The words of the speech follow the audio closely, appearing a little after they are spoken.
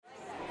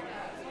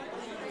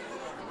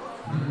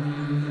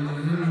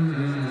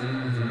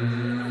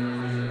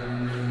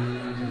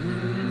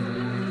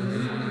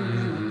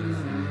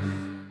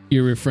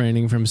You're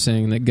refraining from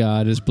saying that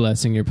God is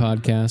blessing your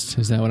podcast.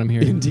 Is that what I'm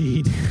hearing?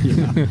 Indeed.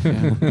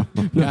 Yeah.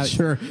 Not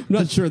sure.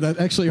 That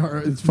actually,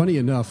 it's funny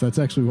enough. That's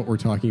actually what we're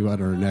talking about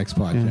in our next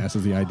podcast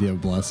is the idea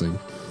of blessing.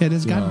 Yeah,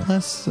 does God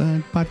bless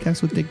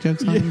podcast with dick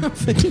jokes on it? I'm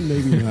thinking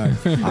maybe not.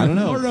 I don't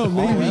know.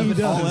 Maybe he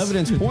does. All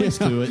evidence points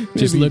to it.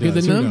 Just Maybe look he at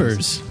the does. Who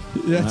numbers.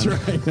 That's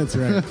right. That's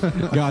right.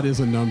 God is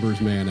a numbers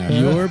man.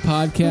 Actually. Your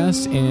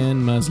podcast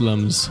and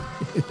Muslims.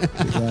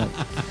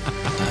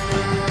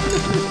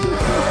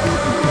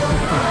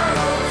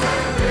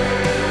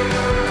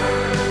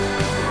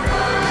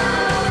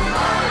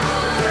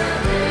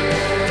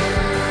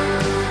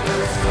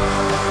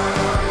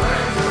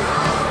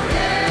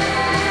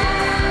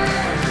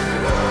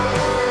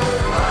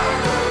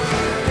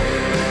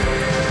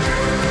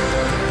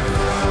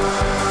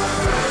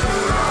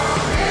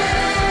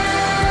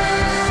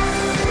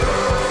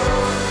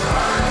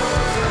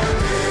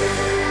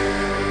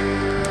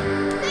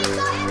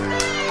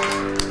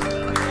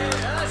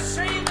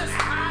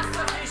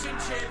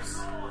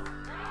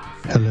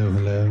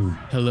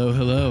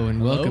 Hello,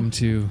 and welcome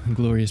to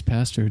Glorious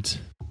Bastards.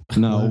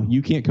 No,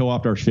 you can't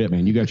co-opt our shit,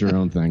 man. You got your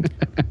own thing.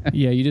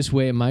 Yeah, you just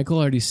wait. Michael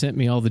already sent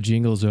me all the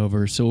jingles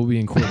over, so we'll be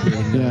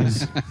incorporating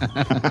those.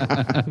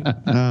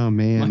 Oh,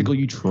 man. Michael,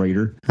 you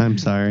traitor. I'm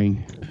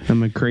sorry.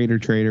 I'm a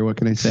trader. What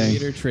can I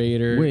say?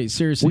 Trader. Wait,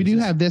 seriously. We do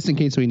have this in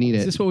case we need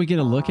Is it. this what we get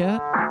a look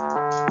at?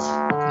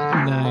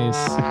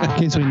 Nice. In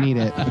case we need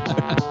it.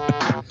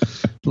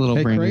 Little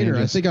Hey, brain Crater, I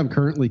managers. think I'm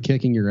currently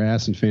kicking your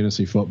ass in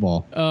fantasy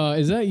football.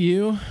 Is that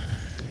you?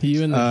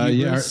 You and the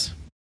hubris?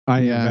 I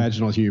am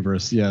vaginal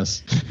hubris,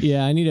 yes.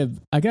 Yeah,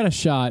 I got a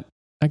shot.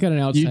 I got an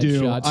outside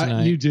shot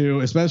tonight. You do,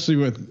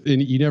 especially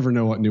and you never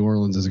know what New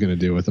Orleans is going to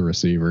do with a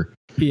receiver.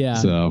 Yeah.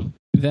 So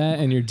that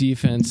and your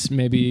defense,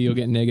 maybe you'll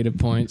get negative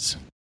points.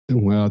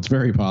 Well, it's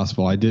very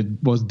possible. I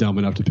was dumb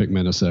enough to pick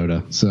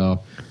Minnesota.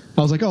 So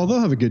I was like, oh, they'll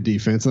have a good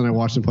defense. And I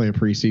watched them play a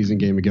preseason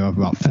game and give up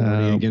about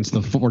 40 against the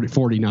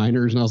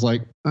 49ers. And I was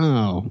like,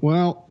 oh,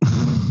 well,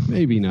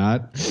 maybe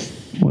not.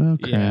 Well,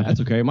 crap. Yeah.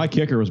 That's okay. My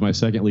kicker was my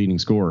second leading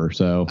scorer,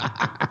 so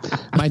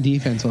My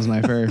defense was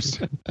my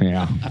first.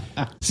 yeah.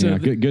 So Yeah,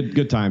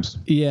 good times.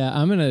 Yeah,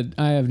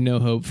 I have no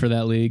hope for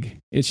that league.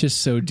 It's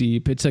just so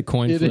deep. It's a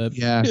coin flip.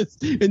 Yeah.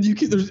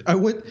 And I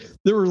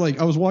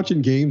was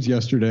watching games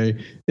yesterday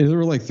and there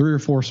were like 3 or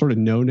 4 sort of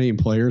no-name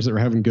players that were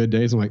having good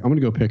days. I'm like, I'm going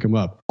to go pick them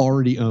up.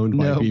 Already owned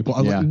by people.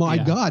 I'm like, my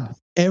God,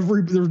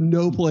 there's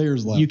no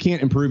players left. You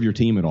can't improve your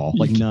team at all.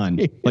 Like none.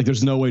 Like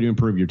there's no way to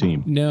improve your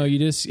team. No, you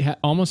just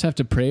almost have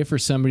to pray for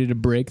somebody to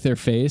break their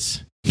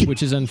face,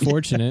 which is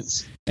unfortunate.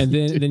 Yes. And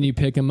then you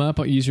pick them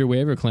up, use your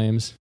waiver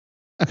claims.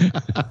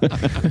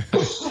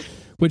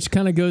 Which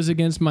kind of goes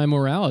against my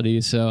morality,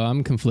 so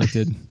I'm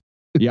conflicted.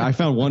 Yeah, I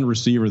found one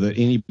receiver that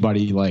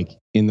anybody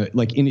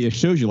it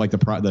shows you like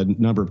the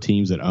number of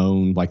teams that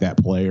own like that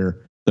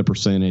player, the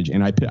percentage,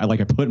 and I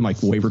put my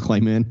waiver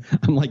claim in.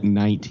 I'm like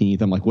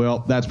 19th. I'm like, well,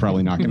 that's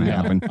probably not going to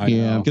happen.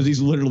 Yeah, because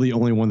he's literally the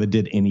only one that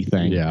did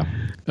anything. Yeah.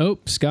 Oh,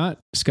 Scott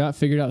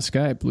figured out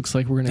Skype. Looks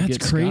like we're going to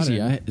get crazy.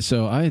 Scott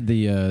in. I had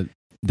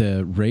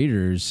the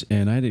Raiders,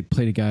 and I had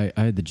played a guy.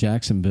 I had the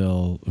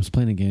Jacksonville. I was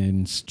playing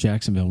against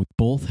Jacksonville. We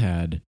both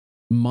had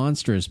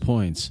monstrous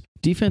points.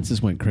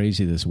 Defenses went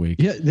crazy this week.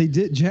 Yeah, they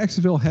did.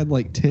 Jacksonville had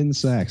like 10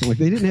 sacks. Like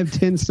they didn't have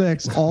 10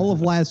 sacks all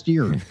of last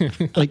year.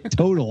 Like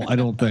total, I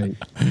don't think.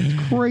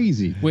 It's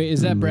crazy. Wait,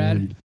 is that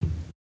Brad?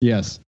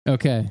 Yes.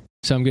 Okay,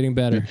 so I'm getting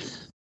better.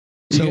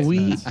 So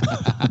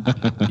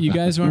You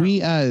guys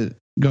aren't.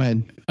 Go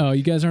ahead. Oh,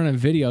 you guys aren't on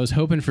video. I was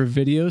hoping for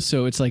video,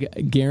 so it's like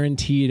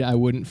guaranteed I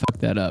wouldn't fuck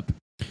that up.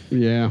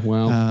 Yeah,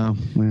 well.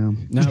 Well.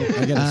 No,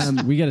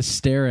 we got to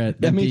stare at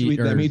That means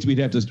we'd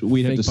have to sit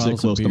bottles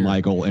close of to beer.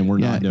 Michael, and we're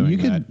not doing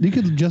that. You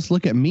could just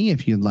look at me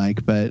if you'd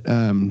like, but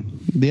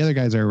the other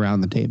guys are around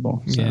the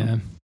table. So.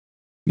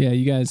 Yeah.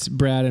 You guys,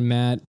 Brad and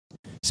Matt.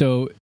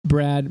 So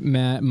Brad,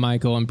 Matt,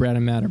 Michael, and Brad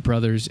and Matt are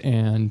brothers,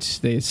 and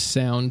they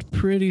sound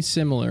pretty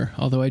similar.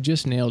 Although I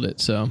just nailed it,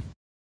 so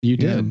You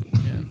did.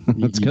 yeah.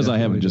 That's because I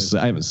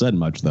haven't said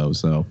much though.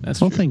 So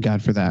That's Well, true. thank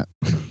God for that.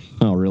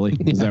 oh really?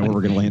 Is that where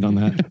we're going to land on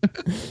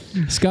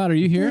that? Scott, are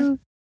you here?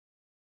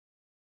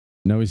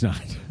 No, he's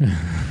not.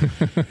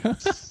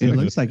 It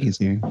looks like he's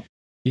here.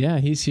 Yeah,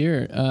 he's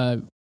here.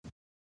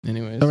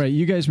 Anyways, All right,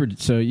 you guys were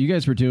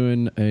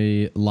doing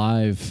a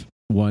live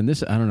one.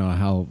 This, I don't know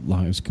how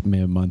long it was,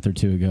 maybe a month or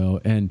two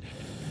ago, and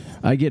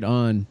I get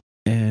on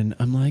and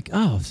I'm like,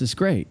 oh, this is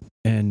great,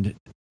 and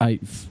I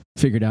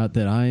figured out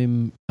that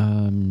I'm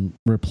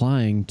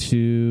replying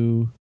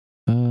to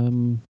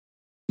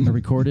a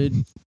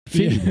recorded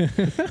feed.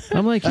 Yeah.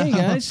 I'm like,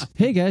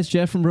 hey guys,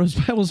 Jeff from Rose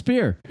Bible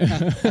Spear.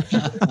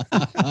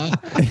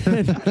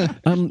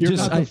 I'm You're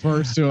not the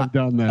first to have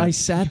done that. I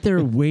sat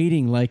there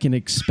waiting like an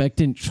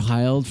expectant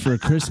child for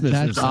Christmas or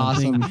That's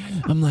something.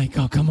 awesome. I'm like,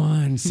 oh, come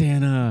on,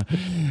 Santa.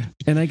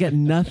 And I got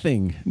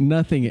nothing. And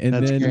That's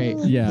then, great.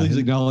 yeah. Please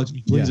acknowledge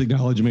me. Please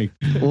acknowledge me.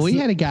 Well, we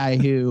had a guy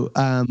who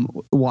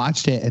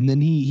watched it, and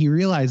then he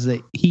realized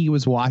that he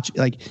was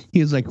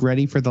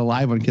ready for the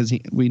live one because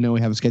we know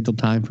we have a scheduled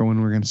time for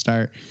when we're going to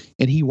start,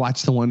 and he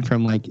watched the one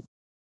from like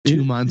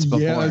 2 months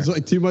before. Yeah, it's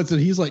like 2 months, and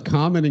he's like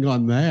commenting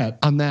on that.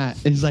 And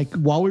he's like,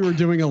 While we were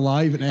doing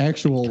an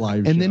actual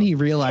live and show. then he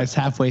realized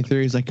halfway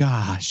through, he's like,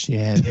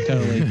 shit,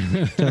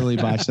 totally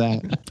botched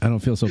that. I don't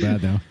feel so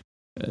bad now.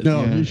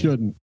 No, Yeah. you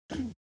shouldn't.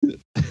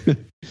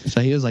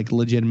 So he was like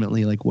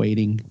legitimately like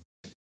waiting.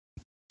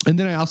 And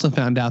then I also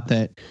found out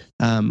that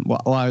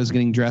while I was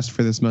getting dressed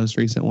for this most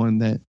recent one,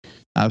 that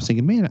I was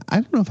thinking, man, I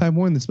don't know if I've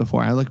worn this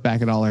before. I look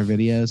back at all our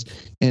videos,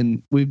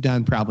 and we've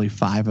done probably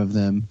 5 of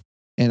them,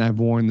 and I've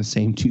worn the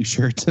same 2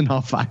 shirts in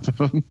all 5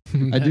 of them.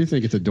 I do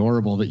think it's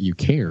adorable that you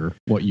care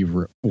what you've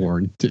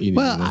worn. To any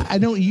Well, of it. I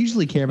don't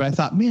usually care, but I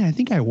thought, man, I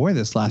think I wore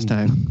this last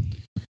time.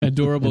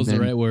 Adorable is the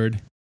And then- right word.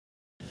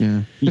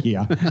 Yeah,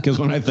 Yeah, because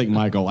when I think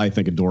Michael, I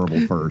think adorable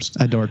first.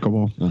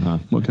 adorable. Uh-huh.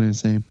 What can I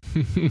say?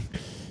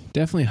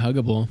 Definitely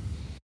huggable.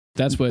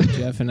 That's what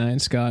Jeff and I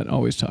and Scott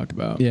always talk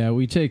about. Yeah,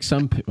 we take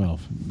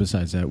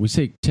besides that, we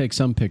take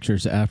some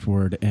pictures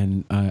afterward,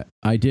 and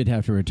I did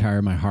have to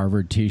retire my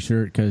Harvard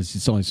T-shirt because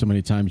it's only so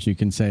many times you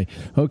can say,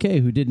 okay,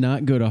 who did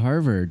not go to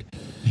Harvard?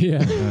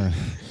 Yeah.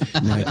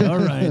 I'm like, all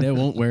right, I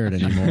won't wear it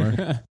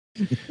anymore.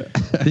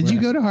 Did you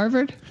go to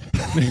Harvard?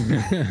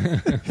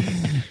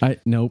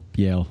 Nope,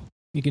 Yale.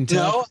 You can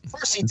tell. No, of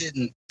course he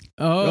didn't.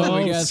 Oh,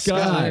 we Oh, got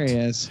Scott. Scott. There he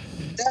is.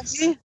 Does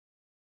he?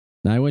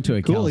 No, I went to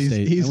a Cool. Cal He's,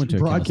 State. he's I went to a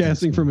Cal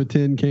broadcasting State from a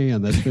tin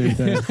can. That's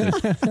fantastic.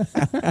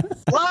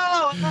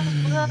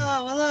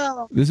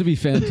 Hello. This would be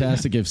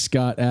fantastic if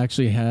Scott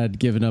actually had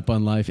given up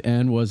on life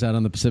and was out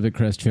on the Pacific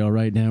Crest Trail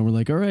right now. We're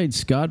like, all right,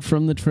 Scott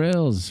from the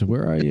trails,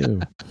 where are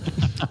you?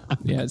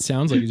 Yeah, it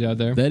sounds like he's out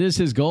there. That is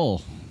his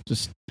goal.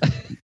 Just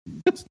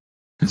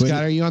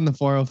Scott, are you on the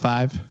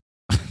 405?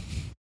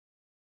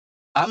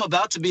 I'm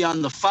about to be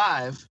on the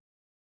 5.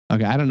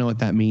 Okay, I don't know what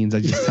that means.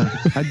 I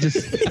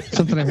just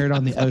something I heard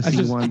on the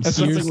OC once. That's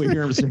something we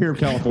hear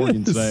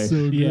Californians say.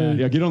 Yeah.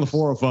 Yeah, get on the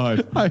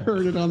 405. I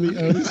heard it on the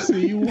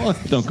OC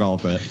once. Don't call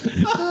it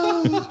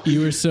that.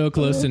 You were so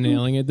close to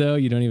nailing it, though.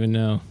 You don't even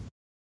know.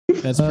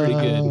 That's pretty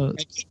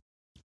good.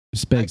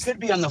 this I begs, could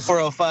be on the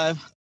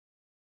 405.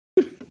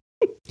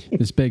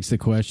 this begs the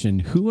question,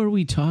 who are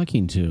we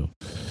talking to?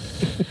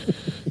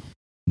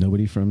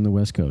 Nobody from the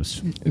West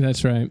Coast.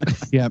 That's right.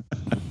 Yep.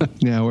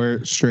 Yeah,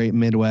 we're straight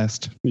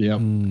Midwest. Yep.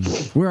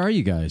 Where are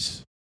you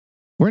guys?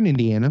 We're in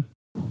Indiana.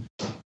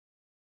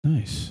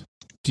 Nice.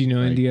 Do you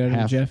know Indiana,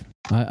 half. Jeff?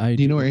 I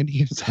Do you know where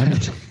Indiana's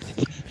at?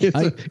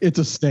 It's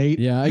a state.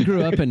 Yeah, I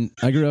grew up in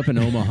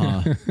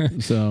Omaha.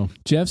 So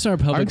Jeff's our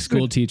public Aren't you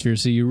school teacher,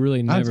 so you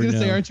really I was never going to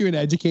know. say, aren't you an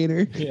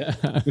educator? Yeah.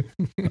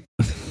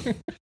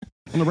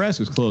 Well,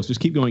 Nebraska's close. Just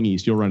keep going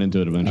east. You'll run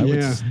into it eventually.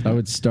 Yeah. I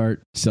would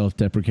start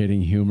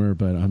self-deprecating humor,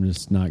 but I'm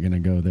just not going to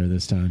go there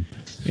this time.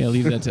 Yeah,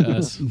 leave that to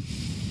us.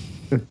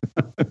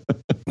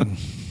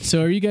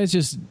 So are you guys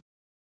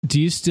do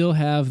you still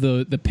have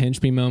the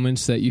pinch me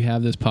moments that you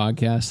have this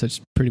podcast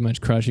that's pretty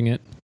much crushing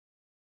it?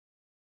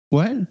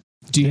 What?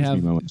 Do you Pinch me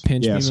have moments.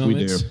 pinch Yes, me we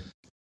moments? do.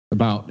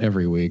 About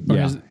every week. Or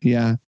Yeah. is-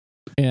 Yeah.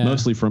 yeah.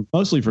 Mostly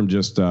from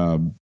just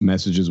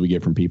messages we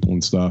get from people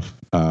and stuff.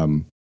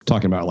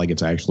 Talking about like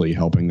it's actually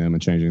helping them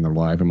and changing their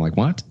life. I'm like,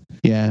 what?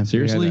 Yeah.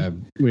 Seriously?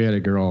 We had a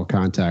girl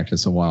contact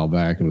us a while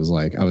back and was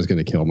like, I was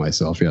going to kill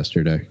myself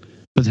yesterday.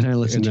 But then I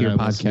listened And to then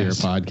your I listened to your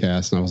podcast.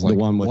 podcast, and I was like, the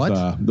one with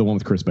what? the one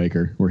with Chris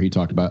Baker, where he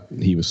talked about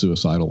he was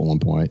suicidal at one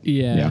point.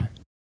 Yeah. Yeah.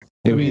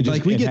 I mean, It just-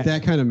 like we it get ha-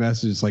 that kind of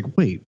message. It's like,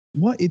 wait,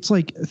 what? It's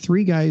like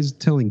 3 guys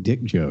telling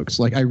dick jokes.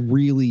 Like, I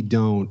really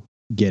don't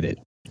get it.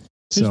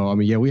 So, I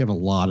mean, yeah, we have a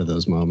lot of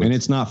those moments. and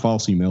it's not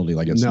false humility.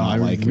 Like it's no, not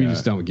like we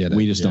just don't get it.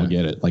 we just don't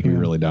Yeah. get it. Like we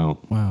really don't.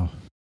 Wow.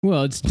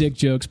 Well, it's dick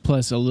jokes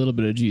plus a little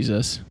bit of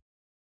Jesus.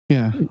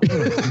 Yeah.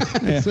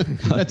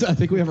 That's, I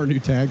think we have our new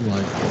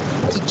tagline.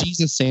 It's a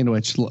Jesus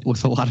sandwich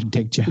with a lot of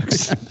dick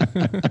jokes.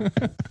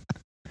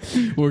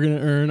 We're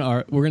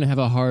gonna have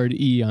a hard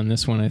E on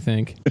this one, I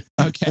think.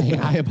 Okay.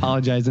 I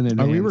apologize in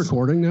advance. Are we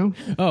recording now?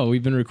 Oh,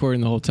 we've been recording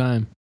the whole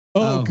time.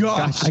 Oh,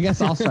 gosh. I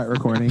guess I'll start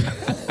recording.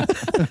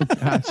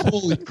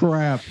 Holy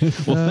crap.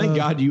 Well, thank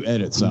God you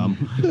edit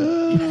some.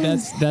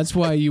 That's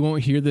why you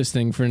won't hear this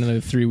thing for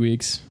another 3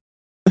 weeks.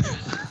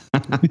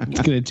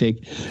 It's going to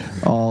take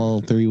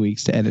all 3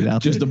 weeks to edit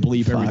out. Just to the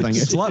bleep fucks. everything.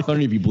 It's a lot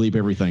funnier if you bleep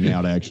everything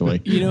out,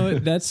 actually. You know,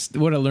 that's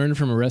what I learned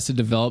from Arrested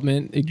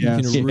Development. You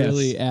Yes. can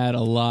really add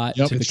a lot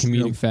Yep, to the it's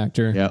comedic true.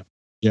 factor. Yep.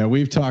 Yeah,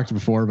 we've talked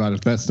before about if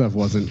that stuff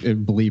wasn't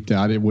bleeped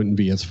out, it wouldn't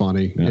be as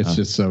funny. Uh-huh. It's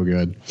just so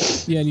good.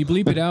 Yeah, and you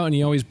bleep it out, and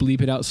you always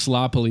bleep it out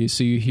sloppily,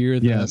 so you hear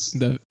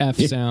the F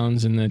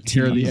sounds and the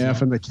T. Hear the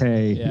F and the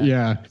K. Yeah.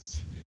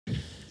 Yeah.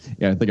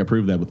 Yeah, I think I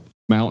proved that with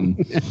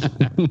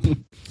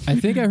mountain. I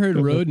think I heard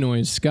road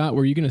noise. Scott,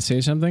 were you going to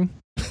say something?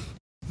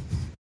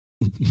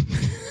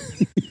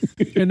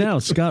 And now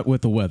Scott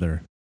with the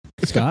weather.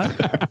 Scott,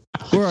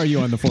 where are you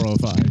on the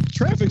 405?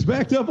 Traffic's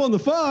backed up on the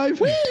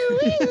 5.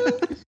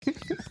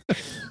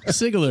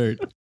 Sig alert.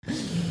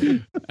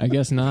 I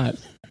guess not.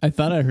 I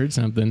thought I heard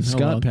something.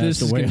 Scott this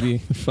passed is away going to be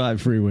on the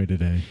 5 freeway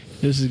today.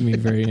 this is going to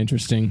be very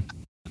interesting.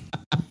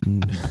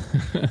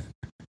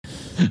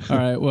 All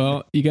right.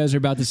 Well, you guys are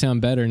about to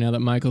sound better now that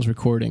Michael's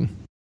recording.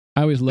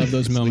 I always love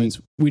those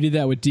moments. We did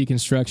that with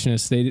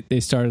Deconstructionists. They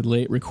started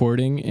late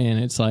recording,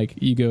 and it's like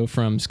you go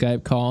from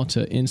Skype call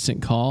to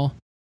instant call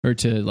or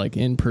to like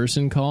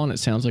in-person call, and it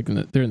sounds like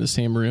they're in the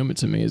same room.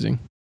 It's amazing.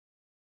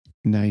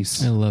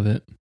 Nice. I love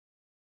it.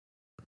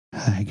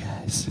 Hi,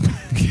 guys.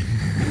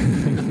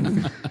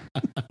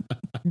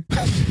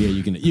 Yeah,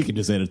 you can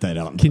just edit that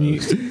out. Can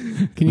you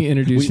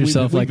introduce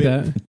yourself like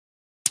that?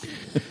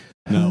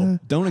 No,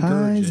 don't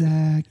encourage it.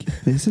 Zach.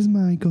 This is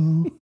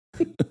Michael.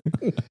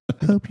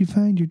 Hope you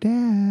find your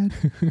dad.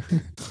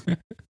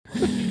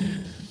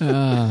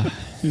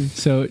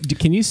 So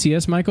can you see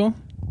us, Michael?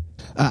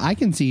 I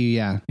can see you,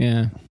 yeah.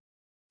 Yeah.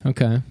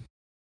 Okay.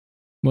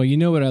 Well, you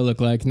know what I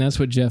look like, and that's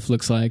what Jeff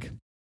looks like.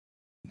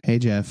 Hey,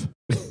 Jeff.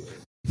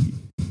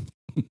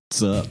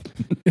 What's up?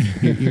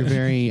 You're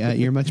very,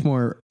 you're much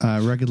more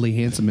ruggedly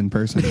handsome in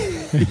person.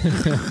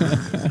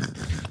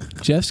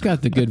 Jeff's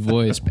got the good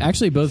voice.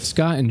 Actually, both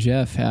Scott and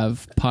Jeff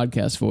have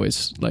podcast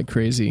voice like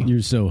crazy.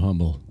 You're so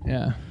humble.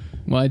 Yeah.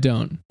 Well, I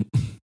don't.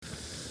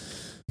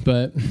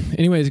 But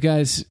anyways,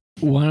 guys,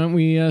 why don't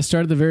we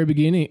start at the very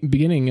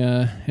beginning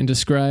and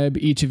describe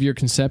each of your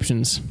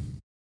conceptions?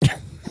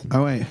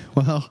 Oh, wait.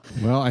 Well,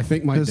 I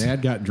think my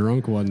dad got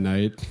drunk one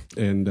night,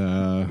 and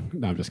no,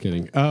 I'm just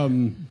kidding.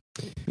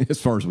 As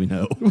far as we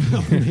know.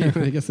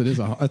 I guess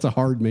that's a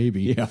hard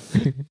maybe. Yeah.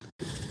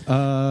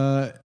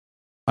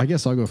 I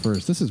guess I'll go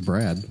first. This is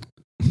Brad.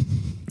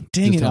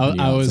 Dang Just it. helping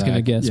you I out, was Zach. going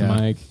to guess Yeah.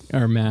 Mike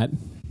or Matt.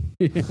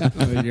 Yeah,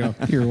 there you go.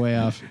 you're way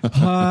off.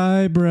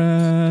 Hi,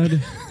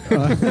 Brad.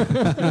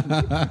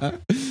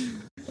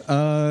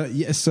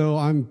 Yeah, so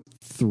I'm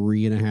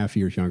 3.5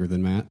 years younger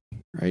than Matt,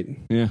 right?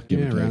 Yeah.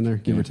 Around there,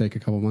 give or take a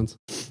couple months.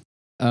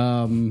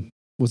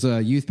 Was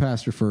a youth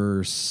pastor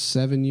for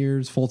 7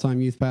 years,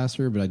 full-time youth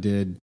pastor, but I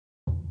did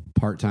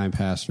part-time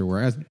pastor,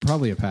 where I was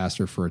probably a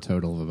pastor for a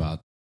total of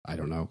about, I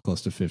don't know,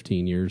 close to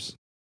 15 years,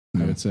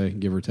 I would say,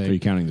 give or Are you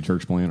take. counting the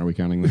church plant? Are we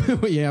counting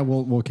that? Yeah,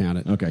 we'll count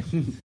it. Okay.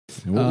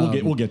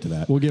 We'll get to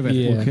that. We'll give it.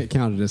 Yeah. We'll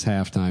count it as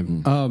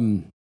halftime.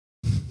 Mm.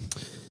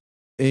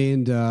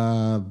 And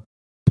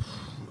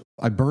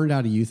I burned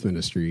out of youth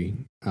ministry,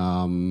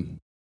 and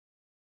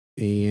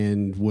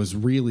was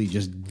really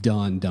just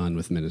done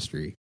with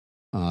ministry.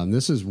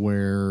 This is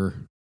where,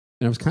 and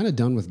I was kind of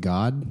done with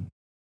God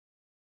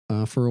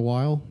for a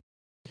while.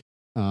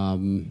 I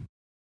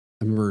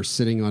remember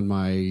sitting on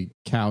my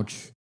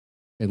couch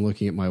and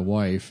looking at my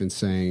wife and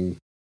saying,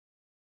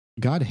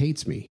 "God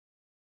hates me,"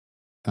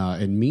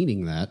 and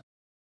meaning that.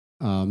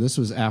 This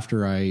was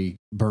after I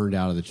burned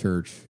out of the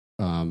church,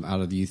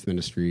 out of the youth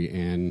ministry,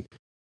 and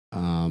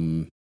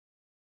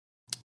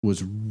we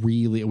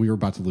were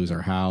about to lose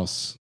our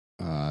house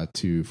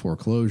to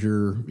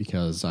foreclosure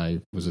because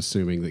I was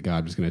assuming that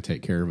God was going to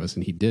take care of us,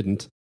 and He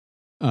didn't.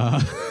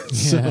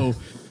 So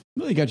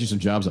Well, they got you some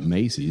jobs at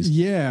Macy's.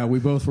 yeah, we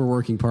both were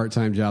working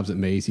part-time jobs at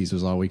Macy's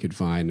was all we could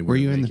find. And Were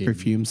we you in the making-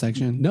 perfume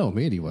section? No,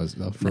 Mandy was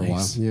though for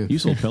Nice. a while. Yeah, You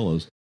sold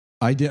pillows.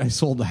 I did. I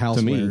sold the To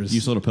me, housewares.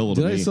 you sold a pillow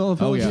to Did me. I sell a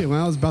pillow? Oh, yeah. Well,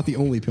 that was about the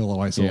only pillow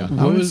I sold. Yeah.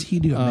 What does he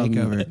do a um,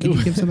 makeover? Can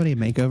you give somebody a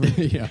makeover?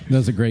 Yeah. That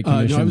was a great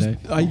No, commission day.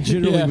 I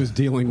generally Yeah. was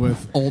dealing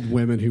with old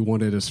women who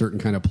wanted a certain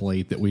kind of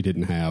plate that we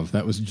didn't have.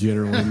 That was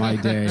generally my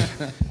day.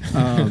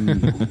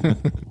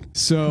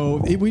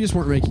 We just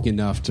weren't making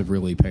enough to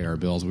really pay our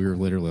bills. We were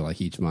literally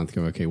like each month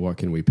going, okay, what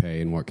can we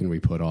pay and what can we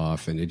put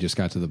off? And it just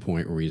got to the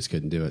point where we just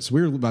couldn't do it. So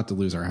we were about to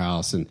lose our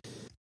house. And,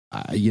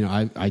 I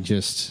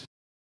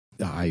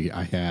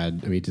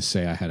had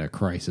a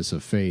crisis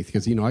of faith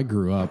because, I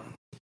grew up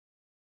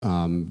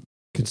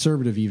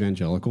conservative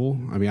evangelical.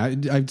 I mean,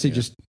 I'd say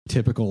just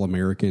typical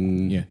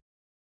American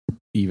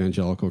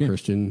evangelical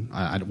Christian.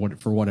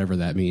 For whatever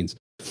that means.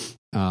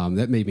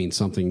 That may mean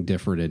something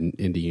different in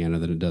Indiana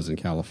than it does in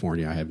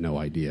California. I have no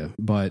idea.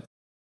 But,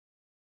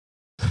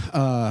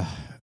 the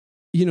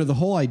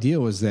whole idea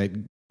was that,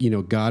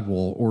 God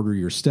will order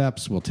your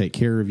steps, will take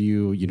care of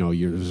you.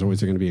 There's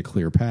always going to be a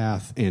clear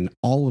path. And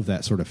all of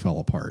that sort of fell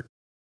apart.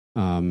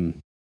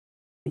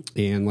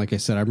 And like I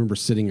said, I remember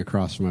sitting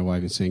across from my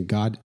wife and saying,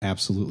 God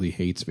absolutely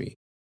hates me.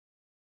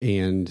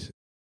 And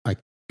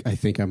I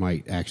think I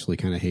might actually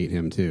kind of hate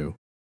him too.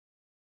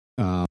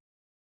 And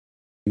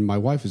my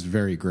wife was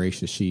very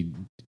gracious. She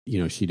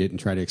didn't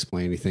try to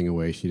explain anything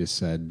away. She just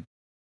said,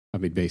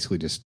 basically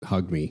just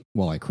hugged me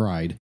while I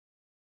cried.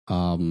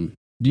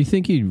 Do you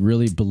think he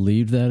really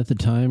believed that at the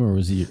time, or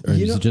was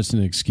it just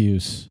an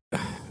excuse?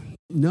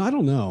 No, I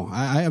don't know.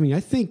 I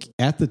think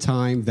at the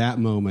time, that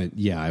moment,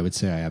 yeah, I would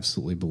say I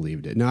absolutely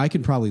believed it. Now, I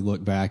could probably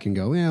look back and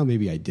go, well,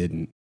 maybe I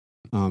didn't.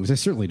 Because I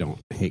certainly don't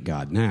hate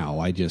God now.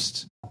 I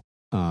just,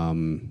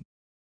 I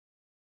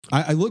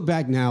look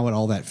back now at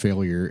all that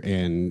failure,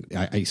 and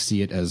I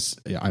see it as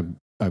I'm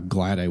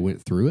glad I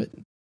went through it.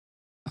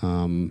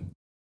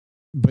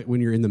 But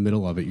when you're in the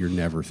middle of it, you're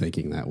never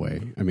thinking that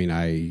way. I mean,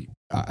 I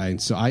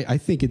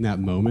think in that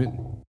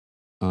moment,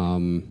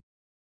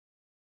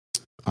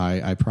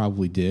 I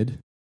probably did,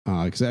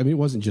 because I mean, it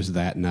wasn't just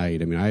that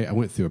night. I mean, I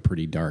went through a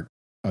pretty dark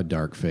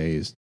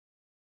phase.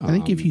 I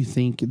think if you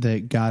think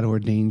that God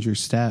ordains your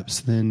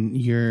steps, then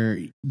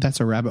that's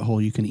a rabbit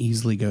hole you can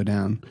easily go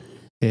down.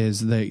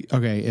 Is that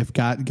okay? If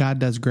God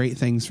does great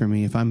things for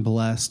me, if I'm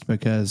blessed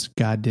because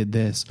God did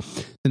this,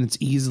 then it's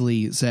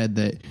easily said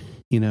that,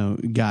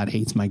 God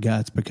hates my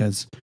guts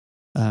because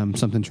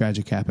something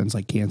tragic happens,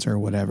 like cancer or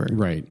whatever.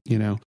 Right.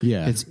 Yeah.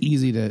 It's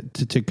easy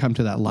to come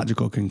to that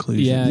logical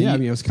conclusion. Yeah. I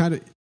mean, it was kind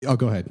of. Oh,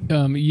 go ahead.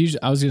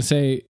 Usually, I was going to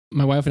say,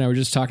 my wife and I were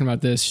just talking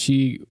about this.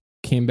 She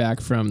came back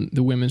from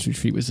the women's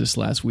retreat, was this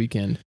last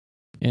weekend,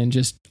 and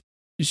just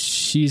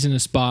she's in a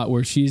spot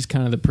where she's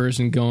kind of the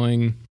person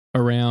going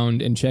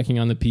around and checking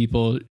on the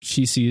people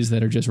she sees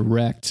that are just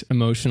wrecked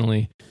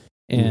emotionally.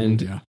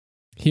 And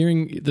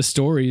hearing the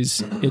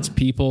stories, it's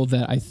people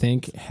that I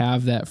think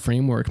have that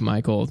framework,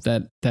 Michael,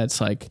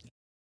 that's like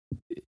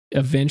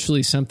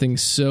eventually something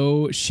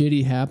so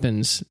shitty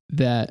happens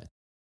that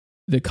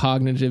the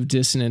cognitive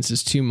dissonance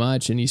is too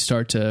much and you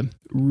start to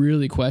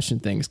really question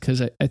things.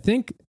 Because I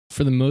think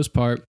for the most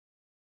part,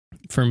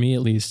 for me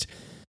at least,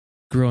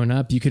 growing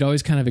up, you could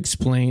always kind of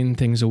explain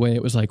things away.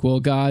 It was like, well,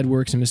 God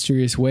works in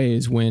mysterious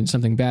ways when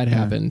something bad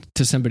happened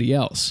to somebody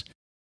else.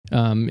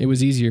 It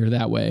was easier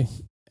that way.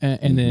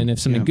 And then if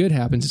something good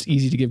happens, it's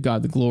easy to give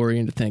God the glory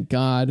and to thank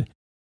God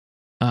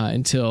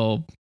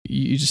until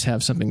you just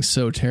have something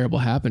so terrible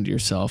happen to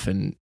yourself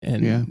and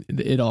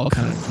it all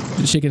kind of,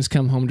 the chickens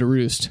come home to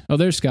roost. Oh,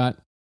 there's Scott.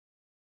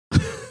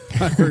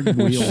 I heard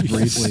wheels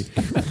briefly.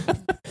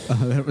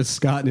 That was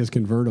Scott in his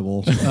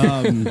convertible.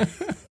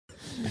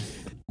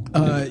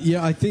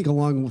 I think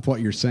along with what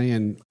you're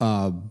saying,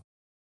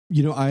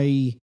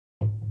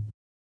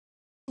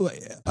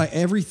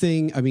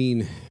 everything, I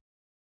mean,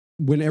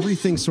 when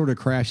everything sort of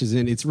crashes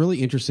in, it's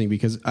really interesting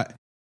because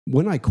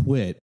when I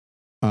quit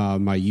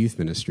my youth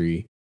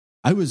ministry,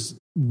 I was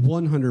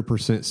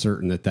 100%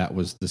 certain that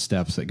was the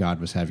steps that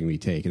God was having me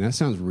take. And that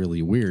sounds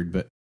really weird,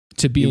 but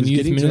to be in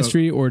youth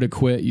ministry or to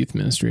quit youth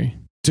ministry?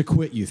 To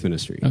quit youth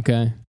ministry.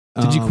 Okay.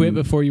 Did you quit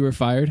before you were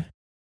fired?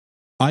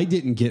 I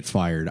didn't get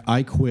fired.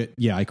 I quit.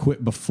 Yeah, I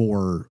quit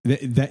before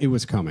that it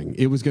was coming.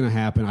 It was going to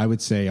happen. I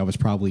would say I was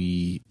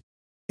probably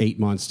 8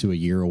 months to a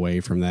year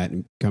away from that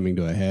coming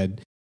to a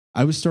head.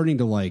 I was starting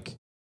to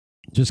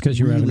just because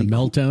you were having a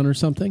meltdown or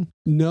something?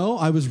 No,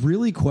 I was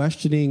really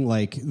questioning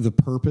the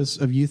purpose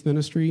of youth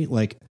ministry,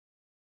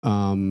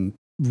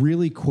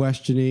 really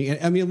questioning.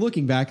 I mean,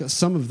 looking back,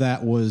 some of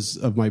that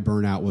of my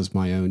burnout was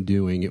my own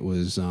doing. It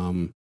was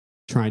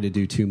trying to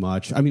do too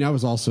much. I mean, I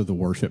was also the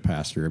worship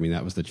pastor. I mean,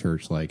 that was the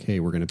church, hey,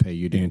 we're going to pay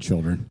you and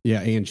children.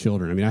 Yeah, and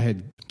children. I mean, I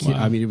had. Wow.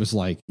 I mean, it was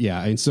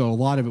and so a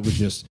lot of it was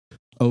just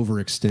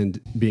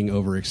being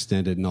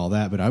overextended and all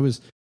that. But I was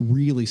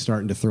really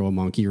starting to throw a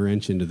monkey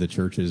wrench into the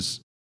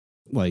church's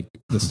the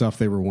stuff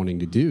they were wanting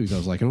to do. Because I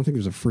was I don't think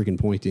there's a freaking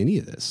point to any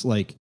of this.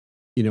 When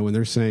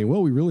they're saying,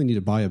 well, we really need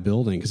to buy a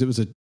building because it was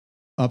a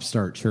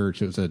upstart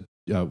church. It was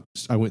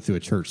I went through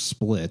a church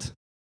split,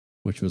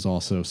 which was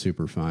also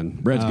super fun.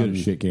 Brad's good at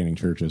shit canning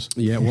churches.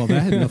 Yeah, well,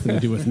 that had nothing to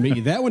do with me.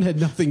 That one had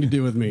nothing to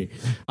do with me.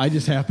 I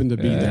just happened to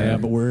be there. Yeah,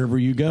 but wherever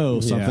you go,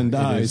 something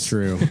dies. It's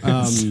true.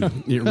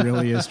 It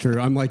really is true.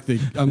 I'm like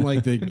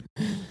the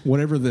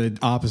whatever the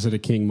opposite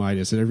of King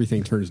Midas, and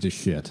everything turns to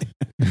shit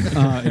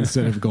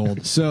instead of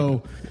gold.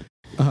 So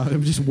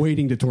I'm just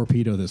waiting to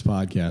torpedo this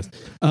podcast.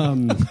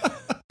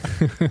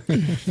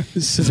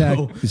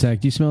 Zach,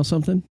 do you smell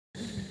something?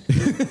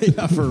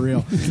 Yeah, for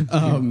real.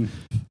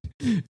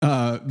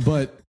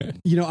 But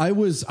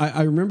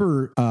I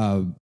remember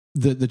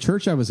the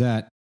church I was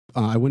at.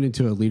 I went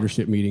into a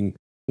leadership meeting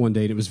one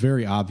day, and it was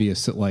very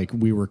obvious that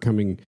we were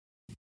coming.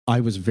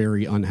 I was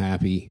very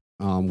unhappy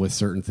with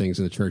certain things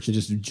in the church, and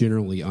just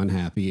generally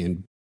unhappy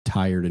and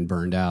tired and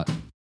burned out.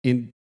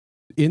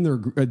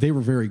 They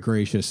were very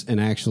gracious, and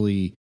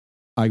actually,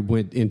 I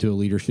went into a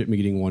leadership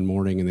meeting one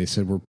morning, and they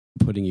said, "We're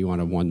putting you on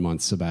a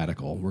 1-month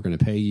sabbatical. We're going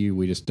to pay you.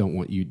 We just don't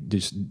want you to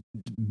just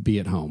be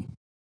at home.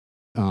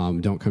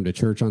 Don't come to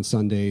church on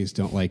Sundays.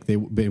 We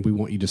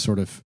want you to sort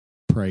of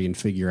pray and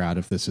figure out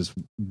if this is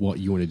what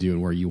you want to do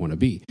and where you want to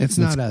be." It's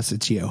not us,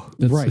 it's you.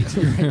 Right.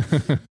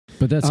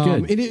 But that's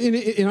good.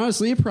 And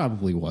honestly, it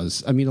probably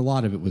was. I mean, a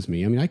lot of it was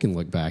me. I mean, I can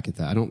look back at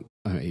that.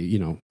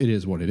 It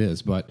is what it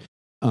is. But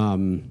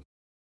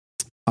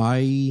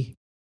I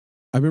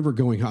remember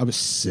I was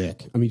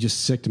sick. I mean,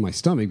 just sick to my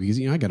stomach because,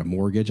 I got a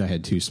mortgage. I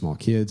had 2 small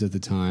kids at the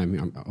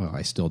time.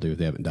 I still do.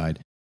 They haven't died.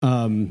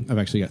 I've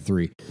actually got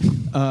 3.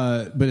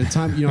 But at the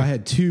time, I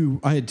had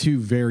two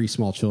very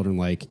small children,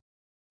 like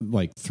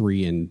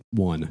 3 and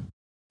 1,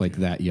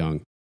 that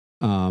young,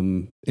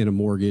 and a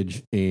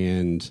mortgage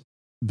and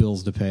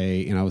bills to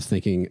pay. And I was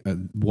thinking,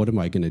 what am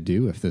I going to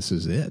do if this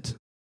is it?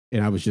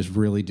 And I was just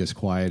really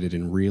disquieted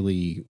and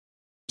really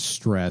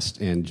stressed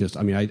and just,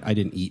 I mean, I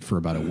didn't eat for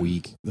about a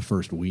week, the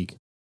first week.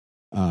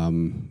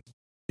 And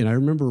I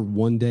remember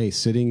one day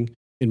sitting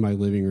in my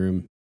living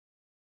room,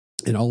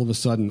 and all of a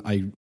sudden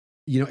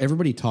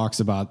everybody talks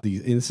about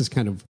these, and this is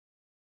kind of,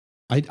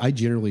 I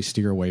generally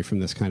steer away from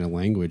this kind of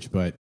language,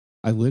 but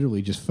I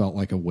literally just felt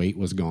like a weight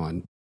was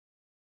gone.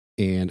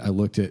 And I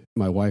looked at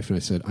my wife and I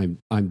said,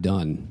 I'm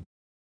done.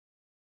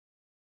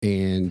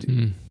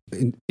 And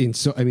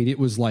so, I mean, it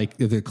was like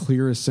the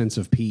clearest sense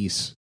of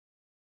peace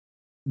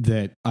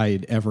that I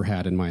had ever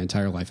had in my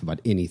entire life about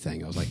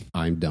anything. I was like,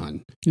 I'm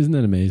done. Isn't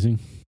that amazing?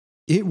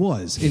 It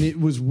was, and it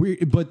was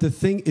weird. But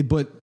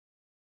but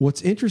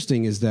what's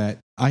interesting is that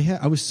I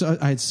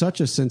had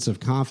such a sense of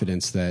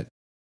confidence that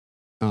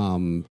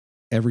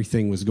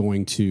everything was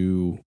going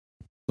to,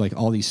 like,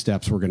 all these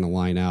steps were going to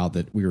line out,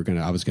 that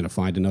I was going to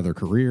find another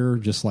career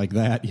just like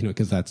that,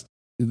 because that's,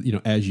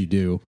 as you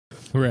do.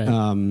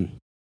 Right.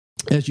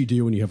 As you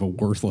do when you have a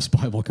worthless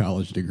Bible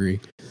college degree.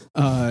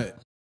 I'm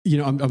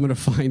going to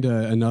find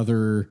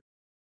another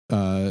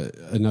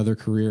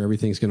career.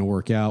 Everything's going to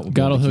work out.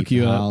 God will hook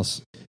you up.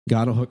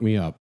 God will hook me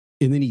up.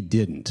 And then he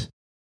didn't.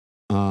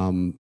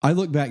 I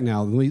look back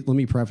now. Let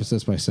me preface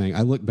this by saying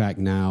I look back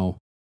now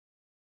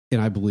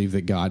and I believe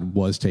that God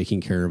was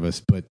taking care of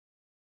us, but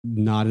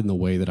not in the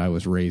way that I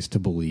was raised to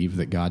believe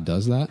that God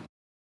does that.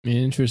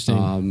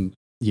 Interesting.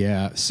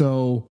 Yeah.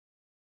 So,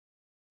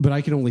 but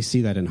I can only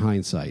see that in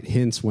hindsight.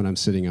 Hence, when I'm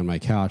sitting on my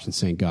couch and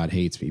saying God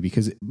hates me,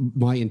 because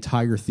my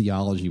entire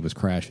theology was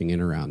crashing in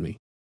around me,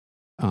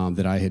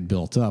 that I had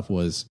built up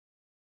was,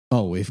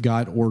 oh, if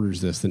God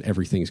orders this, then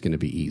everything's going to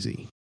be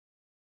easy,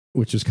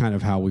 which is kind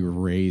of how we were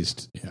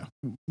raised,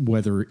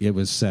 whether it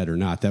was said or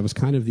not. That was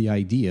kind of the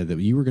idea, that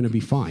you were going to be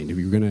fine. If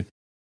you were going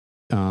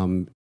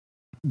to,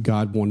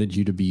 God wanted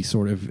you to be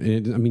sort of, I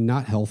mean,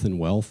 not health and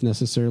wealth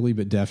necessarily,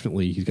 but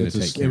definitely he's going to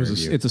take care of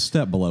you. It's a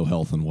step below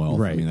health and wealth.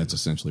 Right. I mean, that's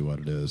essentially what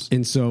it is.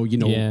 And so,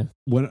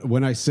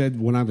 when I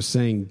was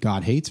saying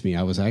God hates me,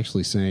 I was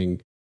actually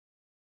saying,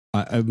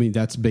 I mean,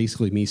 that's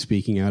basically me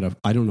speaking out of,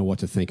 I don't know what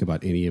to think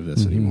about any of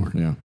this anymore.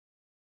 Yeah.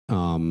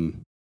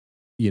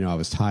 I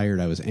was tired.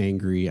 I was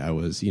angry. I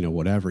was,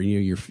 whatever.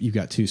 You've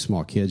got two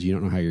small kids. You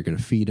don't know how you're going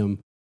to feed them.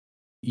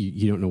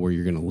 You don't know where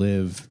you're going to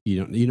live.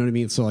 You know what I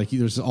mean? So, like,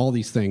 there's all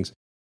these things.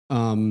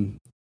 And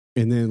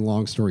then,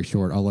 long story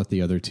short, I'll let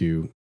the other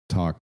two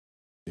talk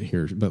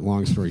here. But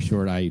long story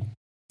short, I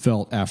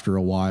felt after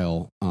a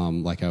while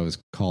like I was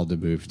called to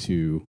move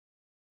to.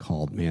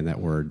 That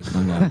word.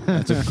 I know.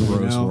 That's a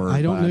gross word.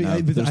 I don't know.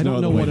 I don't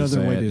know what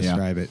other way to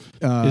describe it.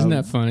 Isn't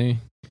that funny?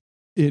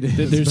 It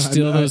is. There's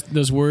still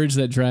those words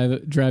that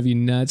drive you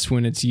nuts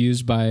when it's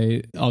used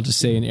by, I'll just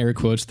say in air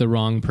quotes, the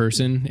wrong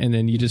person, and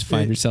then you just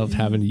find yourself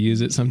having to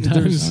use it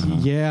sometimes.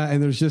 Yeah,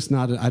 and there's just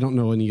not. I don't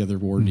know any other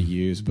word to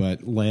use,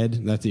 but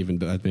lead.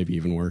 That may be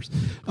even worse.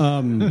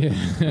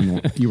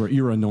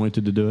 You were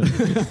anointed to do it.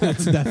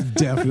 That's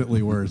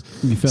definitely worse.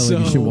 You felt like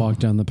you should walk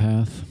down the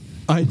path.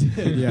 I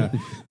did, yeah.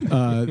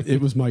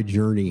 It was my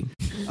journey.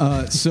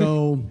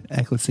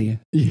 Ecclesia.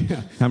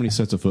 Yeah. How many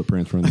sets of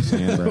footprints were in the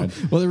sand, Brad?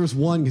 Well, there was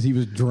one because he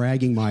was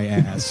dragging my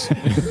ass.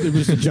 It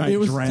was a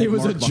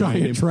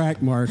giant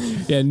track mark.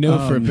 Yeah, no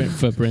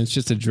footprints,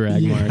 just a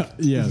drag mark.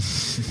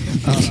 Yes.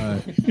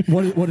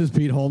 What does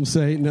Pete Holmes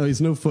say? No, he's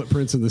no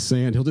footprints in the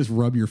sand. He'll just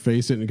rub your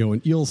face in it and go,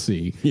 and you'll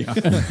see. Yeah.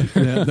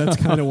 That's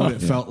kind of what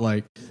it felt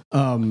like.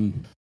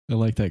 I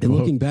like that quote. And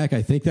looking back,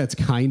 I think that's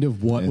kind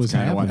of what was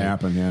happening. What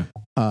happened, yeah.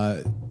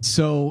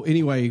 So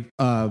anyway,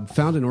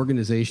 found an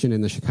organization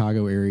in the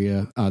Chicago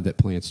area that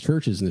plants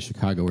churches in the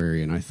Chicago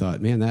area. And I thought,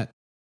 man,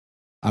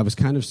 I was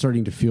kind of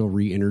starting to feel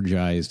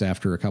re-energized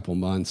after a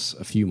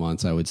few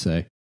months, I would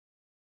say.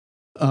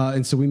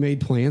 And so we made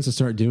plans to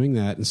start doing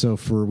that. And so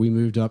we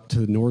moved up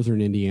to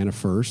northern Indiana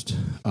first.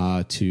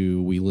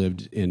 We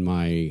lived in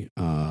my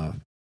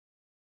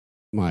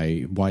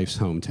wife's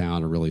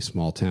hometown, a really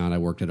small town. I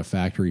worked at a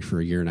factory for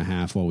a year and a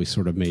half while we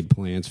sort of made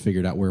plans,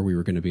 figured out where we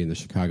were going to be in the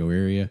Chicago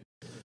area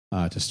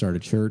to start a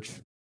church.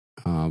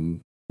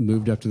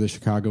 Moved up to the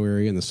Chicago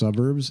area in the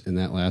suburbs, and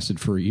that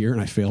lasted for a year,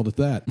 and I failed at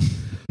that.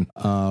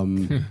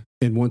 And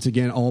once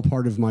again, all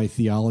part of my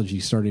theology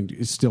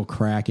still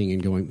cracking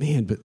and going,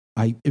 man, but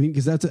I mean,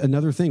 because that's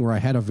another thing where I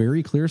had a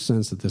very clear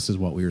sense that this is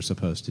what we were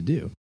supposed to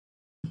do.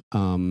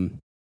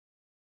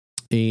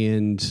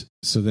 And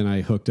so then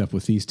I hooked up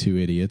with these two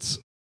idiots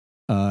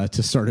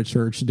to start a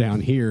church down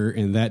here,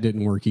 and that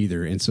didn't work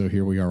either. And so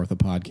here we are with a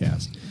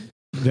podcast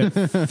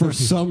that for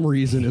some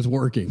reason is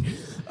working.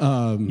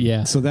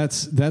 So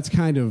that's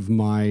kind of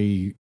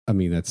my, I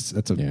mean, that's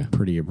a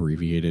pretty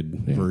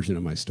abbreviated version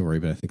of my story,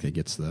 but I think that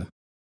gets the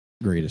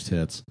greatest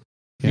hits.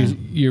 Yeah.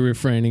 You're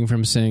refraining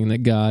from saying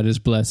that God is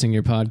blessing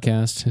your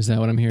podcast. Is that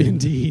what I'm hearing?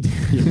 Indeed.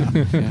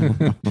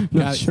 Yeah.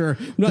 Not sure.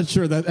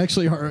 That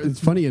actually,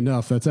 it's funny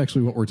enough. That's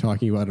actually what we're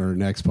talking about in our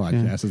next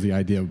podcast is the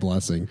idea of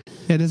blessing.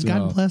 Yeah. Does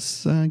God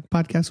bless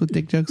podcasts with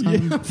dick jokes on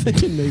them? I'm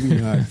thinking maybe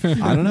not.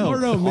 I don't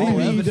know.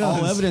 Maybe he does.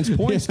 All evidence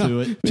points to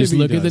it. Just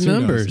look at the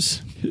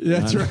numbers.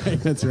 That's right.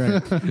 That's right.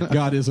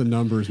 God is a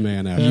numbers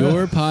man.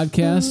 Your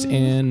podcast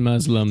and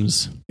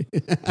Muslims.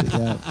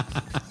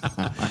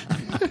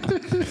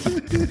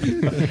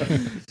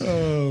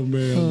 Oh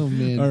man. Oh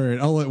man. All right,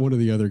 I'll let one of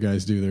the other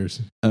guys do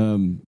theirs.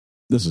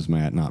 This is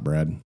Matt, not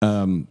Brad.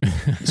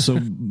 So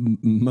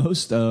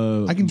most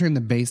I can turn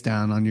the bass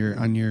down on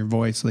your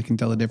voice so they can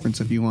tell the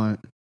difference if you want.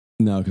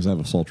 no, because I have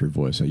a sultry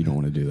voice, so you don't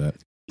want to do that.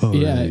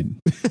 Yeah.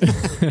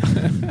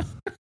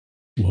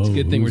 Whoa, It's a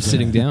good thing we're who's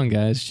sitting that? down,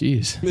 guys.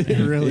 Jeez.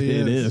 It really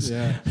It is. is.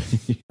 Yeah.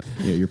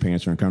 Yeah, your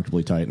pants are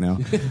uncomfortably tight now.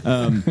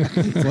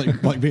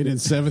 It's like being in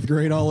 7th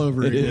grade all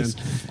over It again. is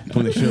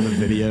when they show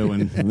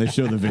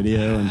the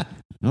video and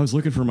I was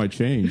looking for my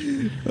change.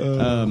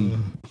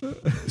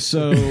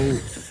 So,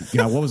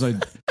 yeah, what was I?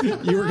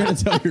 You were going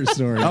to tell your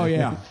story. Oh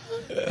yeah.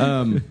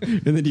 And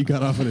then you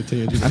got off on a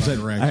tangent about I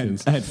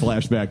directions. had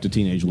flashback to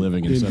teenage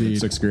living in Indeed.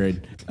 sixth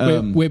grade.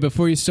 Wait,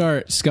 before you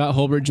start, Scott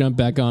Holbert, jump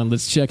back on.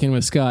 Let's check in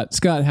with Scott.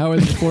 Scott, how are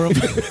the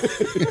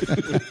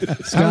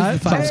 405?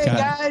 Scott? Five, Hey Scott.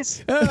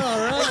 guys!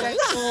 Okay,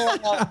 so,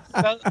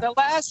 the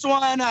last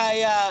one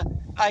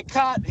I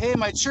caught. Hey,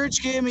 my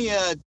church gave me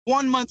a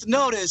 1 month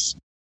notice,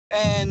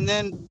 and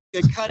then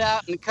it cut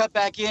out and cut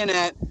back in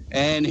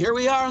and here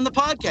we are on the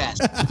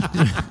podcast.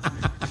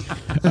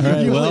 All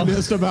right, You well, only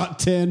missed about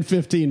 10,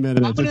 15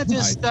 minutes. I'm gonna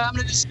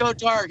just go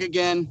dark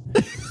again.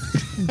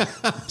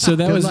 so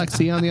that Good was luck.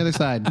 See you on the other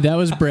side. that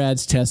was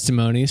Brad's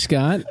testimony,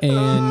 Scott,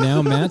 and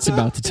now Matt's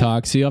about to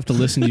talk. So you have to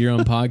listen to your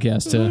own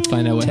podcast to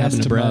find out what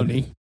happened to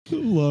Brad.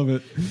 Love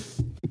it.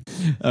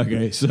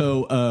 Okay,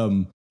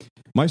 so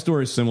my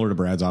story is similar to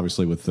Brad's,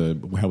 obviously, with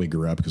how we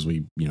grew up because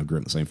we grew up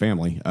in the same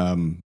family.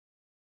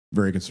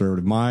 Very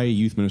conservative. My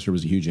youth minister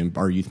was a huge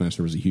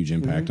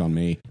impact on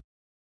me.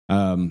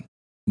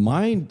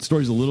 My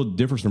story is a little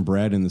different from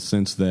Brad in the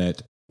sense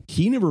that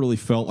he never really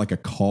felt like a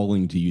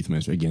calling to youth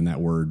ministry. Again, that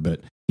word,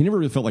 but he never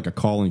really felt like a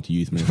calling to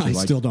youth ministry. I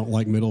still don't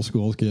like middle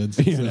school kids.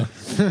 Yeah.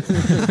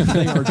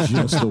 They are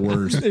just the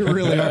worst. They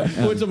really are.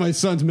 I went to my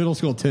son's middle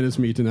school tennis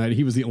meet tonight.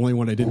 He was the only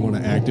one I didn't want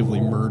to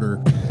actively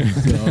murder.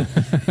 So,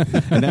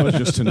 And that was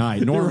just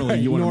tonight. Normally,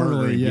 you want to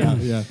murder. Normally,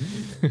 yeah.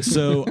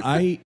 So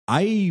I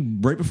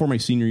right before my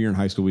senior year in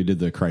high school, we did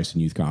the Christ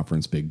and Youth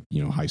Conference, big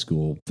high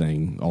school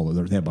thing. Although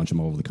they had a bunch of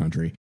them all over the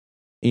country,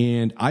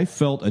 and I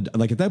felt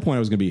like at that point I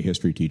was going to be a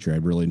history teacher. I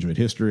really enjoyed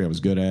history. I was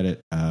good at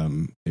it.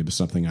 It was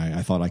something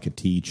I thought I could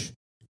teach.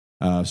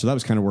 So that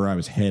was kind of where I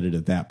was headed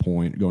at that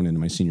point, going into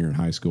my senior year in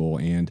high school.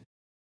 And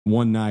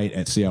one night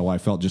at CIY, I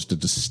felt just a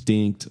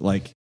distinct,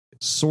 like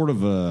sort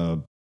of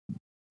a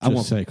I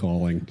won't say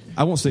calling.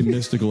 I won't say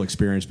mystical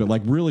experience, but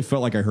like really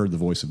felt like I heard the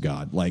voice of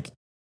God, like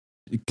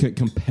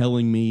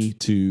compelling me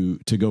to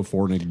go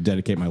forward and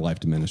dedicate my life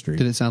to ministry.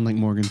 Did it sound like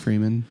Morgan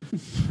Freeman?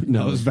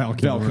 No, it was Val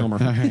Kilmer.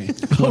 All right.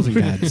 Wasn't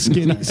bad.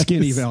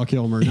 Skinny Val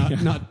Kilmer,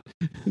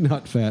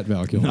 not fat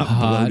Val Kilmer. Not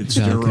Hot bloated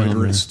Val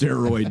Kilmer.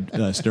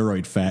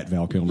 steroid fat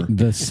Val Kilmer.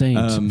 The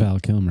Saint Val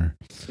Kilmer.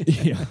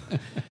 Yeah.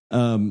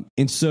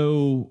 And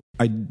so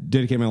I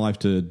dedicated my life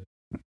to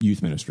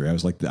youth ministry. I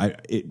was like,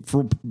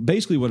 for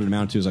basically what it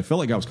amounted to is I felt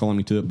like I was calling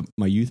me to it, but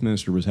my youth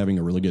minister was having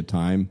a really good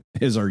time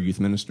as our youth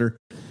minister.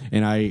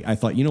 And I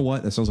thought, you know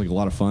what, that sounds like a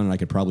lot of fun and I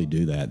could probably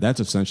do that. That's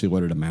essentially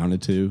what it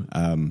amounted to.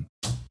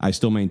 I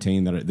still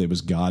maintain that it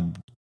was God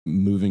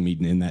moving me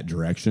in that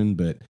direction,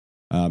 but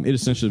it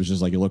essentially was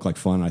just like, it looked like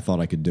fun. And I thought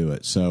I could do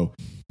it. So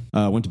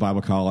went to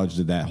Bible college,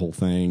 did that whole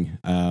thing.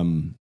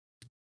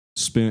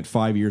 Spent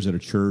 5 years at a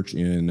church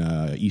in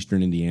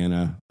Eastern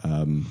Indiana,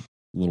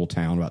 little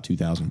town, about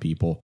 2,000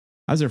 people.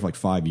 I was there for like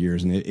 5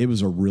 years, and it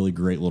was a really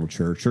great little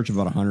church of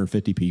about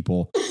 150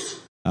 people.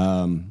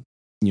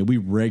 We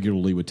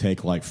regularly would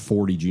take like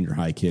 40 junior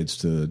high kids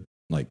to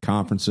like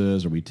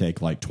conferences, or we'd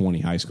take like 20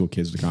 high school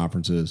kids to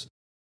conferences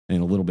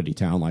in a little bitty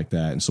town like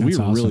that. And so we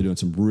were really doing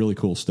some really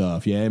cool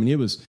stuff. Yeah, I mean,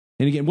 and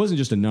again, it wasn't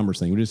just a numbers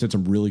thing. We just had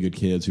some really good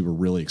kids who were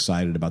really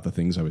excited about the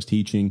things I was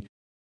teaching.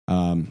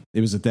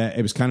 It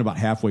was kind of about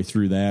halfway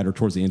through that, or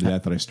towards the end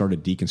of that I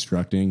started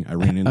deconstructing. I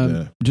ran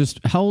into just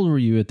how old were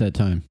you at that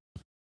time?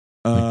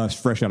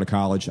 Fresh out of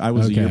college. I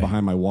was a year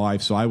behind my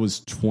wife, so I was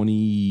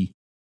 20.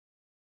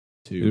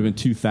 It would have been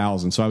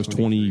 2000, so I was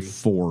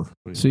 24.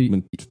 So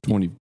you,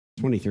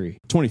 23.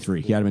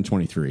 23. Yeah, I'd have been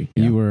 23.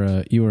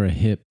 Yeah. you were a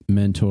hip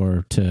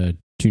mentor to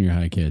junior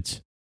high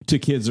kids.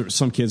 To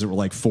some kids that were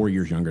like 4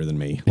 years younger than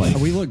me. Like,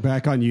 We look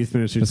back on youth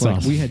ministry, it's That's like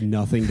awesome. we had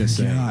nothing to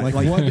say. God,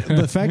 What,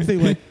 the fact they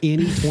let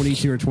any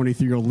 22 or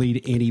 23-year-old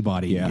lead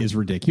anybody is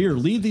ridiculous. Here,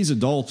 lead these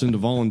adults into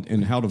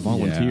and how to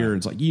volunteer. Yeah.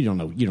 It's like you don't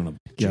know.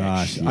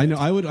 Gosh, shit. I know.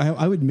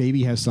 I would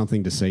maybe have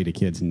something to say to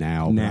kids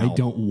now, but I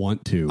don't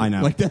want to. I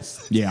know. Like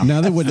that's Yeah. Now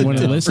they wouldn't want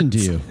to listen to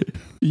you.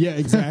 yeah,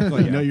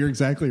 exactly. No, you're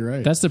exactly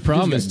right. That's the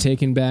problem, is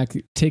taking back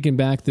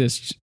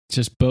this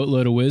just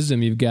boatload of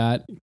wisdom you've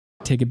got.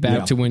 Take it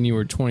back to when you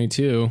were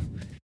 22.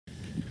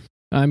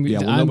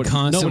 I'm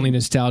constantly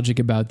nostalgic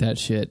about that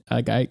shit.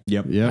 Like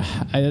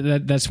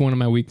that's one of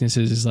my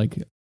weaknesses, is like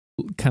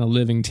kind of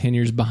living 10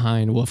 years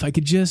behind. Well, if I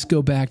could just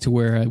go back to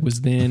where I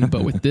was then,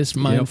 but with this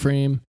mind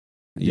frame,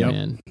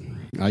 man.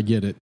 I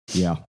get it.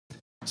 Yeah.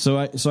 So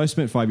I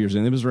spent 5 years,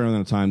 and it was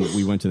around the time that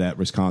we went to that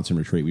Wisconsin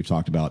retreat we've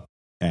talked about.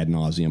 ad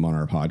nauseum on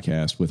our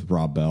podcast with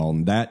Rob Bell,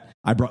 and that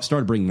I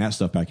started bringing that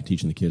stuff back and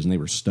teaching the kids, and they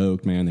were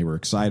stoked, man. They were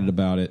excited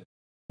about it.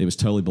 It was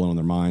totally blowing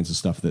their minds, the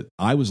stuff that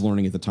I was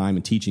learning at the time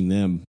and teaching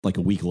them like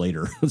a week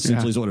later.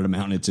 Essentially, is what it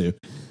amounted to.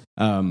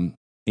 And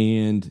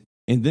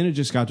then it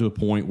just got to a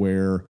point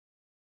where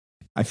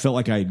I felt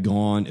like I had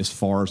gone as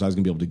far as I was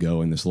going to be able to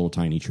go in this little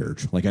tiny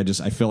church. Like I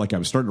felt like I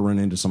was starting to run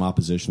into some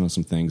opposition on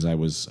some things I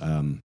was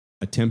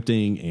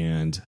attempting,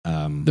 and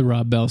the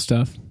Rob Bell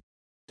stuff.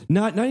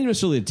 Not even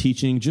necessarily the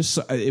teaching. Just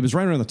it was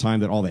right around the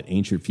time that all that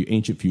ancient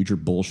future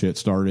bullshit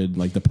started,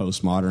 like the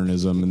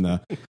postmodernism and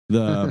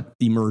the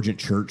emergent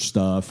church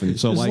stuff. And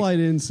so, just like, light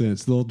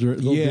incense, they'll dig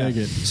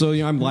it. So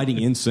I'm lighting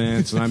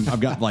incense, and I've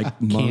got like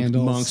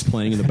monks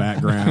playing in the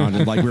background,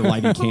 and like we're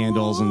lighting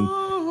candles,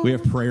 and we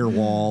have prayer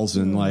walls,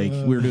 and like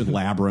we were doing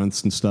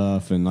labyrinths and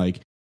stuff, and like.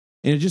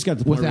 And it just got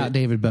to the point without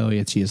David Bowie,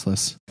 it's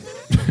useless.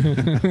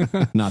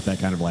 Not that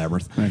kind of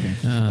labyrinth.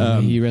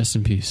 Okay. You rest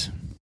in peace.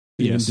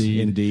 Yes,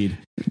 indeed.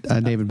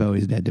 David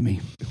Bowie's dead to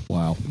me.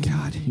 Wow.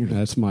 God,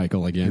 that's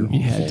Michael again. He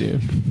had to.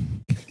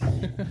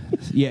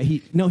 Yeah, he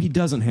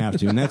doesn't have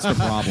to, and that's the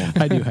problem.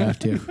 I do have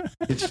to.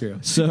 It's true.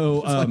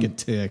 So it's like a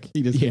tick.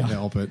 He just can't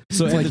help it.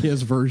 So it's like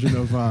his version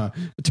of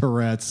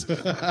Tourette's.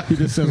 He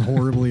just says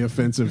horribly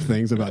offensive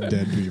things about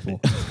dead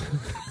people.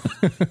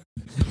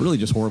 Really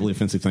just horribly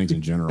offensive things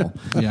in general.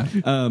 Yeah.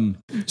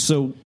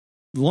 So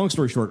long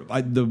story short,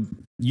 the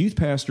youth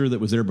pastor that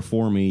was there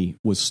before me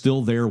was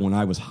still there when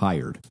I was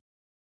hired,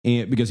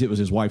 and because it was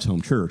his wife's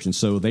home church, and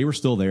so they were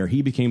still there.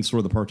 He became sort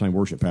of the part-time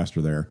worship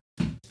pastor there.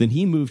 Then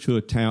he moved to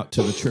a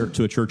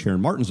church here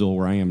in Martinsville,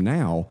 where I am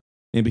now,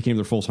 and became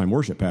their full-time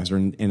worship pastor.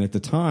 And at the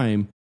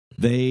time,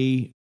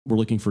 they were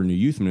looking for a new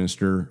youth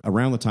minister.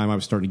 Around the time I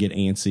was starting to get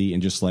antsy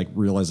and just like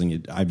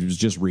realizing I was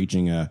just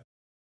reaching a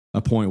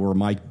point where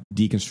my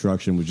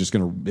deconstruction was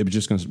we were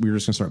just going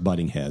to start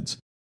butting heads.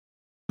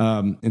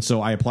 And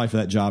so I applied for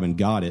that job and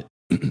got it.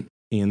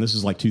 And this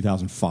is like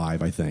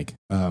 2005, I think.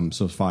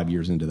 So 5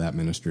 years into that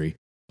ministry,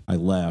 I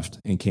left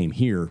and came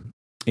here,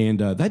 and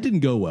that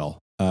didn't go well.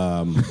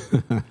 That's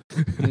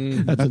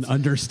an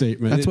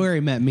understatement. That's where he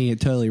met me.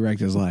 It totally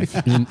wrecked his life.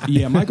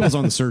 Yeah, Michael's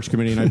on the search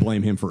committee, and I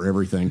blame him for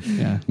everything.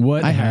 Yeah.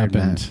 What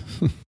happened?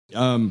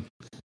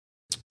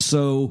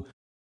 So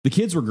the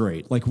kids were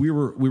great. Like we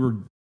were.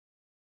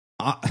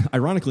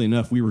 Ironically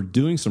enough, we were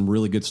doing some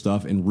really good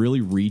stuff and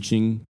really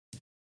reaching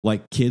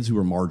like kids who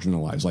were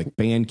marginalized, like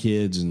band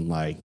kids and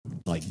like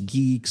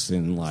geeks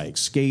and like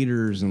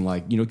skaters and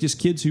like, just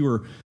kids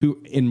who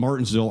in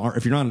Martinsville are,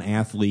 if you're not an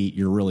athlete,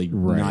 you're really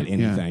not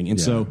anything. Yeah. And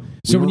so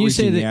when you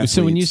say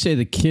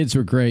the kids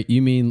were great,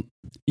 you mean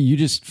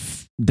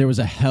there was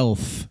a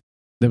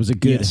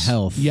good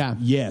health. Yeah.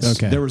 Yes.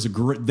 Okay. There was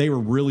they were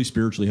really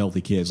spiritually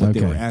healthy kids. Like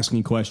they were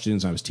asking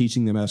questions. I was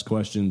teaching them to ask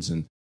questions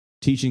and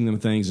teaching them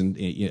things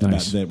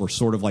that were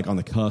sort of like on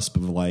the cusp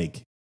of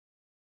like,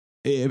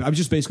 I was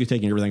just basically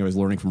taking everything I was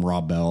learning from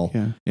Rob Bell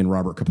and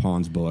Robert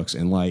Capon's books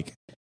and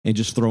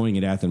just throwing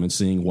it at them and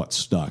seeing what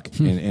stuck.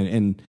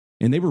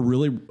 And they were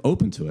really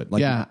open to it.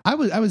 Like, yeah, I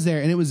was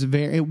there, and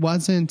it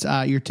wasn't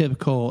your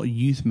typical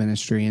youth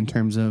ministry in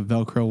terms of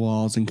Velcro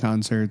walls and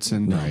concerts,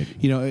 and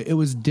it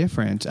was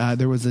different.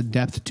 There was a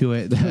depth to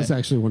it. That was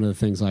actually one of the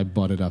things I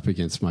butted up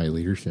against my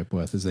leadership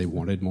with, is they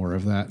wanted more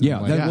of that.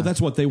 Yeah, well,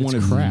 that's what they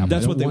wanted. Crap.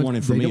 That's what they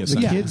wanted from me.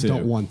 The kids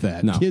don't want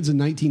that. No. Kids in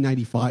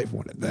 1995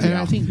 wanted that. And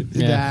I think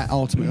that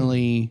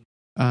ultimately.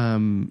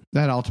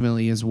 That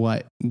ultimately is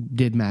what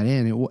did Matt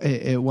in.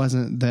 It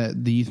wasn't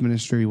that the youth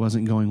ministry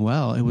wasn't going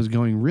well; it was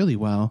going really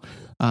well,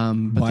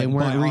 but they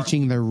weren't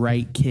reaching the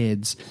right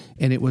kids,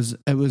 and it was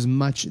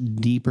much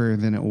deeper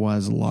than it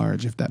was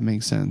large, if that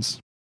makes sense.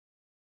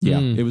 Yeah,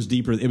 it was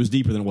deeper. It was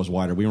deeper than it was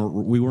wider. We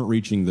weren't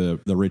reaching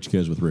the rich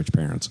kids with rich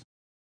parents,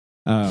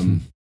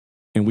 and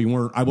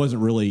I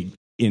wasn't really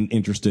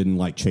interested in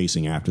like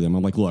chasing after them.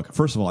 I'm like, look,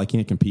 first of all, I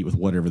can't compete with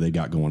whatever they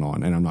got going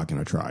on, and I'm not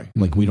going to try.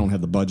 Like, we don't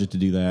have the budget to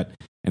do that,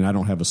 and I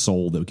don't have a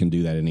soul that can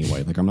do that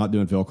anyway. Like, I'm not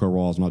doing Velcro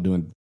walls, I'm not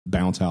doing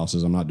bounce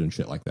houses, I'm not doing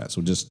shit like that.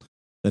 So just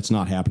that's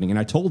not happening. And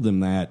I told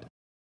them that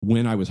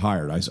when I was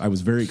hired. I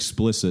was very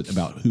explicit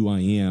about who I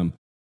am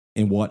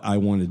and what I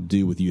wanted to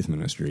do with youth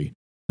ministry.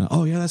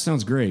 Oh yeah, that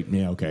sounds great.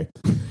 Yeah, okay.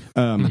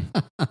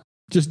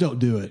 Just don't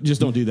do it. Just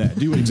don't do that.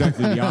 Do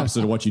exactly the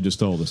opposite of what you just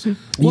told us.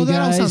 Well,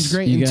 that all sounds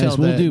great until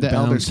the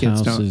elder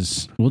kids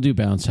don't. We'll do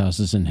bounce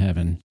houses in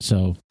heaven.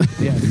 So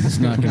yeah, it's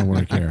not going to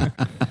work here.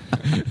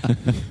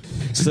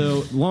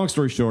 So long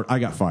story short, I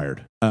got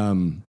fired.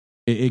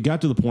 It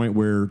got to the point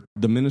where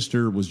the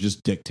minister was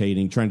just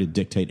trying to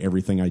dictate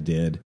everything I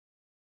did.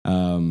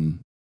 And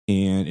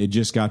it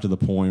just got to the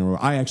point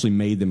where I actually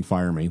made them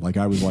fire me. Like,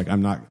 I was like,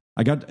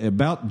 I got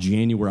about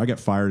January, I got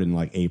fired in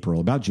like April.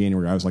 About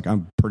January, I was like,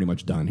 I'm pretty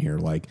much done here.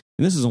 Like,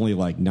 and this is only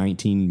like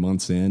 19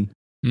 months in.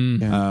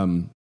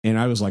 And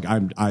I was like,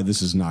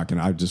 this is not going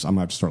to, I'm going to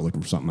have to start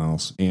looking for something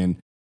else. And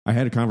I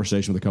had a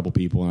conversation with a couple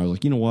people, and I was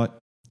like, you know what?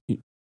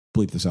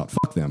 Bleep this out.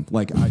 Fuck them.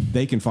 Like,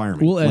 they can fire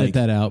me. We'll edit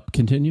that out.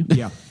 Continue.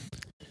 Yeah.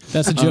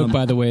 That's a joke,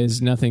 by the way.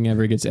 Is nothing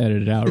ever gets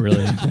edited out,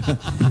 really.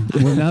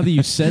 Well, now that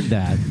you said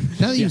that,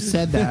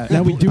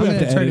 now we do have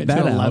to edit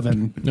that out.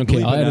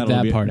 Okay, I'll edit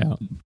that part out.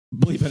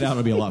 Bleep it out.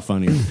 It'll be a lot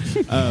funnier.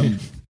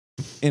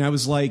 And I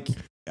was like,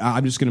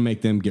 I'm just going to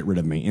make them get rid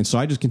of me. And so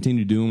I just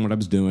continued doing what I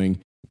was doing.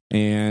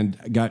 And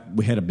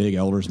we had a big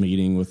elders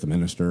meeting with the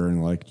minister,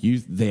 and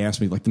they asked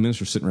me, like, the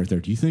minister's sitting right there.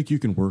 Do you think you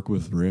can work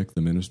with Rick,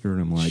 the minister?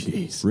 And I'm like,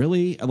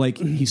 really? Like,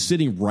 he's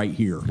sitting right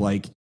here.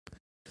 Like,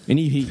 and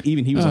he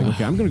was like,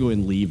 okay, I'm going to go ahead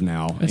and leave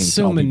now. It's and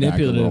so I'll be back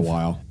manipulative. in a little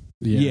while.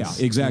 Yes.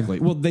 Yeah, exactly.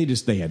 Well, they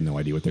had no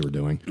idea what they were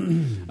doing.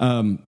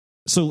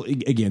 So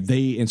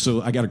again,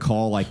 so I got a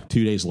call like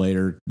 2 days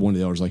later. One of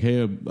the elders like,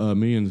 hey,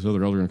 me and this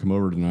other elder are going to come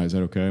over tonight. Is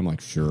that okay? I'm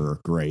like, sure,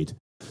 great.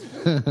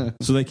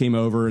 So they came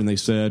over and they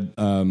said,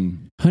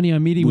 honey,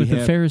 I'm meeting with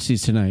the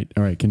Pharisees tonight.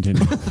 All right,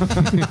 continue.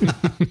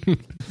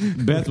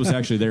 Beth was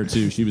actually there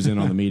too. She was in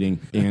on the meeting,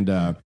 and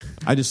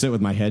I just sat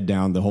with my head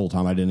down the whole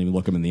time. I didn't even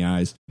look them in the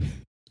eyes.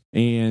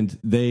 And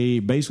they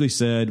basically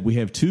said, we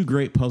have two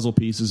great puzzle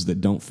pieces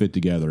that don't fit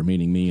together,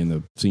 meaning me and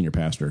the senior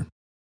pastor.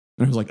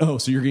 And I was like, oh,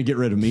 so you're going to get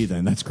rid of me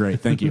then? That's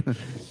great. Thank you.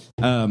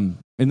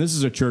 And this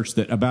is a church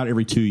that about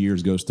every 2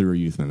 years goes through a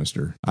youth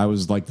minister. I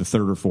was like the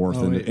third or fourth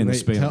in the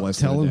span of less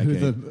than a decade.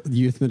 Tell them who the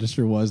youth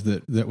minister was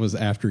that was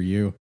after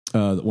you.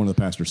 One of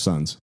the pastor's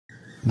sons.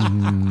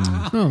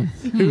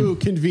 Who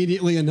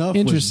conveniently enough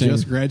was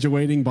just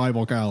graduating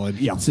Bible college.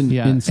 Yeah. It's an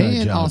inside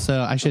and job.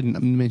 also, I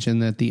shouldn't mention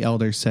that the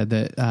elders said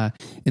that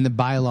in the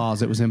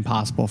bylaws it was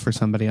impossible for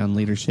somebody on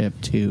leadership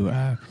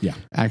to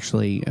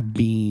actually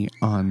be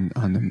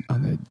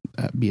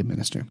be a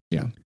minister.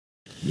 Yeah.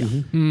 Yeah.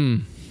 Hmm.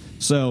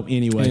 So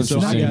anyway, It's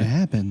not going to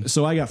happen.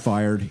 So I got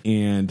fired,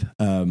 and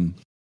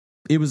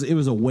it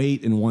was a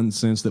weight in one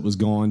sense that was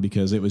gone,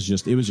 because it was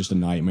just a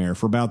nightmare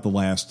for about the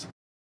last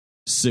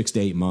 6 to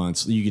 8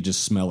 months. You could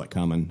just smell it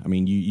coming. I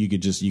mean, you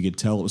could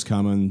tell it was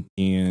coming,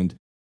 and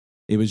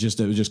it was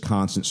just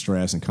constant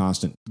stress and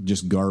constant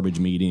just garbage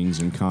meetings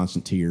and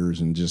constant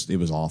tears, and just it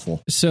was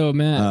awful. So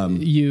Matt,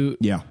 you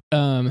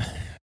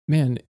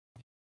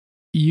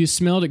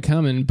smelled it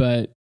coming,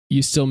 but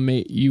you still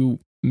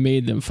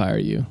made them fire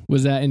you.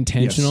 Was that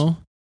intentional?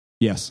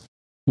 Yes.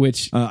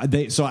 Which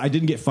so I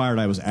didn't get fired.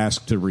 I was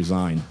asked to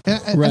resign. I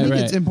think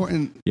it's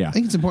important. Yeah. I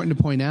think it's important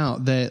to point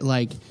out that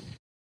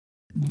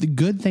the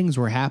good things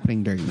were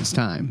happening during this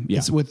time. Yeah.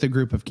 It's with the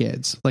group of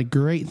kids. Like,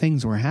 great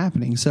things were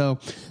happening. So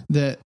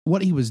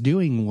what he was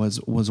doing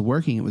was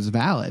working. It was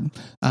valid.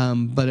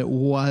 But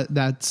why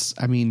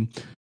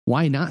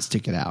not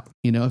stick it out?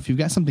 You know, if you've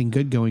got something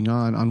good going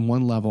on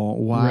one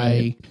level, why?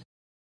 Right.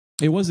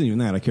 It wasn't even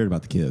that. I cared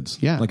about the kids.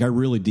 Yeah. Like, I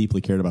really deeply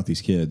cared about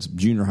these kids,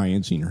 junior high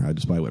and senior high,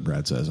 despite what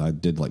Brad says. I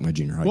did like my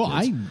junior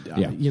high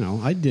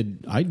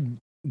kids. I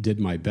did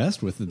my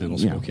best with the middle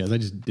school kids. I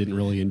just didn't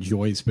really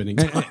enjoy spending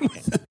time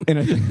with them.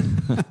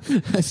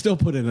 And I still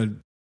put in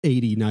an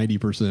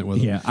 80-90% with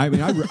them. Yeah, I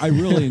mean, I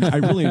really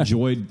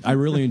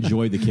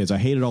enjoyed the kids. I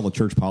hated all the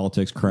church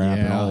politics crap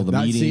and all the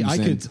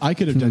meetings. I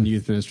could have done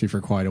youth ministry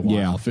for quite a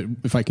while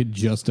if I could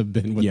just have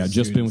been with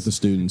been with the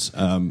students.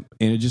 And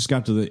it just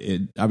got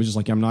to I was just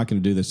like, I'm not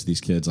going to do this to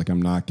these kids. Like,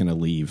 I'm not going to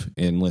leave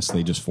unless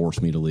they just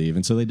force me to leave.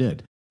 And so they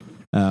did.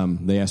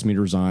 They asked me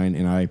to resign,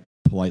 and I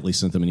politely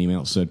sent them an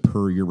email that said,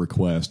 per your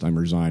request, I'm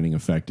resigning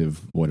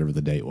effective whatever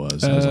the date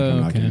was. I was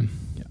like,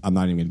 I'm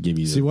not even going to give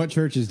you See, what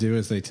churches do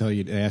is they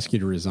ask you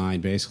to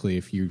resign. Basically,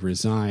 if you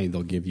resign,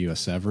 they'll give you a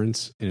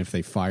severance, and if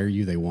they fire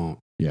you, they won't.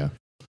 Yeah.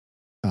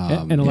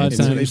 And a lot of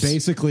times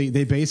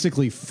they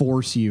basically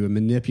force you and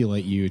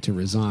manipulate you to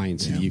resign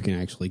so you can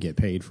actually get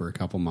paid for a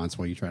couple months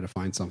while you try to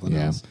find something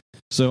else.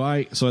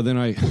 So then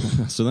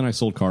I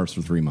sold cars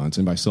for 3 months,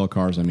 and by sell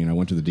cars I mean I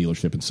went to the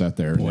dealership and sat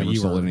there. Boy, and never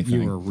sold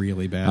anything. You were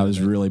really bad. I was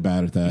really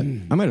bad at that.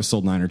 I might have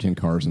sold 9 or 10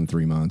 cars in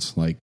 3 months.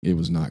 Like, it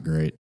was not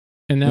great.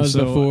 And that was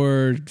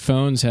before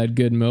phones had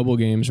good mobile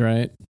games,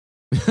 right?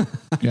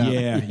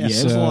 Yeah. It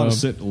was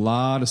a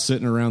lot of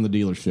sitting around the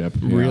dealership.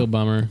 Real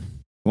bummer.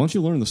 Why don't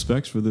you learn the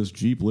specs for this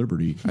Jeep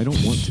Liberty? I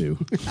don't want to.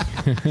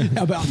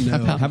 How about no?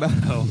 How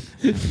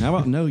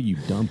about no, you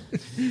dumb?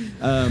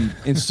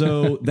 And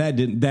so that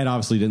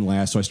obviously didn't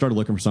last. So I started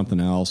looking for something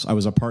else. I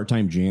was a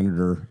part-time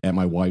janitor at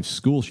my wife's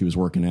school she was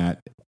working at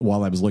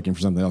while I was looking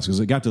for something else, because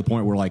it got to the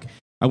point where, like,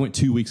 I went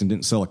 2 weeks and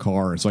didn't sell a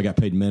car, and so I got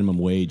paid minimum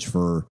wage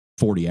for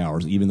 40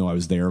 hours, even though I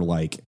was there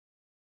like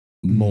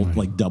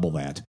double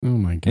that. Oh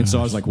my god! And so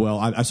I was like, well,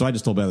 I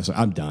just told Beth,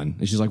 I'm done.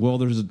 And she's like, well,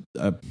 there's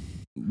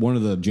one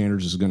of the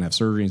janitors is going to have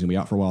surgery and he's going to be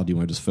out for a while. Do you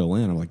want to just fill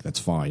in? I'm like, that's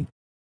fine.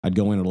 I'd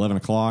go in at 11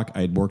 o'clock.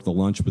 I'd work the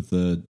lunch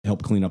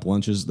help clean up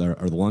lunches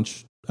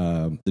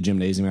the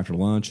gymnasium after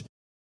lunch.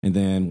 And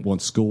then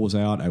once school was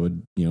out, I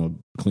would,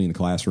 clean the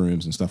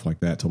classrooms and stuff like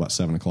that till about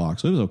 7 o'clock.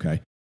 So it was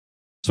okay.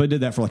 So I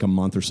did that for like a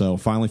month or so.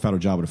 Finally found a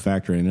job at a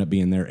factory. I ended up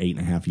being there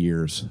 8.5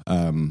 years.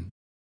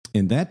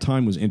 And that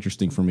time was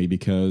interesting for me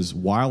because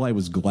while I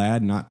was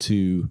glad not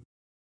to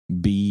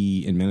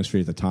be in ministry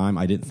at the time,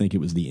 I didn't think it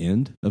was the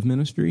end of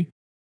ministry.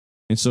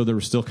 And so there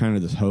was still kind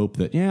of this hope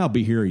that, I'll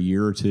be here a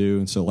year or two.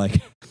 And so like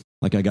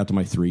I got to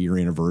my 3-year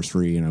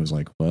anniversary and I was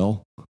like,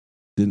 well,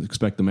 didn't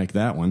expect to make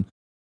that one.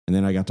 And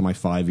then I got to my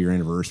 5-year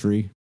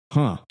anniversary.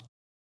 Well,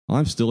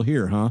 I'm still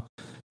here, huh?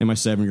 And my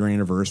 7-year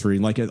anniversary.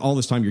 Like all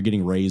this time you're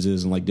getting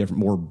raises and like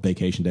more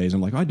vacation days.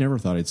 I'm like, I never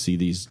thought I'd see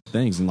these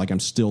things. And like, I'm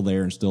still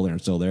there and still there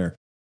and still there.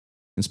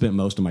 And spent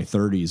most of my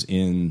 30s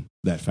in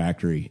that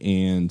factory.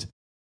 And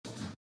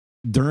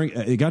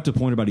it got to the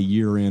point about a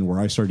year in where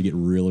I started to get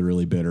really,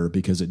 really bitter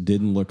because it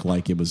didn't look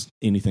like it was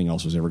anything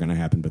else was ever going to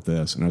happen but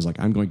this. And I was like,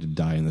 I'm going to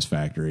die in this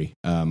factory.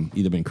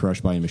 Either been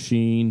crushed by a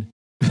machine,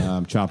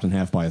 chopped in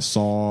half by a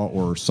saw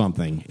or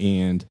something.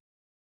 And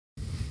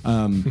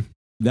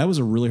that was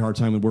a really hard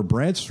time. And where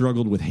Brad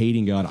struggled with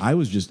hating God,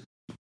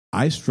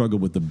 I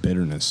struggled with the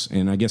bitterness,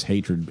 and I guess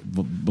hatred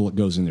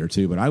goes in there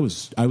too. But I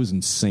was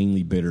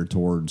insanely bitter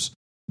towards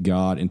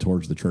God and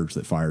towards the church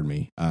that fired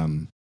me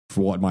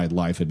for what my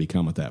life had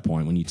become at that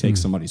point. When you take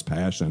somebody's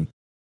passion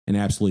and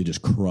absolutely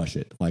just crush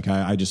it, like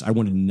I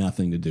wanted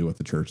nothing to do with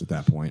the church at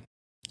that point.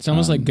 It's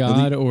almost like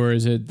God, or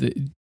is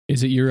it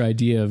your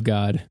idea of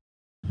God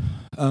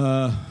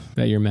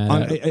that you're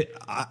mad at?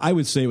 I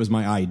would say it was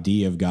my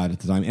idea of God at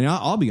the time, and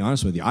I'll be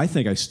honest with you. I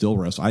think I still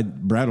wrestle.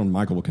 Brad and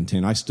Michael will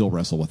contend. I still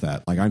wrestle with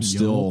that. Like I'm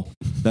still.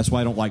 That's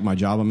why I don't like my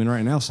job I'm in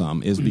right now.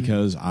 Some is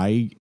because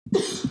I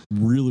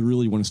really,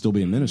 really want to still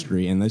be in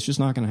ministry, and that's just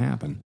not going to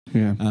happen.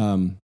 Yeah.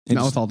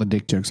 Not with all the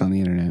dick jokes on the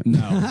internet.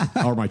 No,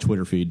 or my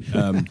Twitter feed.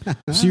 So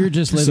you're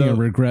just living a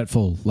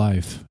regretful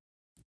life.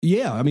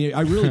 Yeah, I mean,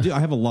 I really do. I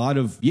have a lot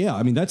of,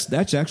 I mean,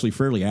 that's actually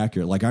fairly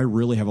accurate. Like, I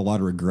really have a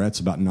lot of regrets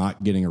about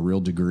not getting a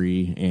real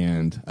degree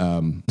and,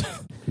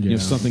 you know,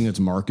 something that's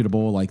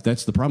marketable. Like,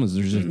 that's the problem is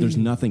there's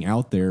nothing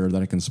out there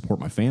that I can support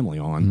my family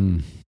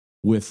on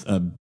with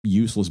a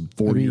useless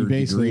 4-year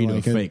degree to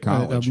a fake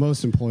college.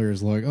 Most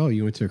employers look, oh,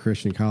 you went to a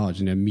Christian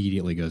college, and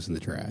immediately goes in the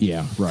trash.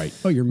 Yeah, right.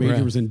 Oh, your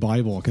major was in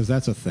Bible, because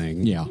that's a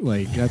thing. Yeah.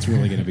 Like, that's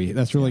really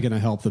going to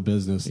help the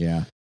business.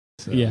 Yeah.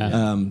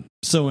 So,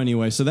 So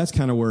anyway, so that's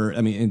kind of where,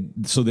 I mean,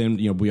 and so then,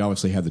 you know, we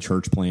obviously had the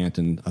church plant,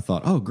 and I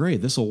thought, oh,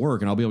 great, this will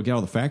work, and I'll be able to get out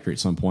of the factory at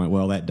some point.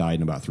 Well, that died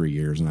in about 3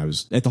 years, and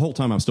the whole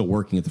time I'm still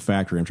working at the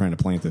factory. I'm trying to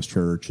plant this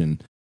church,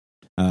 and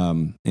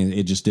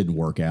it just didn't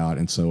work out.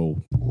 And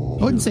so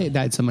I wouldn't say it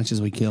died so much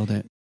as we killed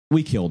it.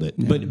 We killed it,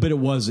 but it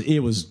was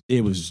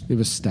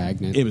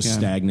stagnant. It was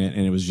stagnant,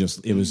 and it was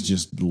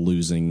just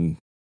losing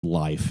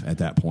life at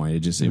that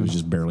point. It was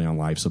just barely on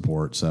life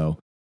support. So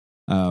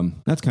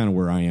that's kind of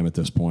where I am at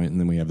this point. And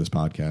then we have this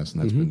podcast,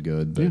 and that's been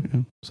good. But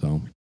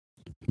so,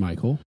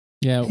 Michael,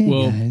 yeah. Hey,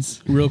 well,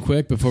 guys. Real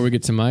quick before we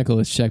get to Michael,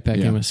 let's check back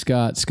in with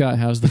Scott. Scott,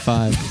 how's the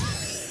 5?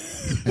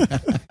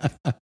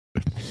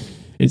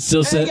 It's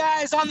still Hey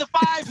guys, on the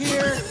 5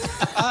 here,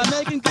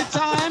 making good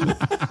time.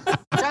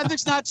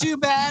 Traffic's not too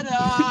bad.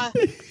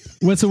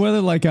 What's the weather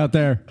like out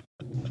there?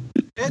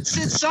 It's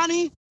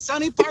sunny,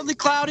 partly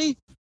cloudy.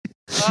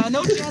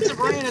 No chance of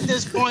rain at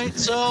this point.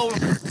 So,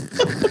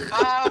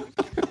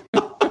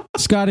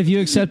 Scott, have you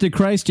accepted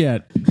Christ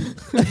yet?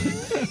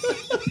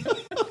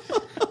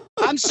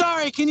 I'm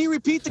sorry. Can you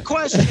repeat the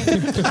question?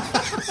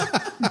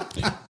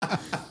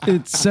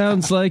 It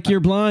sounds like you're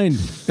blind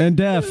and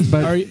deaf,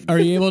 but are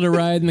you able to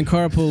ride in the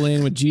carpool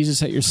lane with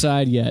Jesus at your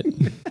side yet?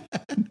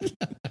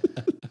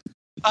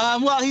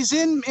 Well, he's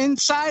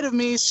inside of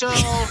me, so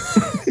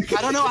I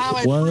don't know how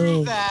I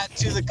prove that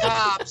to the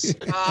cops.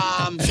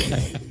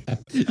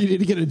 you need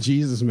to get a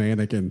Jesus man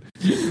that can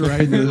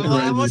ride in the,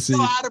 I wouldn't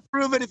know how to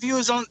prove it if he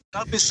was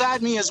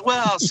beside me as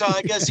well. So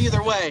I guess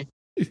either way.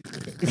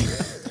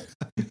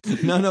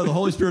 No, the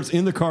Holy Spirit's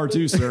in the car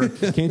too, sir.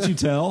 Can't you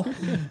tell?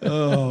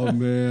 Oh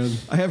man,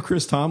 I have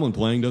Chris Tomlin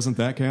playing. Doesn't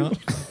that count?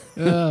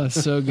 Oh,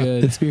 so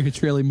good. The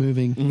Spirit's really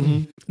moving.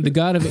 Mm-hmm. The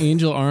God of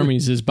angel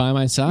armies is by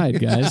my side,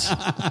 guys.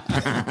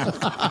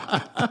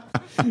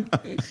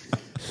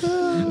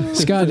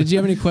 Scott, did you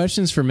have any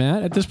questions for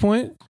Matt at this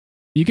point?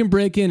 You can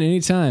break in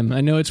anytime.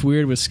 I know it's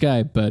weird with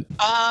Skype, but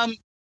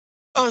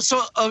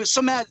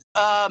so Matt,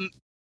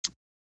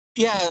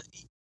 yeah.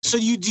 So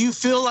do you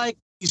feel like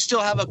you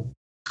still have a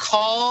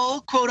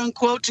call, quote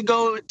unquote, to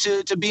go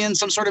to be in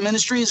some sort of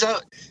ministry? Is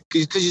that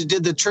because you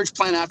did the church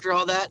plant after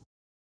all that?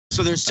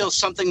 So there's still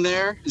something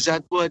there? Is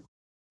that what?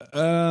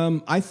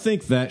 I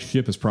think that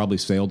ship has probably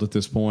sailed at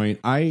this point.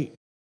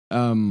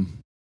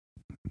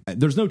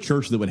 There's no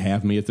church that would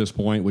have me at this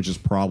point, which is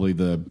probably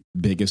the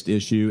biggest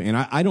issue. And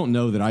I don't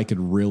know that I could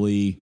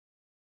really,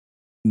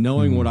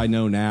 knowing what I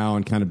know now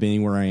and kind of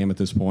being where I am at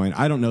this point,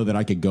 I don't know that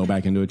I could go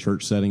back into a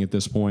church setting at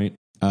this point.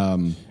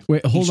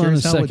 Wait, hold on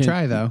a second. Would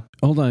try though.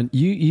 Hold on.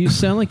 You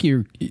sound like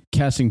you're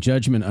casting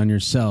judgment on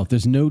yourself.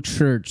 There's no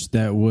church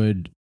that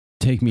would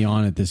take me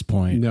on at this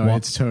point. No,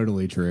 it's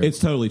totally true. It's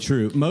totally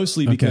true.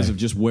 Mostly because of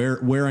just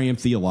where I am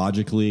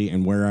theologically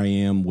and where I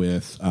am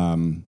with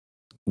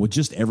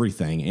just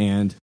everything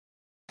and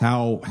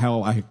how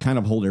I kind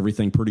of hold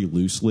everything pretty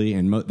loosely,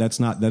 and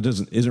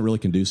isn't really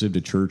conducive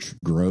to church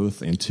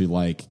growth and to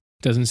like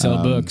doesn't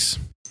sell books.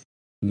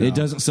 No. It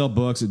doesn't sell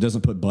books. It doesn't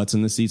put butts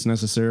in the seats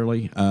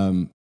necessarily.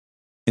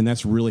 And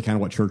that's really kind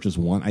of what churches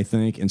want, I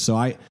think. And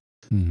so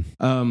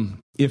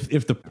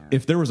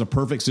if there was a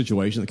perfect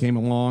situation that came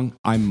along,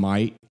 I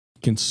might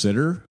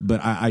consider,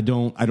 but I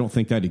don't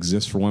think that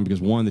exists for one,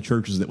 because one, the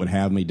churches that would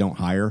have me don't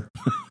hire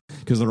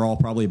because they're all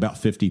probably about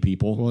 50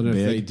 people. Well, if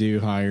big. they do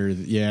hire,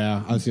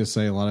 yeah, I was going to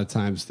say a lot of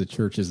times the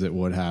churches that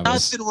would have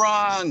us.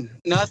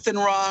 Nothing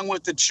wrong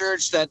with the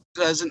church that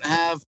doesn't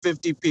have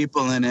 50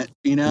 people in it.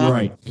 You know,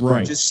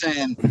 right. Just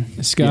saying.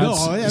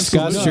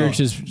 Scott's church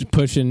is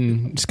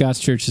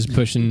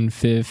pushing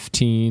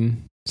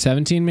 15,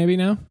 17 maybe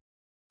now.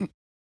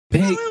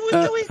 Hey,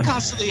 we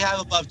constantly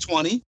have above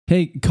 20.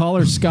 Hey,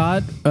 caller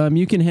Scott,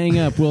 you can hang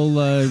up. We'll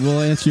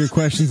answer your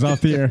questions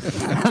off the air.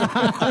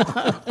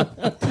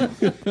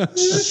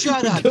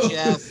 Shut up,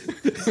 Jeff.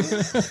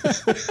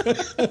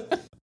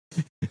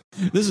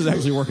 This is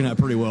actually working out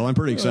pretty well. I'm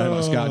pretty excited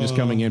about Scott just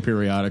coming in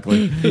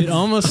periodically. It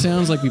almost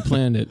sounds like we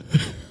planned it.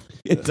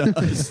 It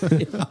does.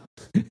 Yeah.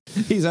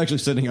 He's actually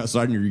sitting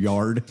outside in your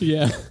yard.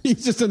 Yeah.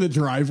 He's just in the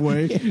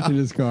driveway in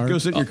his car. Go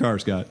sit in your car,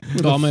 Scott.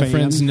 All my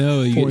friends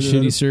know you get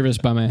shitty service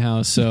by my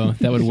house, so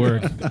that would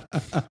work.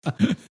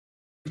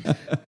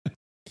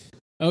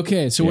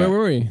 Okay, so where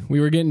were we?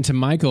 We were getting to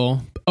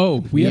Michael.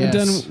 Oh, we haven't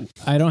done...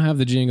 I don't have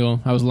the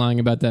jingle. I was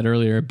lying about that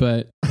earlier,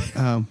 but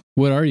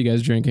what are you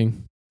guys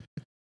drinking?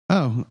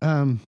 Well...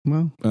 You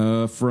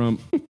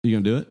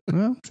gonna do it?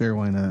 Well, sure,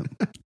 why not?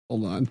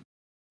 Hold on.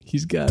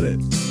 He's got it.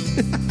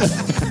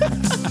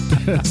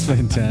 That's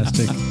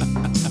fantastic.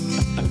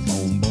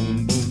 Boom,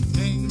 boom,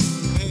 boom.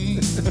 Hey,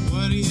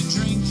 what are you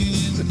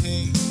drinking?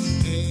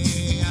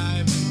 Hey,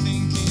 I've been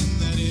thinking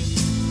that if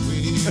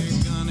we're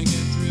gonna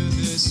get through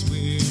this,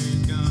 we're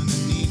gonna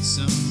need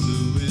some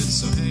fluid.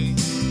 So hey,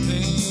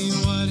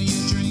 what are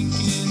you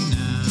drinking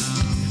now?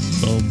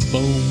 Boom,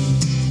 boom.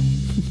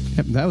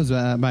 Yep, that was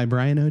by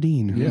Brian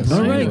O'Dean. Yes.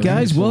 All right,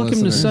 guys,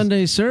 welcome to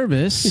Sunday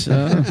service.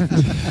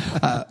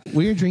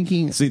 We're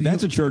drinking. See,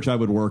 that's a church I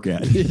would work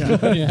at. Yeah.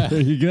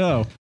 There you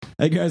go.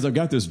 Hey, guys, I've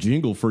got this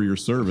jingle for your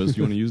service.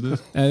 You want to use this?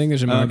 I think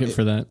there's a market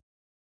for that.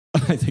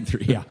 I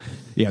think yeah,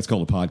 it's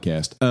called a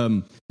podcast.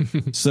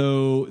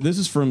 So this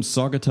is from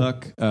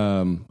Saugatuck.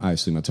 I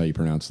assume that's how you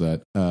pronounce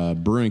that.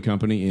 Brewing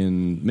company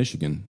in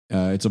Michigan.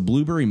 It's a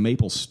blueberry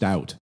maple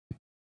stout.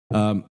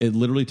 It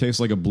literally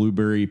tastes like a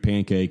blueberry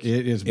pancake.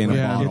 It is. In a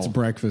bottle. It's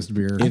breakfast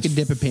beer. I could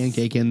dip a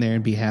pancake in there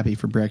and be happy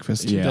for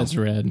breakfast. Yeah. That's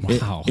red.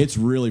 Wow. It's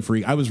really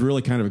free. I was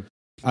really kind of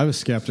I was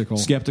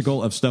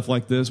skeptical of stuff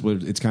like this.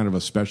 It's kind of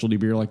a specialty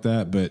beer like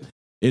that, but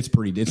it's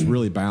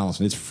really balanced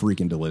and it's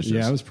freaking delicious.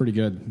 Yeah, it was pretty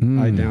good.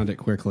 I downed it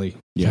quickly.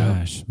 Yeah.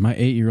 Gosh, my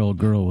 8-year-old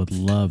girl would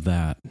love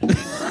that.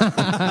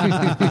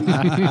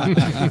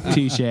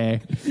 Touche.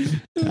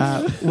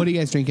 What are you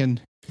guys drinking?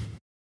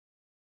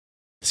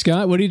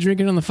 Scott, what are you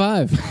drinking on the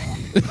 5?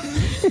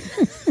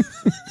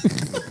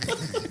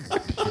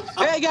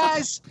 Hey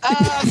guys,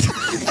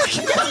 just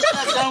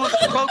got done with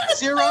the Coke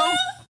Zero.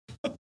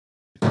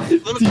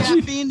 Little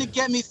caffeine to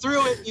get me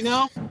through it, you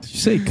know. Did you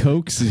say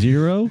Coke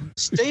Zero?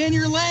 Stay in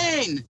your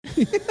lane.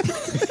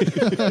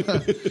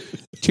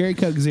 Cherry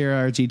Coke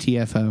Zero or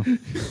GTFO.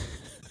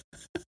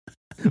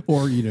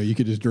 Or, you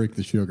could just drink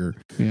the sugar.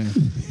 Yeah.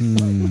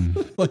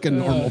 Like a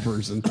normal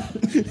person.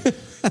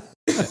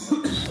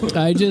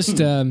 I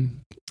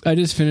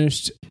just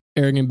finished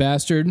Arrogant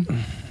Bastard.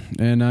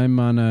 And I'm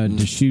on a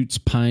Deschutes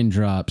Pine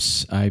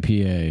Drops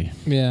IPA.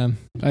 Yeah,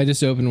 I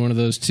just opened one of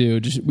those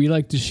too. We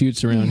like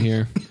Deschutes around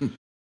here.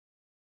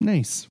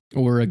 Nice.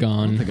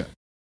 Oregon.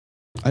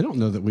 I don't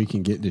know that we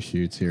can get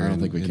Deschutes here. I don't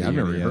think we can. I've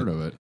never heard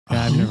of it.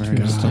 Yeah, I've never heard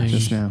of Interesting. it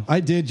just now. I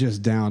did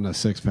just down a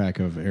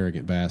 6-pack of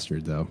Arrogant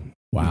Bastard, though.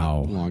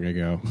 Wow. Long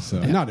ago. So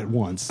not at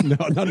once. No,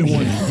 not in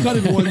one. Not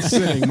in one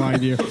sitting,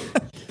 mind you.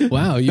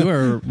 Wow, you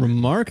are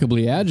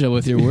remarkably agile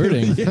with your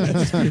wording.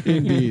 Yes,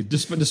 indeed.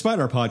 Despite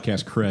our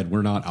podcast cred,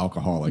 we're not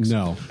alcoholics.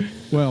 No.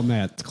 Well,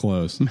 Matt's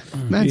close.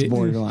 That's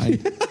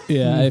borderline.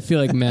 Yeah, I feel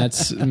like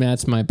Matt's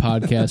my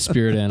podcast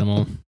spirit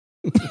animal.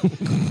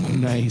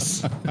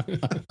 Nice.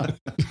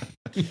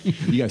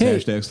 You guys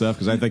hashtag stuff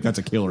because I think that's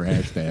a killer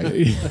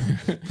hashtag.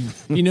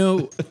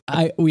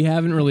 We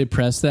haven't really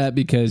pressed that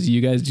because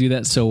you guys do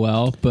that so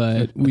well,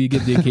 but we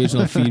get the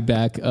occasional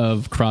feedback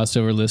of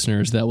crossover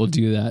listeners that will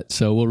do that.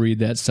 So we'll read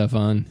that stuff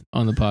on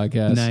the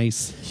podcast.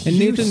 Nice. And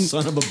Nathan,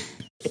 Son of a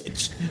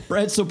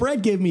bitch.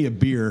 Brad gave me a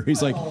beer.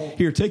 He's like,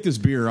 here, take this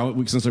beer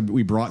since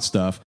we brought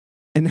stuff.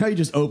 And now you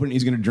just open it,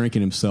 he's going to drink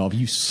it himself.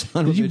 You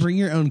son of a bitch. Did you bring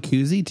your own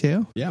koozie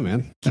too? Yeah,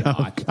 man.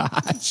 Oh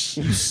gosh.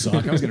 You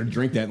suck. I was going to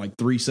drink that in like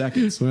 3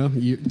 seconds. Well,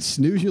 you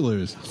snooze, you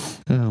lose.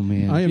 Oh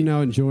man. I am now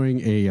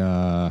enjoying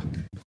a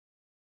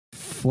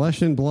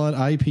Flesh and Blood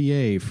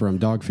IPA from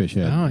Dogfish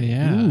Head. oh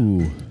yeah,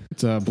 Ooh.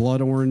 It's a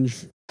blood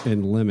orange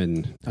and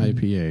lemon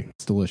IPA.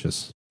 It's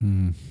delicious.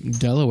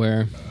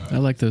 Delaware. I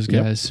like those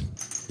Yep. guys.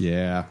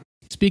 Yeah.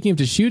 Speaking of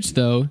Deschutes,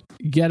 though,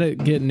 you got to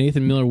get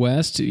Nathan Miller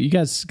West. You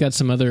guys got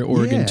some other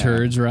Oregon Yeah.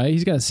 turds, right?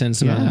 He's got to send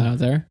some of that out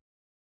there.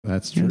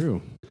 That's Yeah.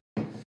 true.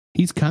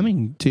 He's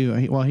coming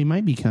to. Well, he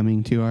might be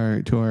coming to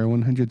our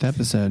 100th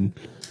episode.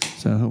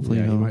 So hopefully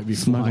Yeah, he he'll might be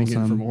smuggle flying in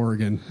some. from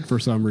Oregon for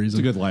some It's reason.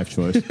 a good life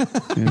choice.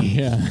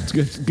 Yeah.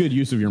 It's good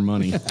use of your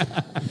money.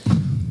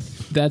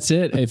 That's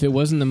it. If it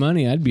wasn't the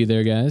money, I'd be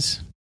there,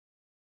 guys.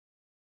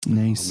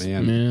 Nice. Oh,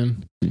 man.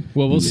 Man.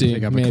 Well, we'll see.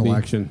 Take up Maybe. a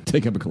collection.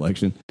 Take up a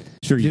collection.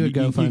 Sure, Do a you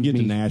can get to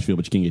GoFundMe. Nashville,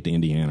 but you can't get to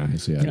Indiana. I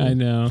see. I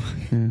know.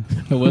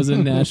 I was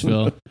in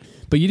Nashville.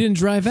 But you didn't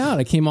drive out.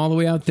 I came all the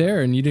way out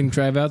there, and you didn't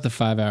drive out the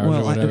 5 hours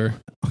Well, or whatever.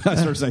 I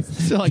started saying,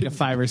 Still like a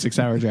 5 or 6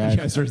 hour drive.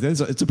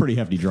 it's a pretty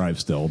hefty drive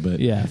still, but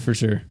Yeah, for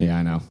sure. yeah,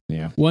 I know.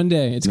 Yeah, One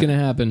day, it's going to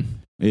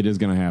happen. it is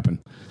going to happen.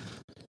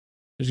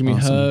 There's going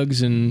to be Awesome.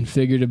 hugs and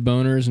figurative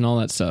boners and all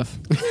that stuff.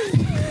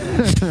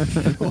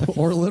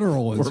 Or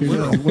literal ones. Or Who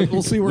knows? literal.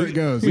 We'll see where it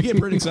goes. We get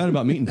pretty excited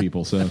about meeting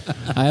people, so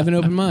I have an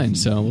open mind,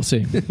 so we'll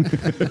see. All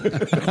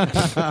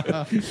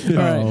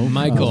right,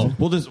 Michael.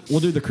 we'll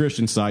do the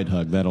Christian side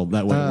hug. That way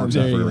it works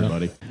there out for you go.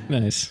 everybody.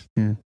 Nice.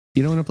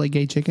 You don't want to play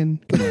gay chicken?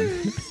 Come on.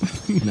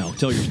 No,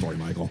 tell your story,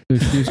 Michael.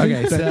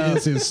 Okay, so That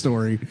is his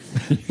story.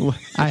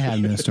 I have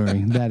no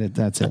story.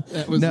 That's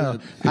it. No,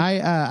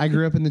 I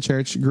grew up in the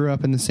church. Grew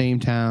up in the same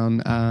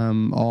town.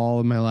 All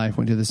of my life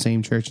went to the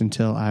same church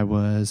until I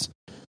was,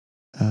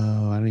 I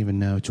don't even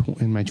know,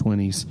 in my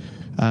 20s.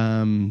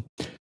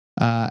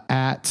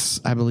 At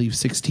I believe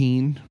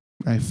 16,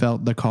 I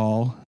felt the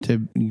call to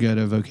go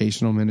to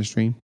vocational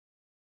ministry.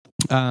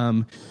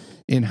 In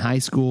high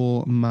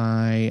school,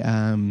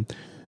 my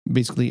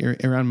basically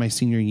around my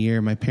senior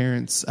year, my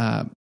parents,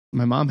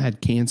 my mom had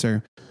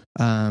cancer.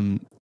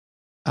 Kind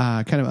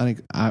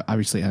of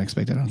obviously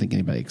unexpected. I don't think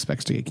anybody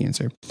expects to get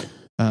cancer.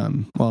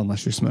 Well,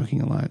 unless you're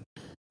smoking a lot.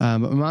 But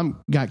my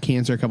mom got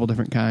cancer, a couple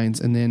different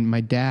kinds, and then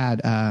my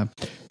dad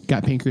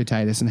got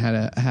pancreatitis and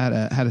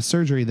had a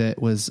surgery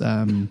that was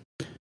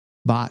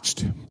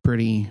botched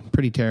pretty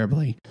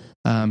terribly.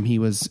 He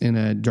was in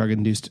a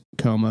drug-induced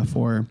coma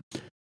for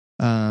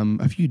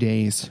a few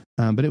days,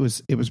 but it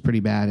was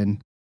pretty bad,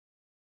 and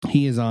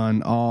he is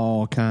on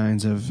all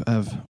kinds of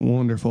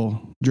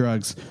wonderful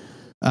drugs.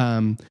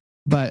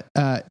 But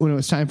when it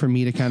was time for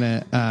me to kind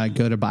of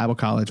go to Bible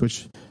college,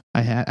 which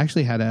I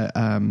actually had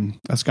a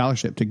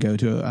scholarship to go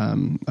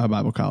to a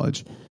Bible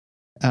college.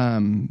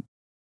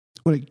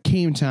 When it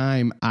came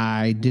time,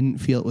 I didn't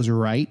feel it was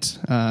right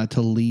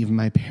to leave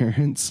my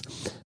parents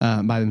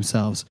by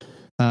themselves.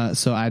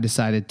 So I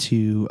decided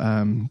to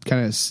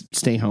kind of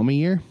stay home a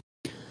year.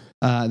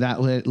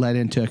 That led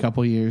into a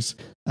couple years,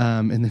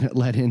 and then it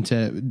led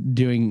into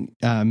doing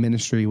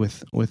ministry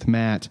with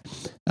Matt.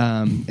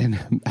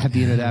 And at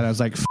the end of that, I was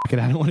like, "Fuck it,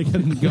 I don't want to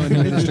go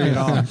into ministry at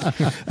all."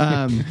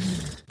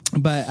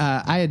 But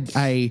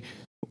I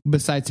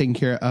besides taking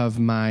care of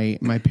my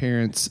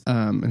parents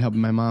and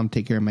helping my mom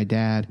take care of my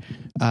dad,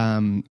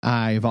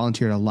 I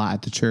volunteered a lot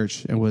at the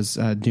church and was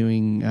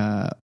doing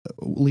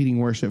leading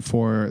worship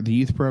for the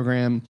youth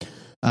program.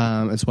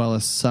 As well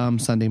as some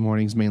Sunday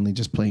mornings, mainly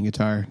just playing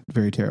guitar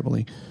very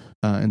terribly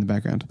in the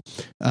background.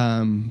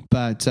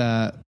 But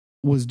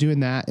was doing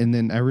that, and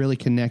then I really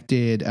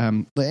connected.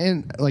 And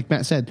like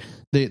Matt said,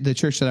 the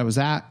church that I was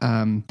at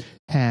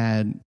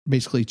had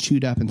basically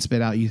chewed up and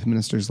spit out youth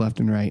ministers left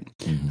and right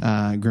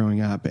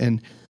growing up.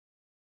 And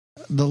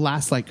the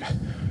last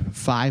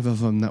 5 of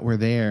them that were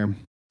there,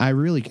 I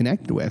really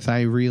connected with.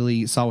 I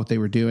really saw what they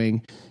were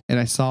doing, and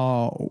I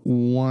saw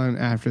one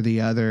after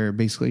the other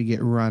basically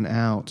get run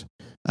out.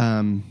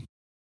 And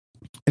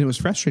it was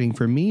frustrating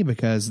for me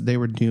because they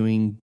were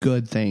doing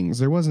good things.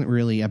 There wasn't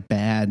really a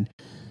bad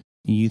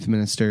youth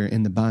minister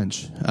in the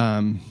bunch.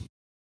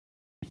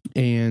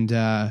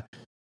 And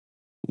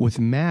with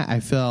Matt, I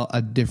felt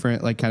a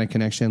different kind of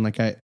connection.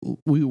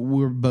 We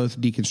were both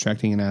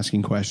deconstructing and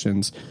asking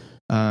questions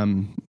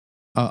along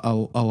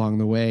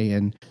the way.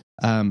 And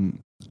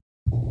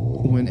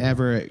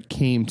whenever it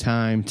came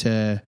time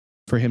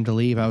for him to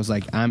leave, I was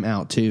like, I'm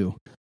out too.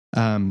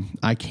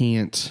 I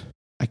can't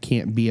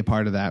be a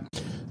part of that.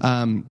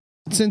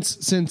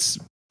 Since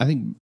I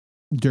think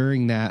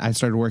during that I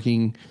started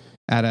working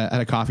at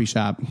a coffee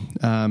shop,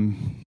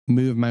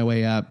 moved my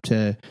way up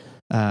to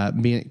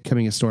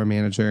becoming a store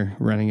manager,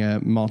 running a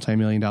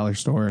multi-million-dollar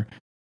store,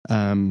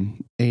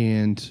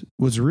 and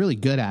was really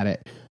good at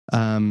it.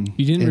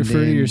 You didn't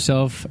refer to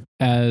yourself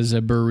as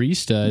a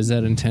barista. Is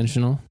that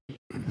intentional?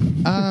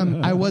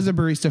 I was a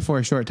barista for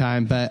a short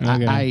time, but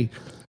Okay. I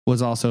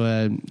was also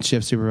a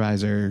shift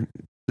supervisor,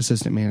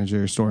 assistant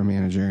manager, store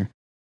manager,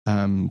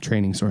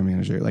 training store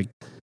manager,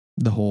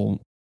 the whole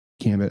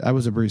gambit. I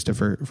was a barista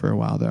for a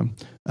while though.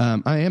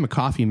 I am a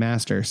coffee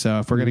master. So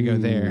if we're going to go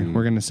there,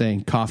 we're going to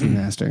say coffee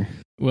master.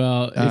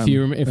 Well,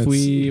 if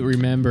we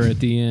remember at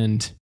the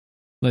end,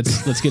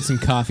 let's get some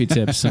coffee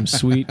tips, some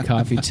sweet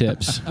coffee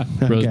tips.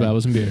 Rose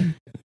Bibles and beer.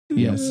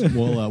 Yes.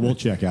 We'll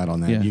check out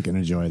on that. Yeah. You can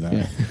enjoy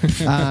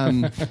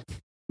that.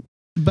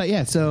 But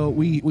yeah, so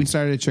we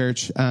started a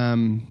church,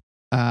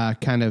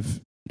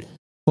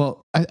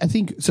 well, I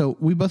think so.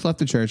 We both left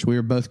the church. We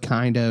were both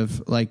kind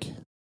of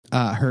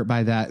hurt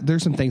by that.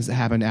 There's some things that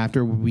happened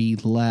after we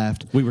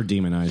left. We were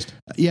demonized.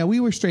 Yeah, we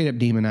were straight up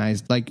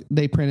demonized.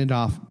 They printed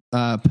off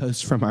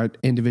posts from our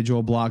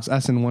individual blogs,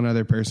 us and one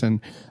other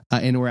person,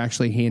 and we're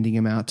actually handing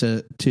them out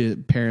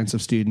to parents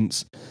of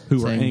students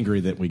Who were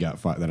angry that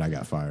that I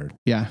got fired.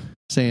 Yeah,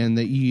 saying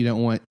that you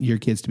don't want your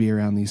kids to be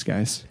around these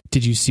guys.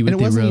 Did you see what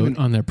And it they wasn't wrote even-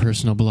 on their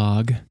personal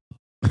blog?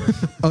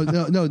 Oh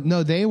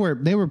no! They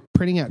were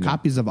printing out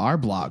copies of our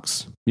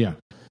blogs. Yeah.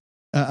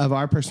 Of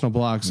our personal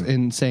blogs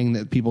and saying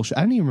that people should.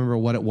 I don't even remember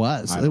what it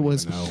was. It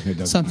was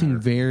something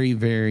very,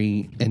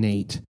 very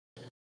innate.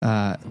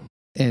 I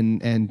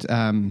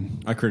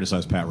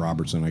criticized Pat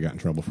Robertson. I got in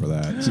trouble for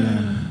that. So.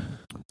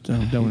 Don't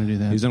want to do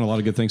that. He's done a lot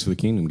of good things for the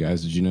kingdom,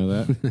 guys. Did you know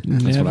that? That's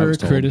what I Never was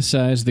told.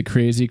 criticize the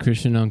crazy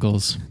Christian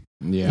uncles.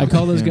 Yeah. I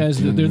call those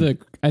guys. They're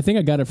I think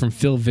I got it from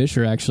Phil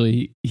Vischer.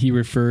 Actually, he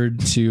referred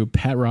to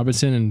Pat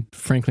Robertson and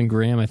Franklin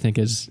Graham. I think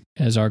as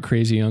our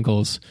crazy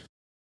uncles.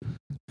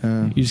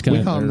 You just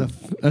we call them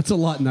that's a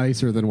lot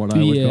nicer than what I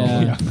would call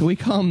them. Yeah. We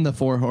call them the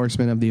four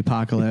horsemen of the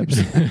apocalypse.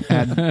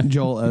 Add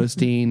Joel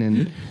Osteen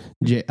and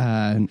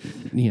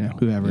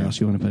whoever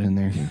else you want to put in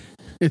there.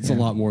 It's a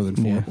lot more than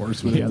four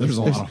horsemen. Yeah, there's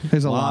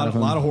a lot of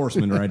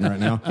horsemen riding right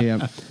now.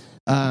 Yeah.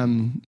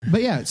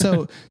 But yeah,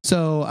 so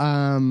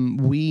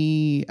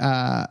we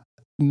Matt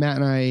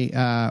and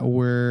I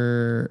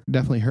were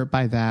definitely hurt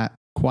by that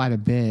quite a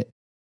bit.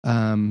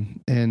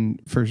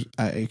 And for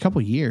a couple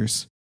of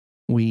years,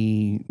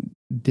 we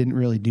didn't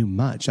really do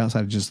much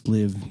outside of just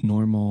live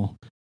normal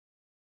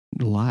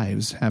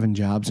lives, having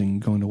jobs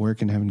and going to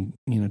work and having,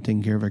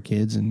 taking care of our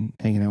kids and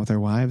hanging out with our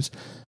wives.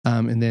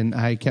 And then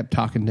I kept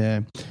talking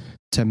to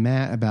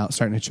Matt about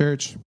starting a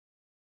church.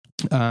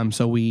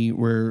 So we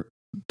were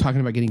talking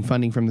about getting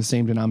funding from the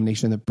same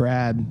denomination that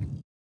Brad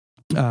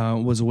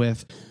was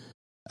with.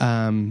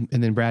 And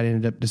then Brad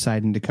ended up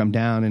deciding to come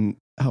down and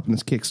helping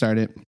us kickstart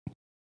it.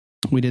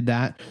 We did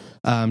that,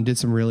 did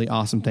some really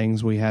awesome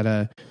things. We had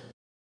a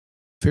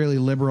fairly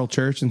liberal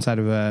church inside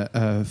of an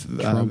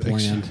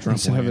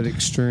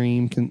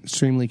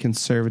extremely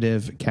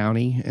conservative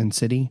county and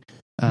city.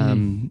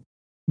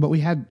 But we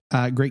had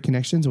great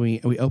connections.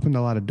 We opened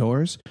a lot of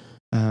doors.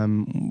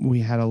 We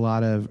had a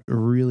lot of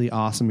really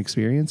awesome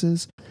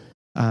experiences.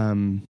 I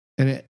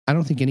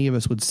don't think any of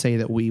us would say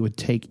that we would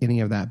take any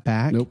of that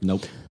back.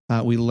 Nope.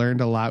 We learned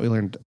a lot. We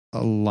learned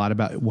a lot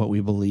about what we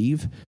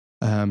believe.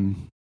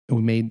 We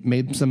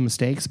made some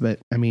mistakes, but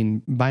I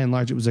mean, by and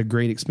large, it was a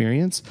great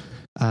experience.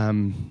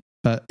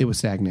 But it was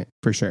stagnant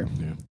for sure.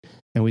 Yeah.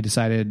 And we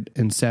decided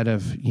instead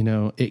of,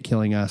 it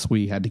killing us,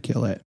 we had to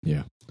kill it.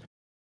 Yeah.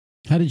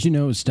 How did you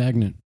know it was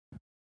stagnant?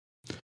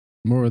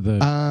 More of the You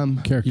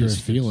characteristics.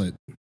 just feel it.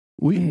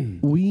 We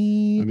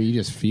You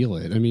just feel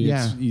it. I mean,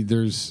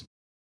 there's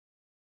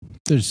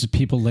just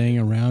people laying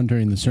around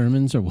during the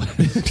sermons or what?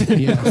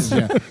 yes.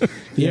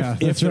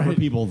 If there were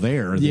people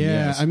there. Then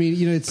yes. I mean,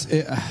 it's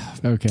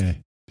Okay.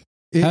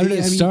 How did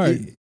it start?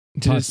 Did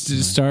it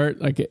Possibly.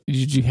 start like?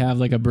 Did you have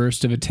like a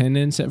burst of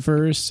attendance at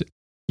first?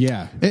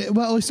 yeah.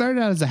 Well, we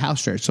started out as a house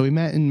church. So we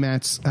met in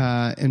Matt's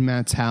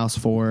house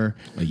for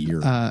a year.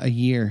 a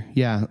year.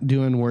 Yeah.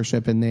 Doing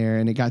worship in there.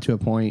 And it got to a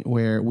point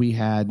where we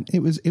had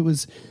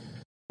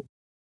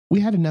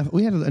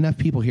enough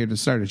people here to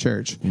start a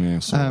church. Yeah.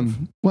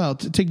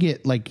 To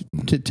get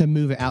to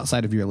move it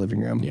outside of your living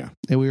room. Yeah.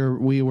 And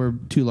we were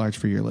too large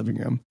for your living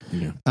room.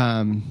 Yeah.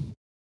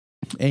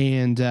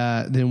 And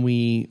then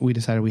we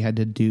decided we had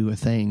to do a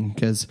thing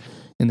because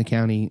in the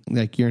county,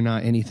 like you're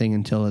not anything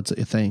until it's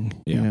a thing.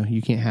 Yeah.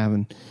 You can't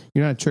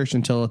you're not a church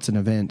until it's an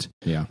event.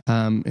 Yeah.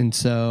 And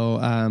so,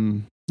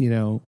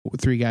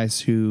 three guys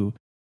who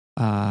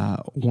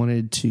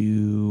wanted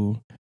to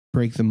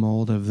break the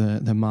mold of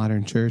the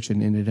modern church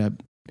and ended up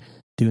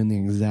doing the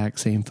exact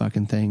same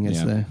fucking thing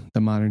as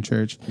the modern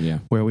church. Yeah.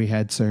 Where we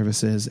had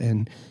services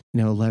and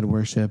led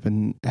worship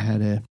and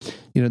had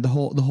the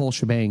whole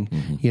shebang.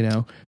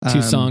 Mm-hmm.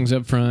 2 songs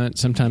up front,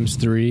 sometimes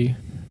 3,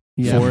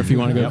 4 if you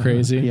want to go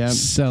crazy. Yeah.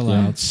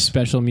 Sellouts,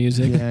 special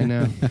music. Yeah, I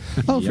know.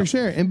 Oh, for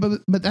sure. And but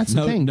that's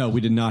the thing. No,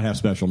 we did not have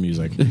special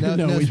music.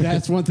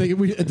 That's one thing.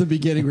 At the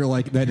beginning, we were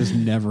like, that is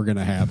never going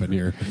to happen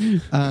here.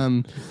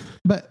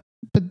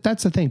 But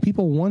that's the thing.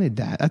 People wanted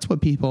that. That's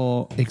what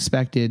people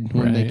expected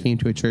when they came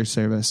to a church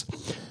service.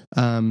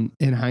 In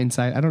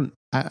hindsight, I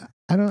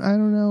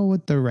don't know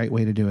what the right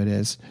way to do it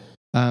is.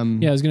 I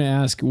was going to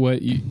ask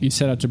what you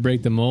set out to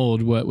break the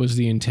mold. What was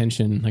the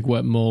intention? Like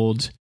what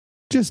mold?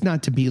 Just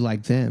not to be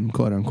like them,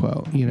 quote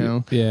unquote.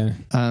 Yeah.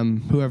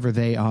 Whoever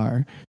they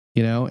are.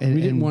 And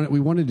We didn't want it.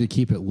 We wanted to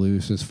keep it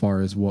loose as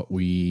far as what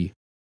we,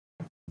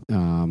 we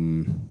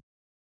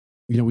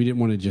didn't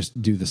want to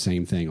just do the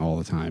same thing all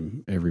the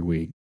time every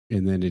week.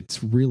 And then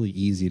it's really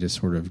easy to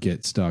sort of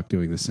get stuck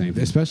doing the same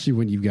thing, especially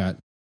when you've got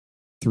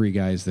 3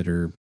 guys that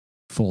are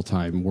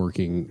full-time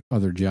working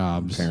other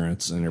jobs,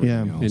 Parents and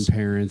everything else. and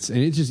parents. And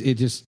it just, And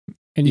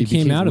you it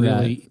came became out of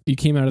really- that. You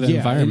came out of that Yeah,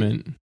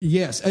 environment.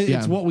 yes,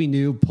 it's what we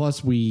knew.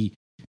 Plus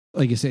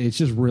like I said, it's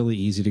just really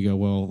easy to go,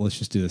 well, let's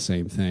just do the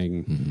same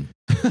thing.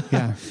 Mm-hmm.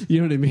 Yeah.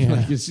 You know what I mean? Yeah.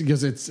 Like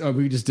because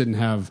we just didn't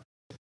have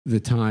the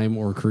time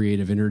or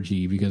creative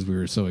energy because we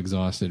were so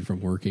exhausted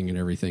from working and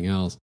everything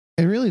else.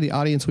 And really, the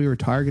audience we were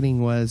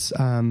targeting was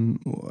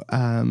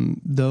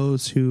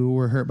those who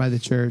were hurt by the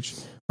church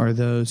are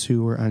those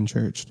who were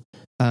unchurched.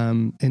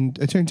 And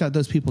it turns out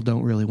those people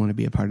don't really want to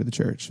be a part of the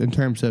church in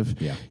terms of,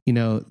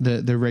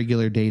 the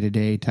regular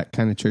day-to-day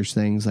kind of church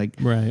things like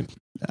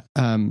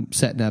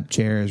setting up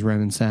chairs,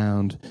 running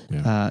sound,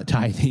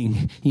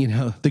 tithing,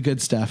 the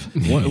good stuff.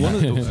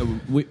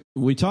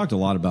 We talked a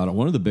lot about it.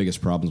 One of the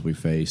biggest problems we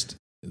faced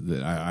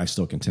that I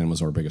still contend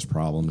was our biggest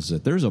problem is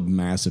that there's a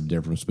massive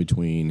difference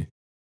between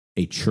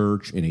a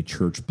church and a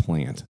church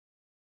plant.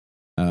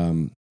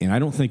 And I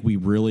don't think we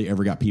really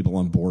ever got people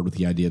on board with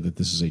the idea that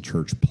this is a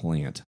church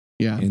plant.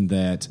 Yeah. And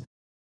that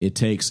it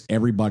takes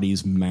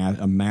everybody's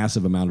a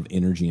massive amount of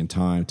energy and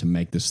time to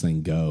make this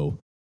thing go,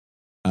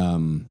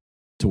 to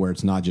where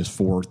it's not just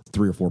 3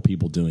 or 4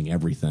 people doing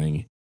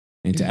everything,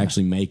 and to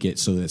actually make it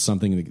so that it's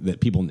something that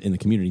people in the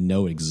community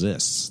know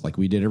exists. Like,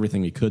 we did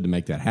everything we could to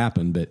make that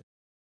happen. But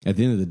at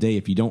the end of the day,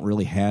 if you don't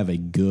really have a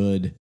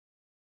good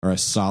or a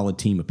solid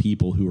team of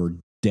people who are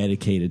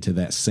dedicated to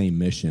that same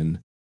mission,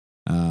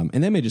 and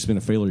that may have just been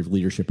a failure of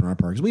leadership on our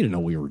part because we didn't know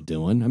what we were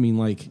doing. I mean,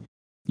 like,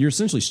 you're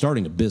essentially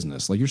starting a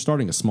business. Like, you're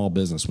starting a small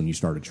business when you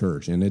start a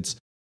church. And it's,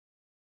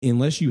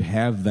 unless you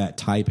have that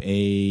type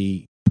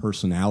A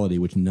personality,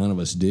 which none of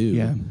us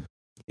do,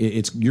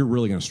 you're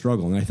really going to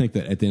struggle. And I think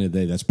that at the end of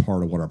the day, that's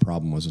part of what our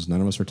problem was, is none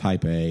of us are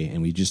type A,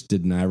 and we just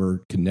could never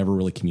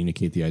really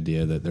communicate the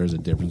idea that there's a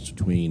difference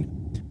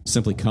between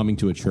simply coming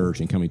to a church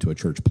and coming to a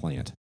church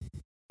plant.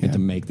 And to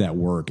make that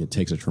work, it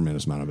takes a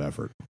tremendous amount of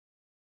effort.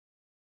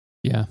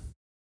 Yeah.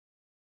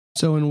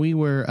 So when we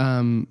were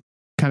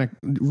kind of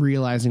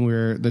realizing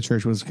the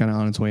church was kind of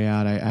on its way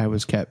out, I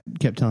was kept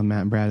telling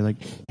Matt and Brad,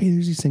 like, hey,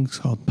 there's these things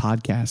called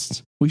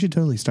podcasts. We should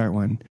totally start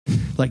one.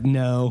 Like,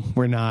 no,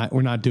 we're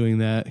not doing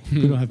that.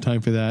 We don't have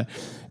time for that.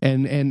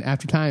 And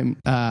after time,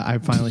 I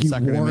finally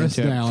suckered them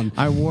into it.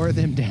 I wore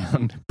them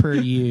down per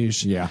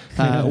usual.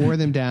 Yeah. Wore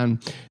them down.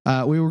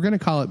 We were going to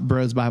call it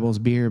Bros Bibles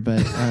Beer, but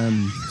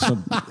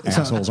some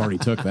assholes already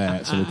took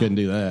that, so we couldn't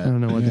do that. I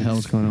don't know what the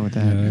hell's going on with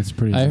that. Yeah, that's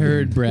pretty. I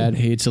heard Brad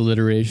hates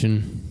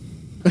alliteration.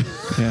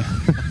 Yeah.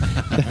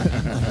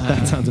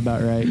 That sounds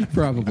about right.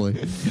 Probably.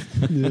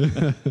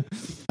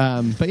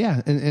 But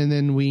yeah, and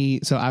then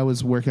I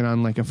was working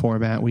on like a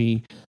format.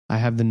 I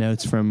have the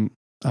notes from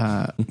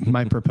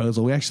my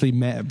proposal. We actually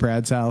met at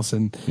Brad's house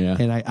and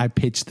I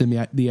pitched them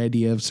the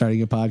idea of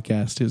starting a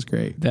podcast. It was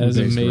great. That is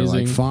amazing.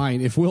 Like,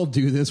 fine, if we'll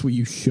do this, will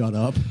you shut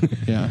up?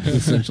 Yeah.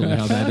 Essentially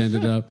how that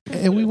ended up.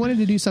 And we wanted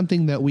to do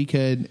something that we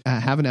could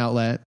have an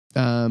outlet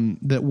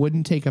that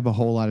wouldn't take up a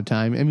whole lot of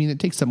time. I mean, it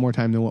takes up more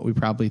time than what we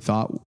probably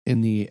thought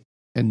in the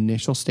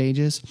initial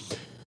stages.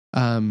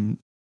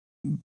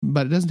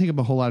 But it doesn't take up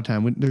a whole lot of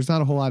time. There's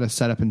not a whole lot of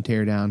setup and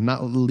tear down,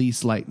 not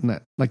least like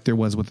there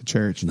was with the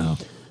church. No.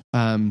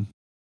 And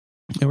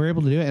we're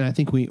able to do it. And I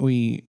think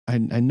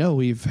I know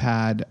we've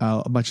had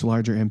a much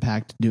larger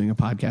impact doing a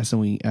podcast than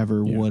we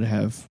ever would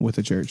have with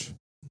the church.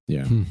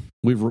 Yeah.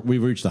 We've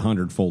reached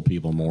 100-fold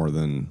people more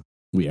than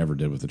we ever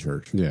did with the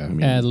church. Yeah. I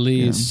mean, At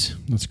least.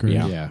 That's great.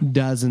 Yeah.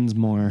 Dozens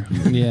more.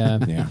 Yeah.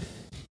 Yeah.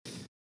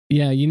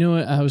 Yeah. You know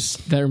what?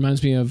 That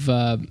reminds me of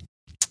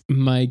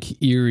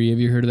Mike Erie. Have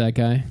you heard of that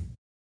guy?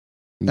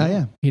 Oh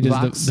yeah. He does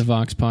Vox. the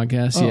Vox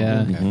podcast. Oh,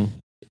 yeah. okay.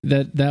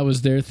 That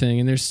was their thing.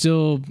 And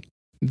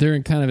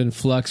they're kind of in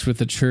flux with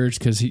the church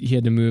because he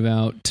had to move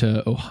out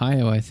to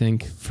Ohio, I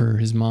think, for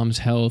his mom's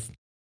health.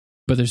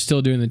 But they're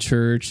still doing the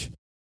church.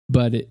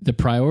 But the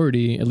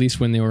priority, at least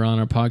when they were on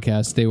our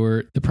podcast,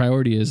 the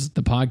priority is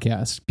the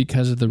podcast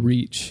because of the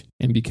reach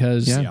and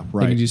because they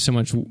can do so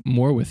much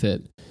more with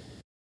it.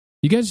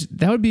 You guys,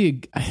 that would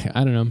be,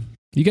 I don't know.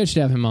 You guys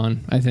should have him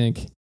on, I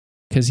think,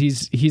 because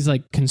he's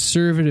like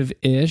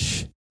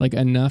conservative-ish, like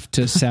enough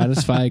to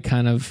satisfy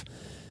kind of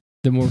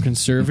the more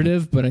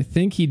conservative. But I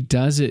think he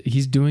does it.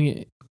 He's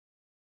doing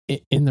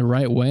it in the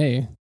right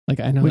way. Like,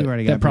 I know we've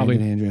already got probably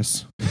Brandon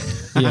Andrus.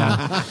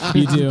 Yeah,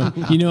 you do.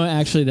 You know,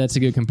 actually, that's a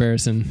good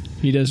comparison.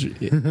 He does.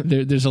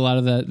 There's a lot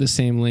of the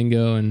same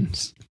lingo,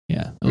 and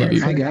yeah. I love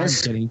you. Hi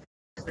guys.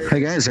 Hi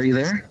guys, are you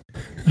there?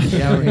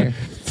 Yeah, we're here.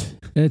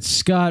 It's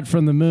Scott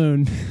from the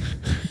moon.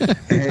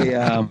 Hey,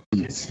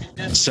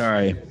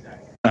 sorry.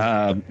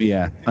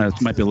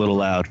 It might be a little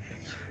loud,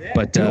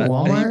 but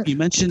you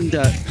mentioned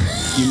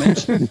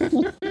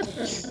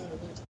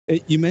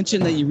you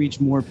mentioned that you reach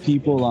more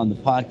people on the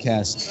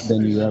podcast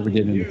than you ever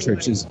did in the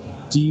churches.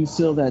 Do you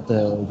feel that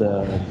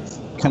the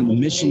kind of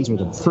missions or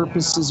the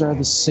purposes are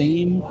the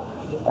same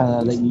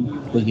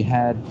that you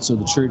had? So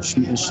the church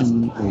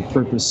mission or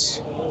purpose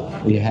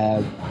that you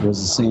had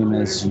was the same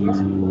as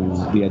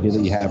the idea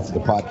that you have for the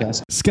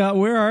podcast? Scott,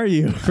 where are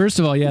you? First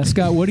of all, yeah,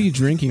 Scott, what are you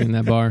drinking in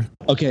that bar?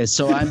 Okay,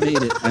 so I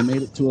made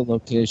it to a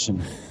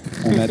location.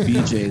 I'm at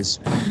BJ's.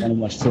 I want to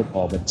watch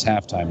football, but it's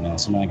halftime now,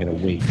 so now I gotta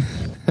wait.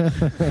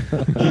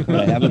 But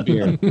I have a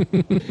beer.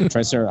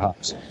 Tricera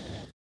hops.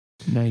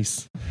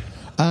 Nice.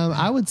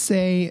 I would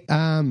say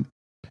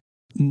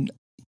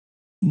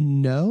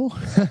no,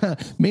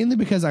 mainly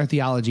because our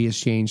theology has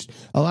changed.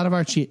 A lot of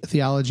our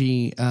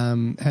theology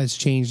has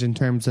changed in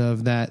terms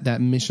of that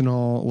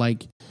missional,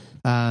 like,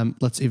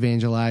 let's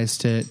evangelize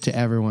to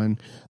everyone.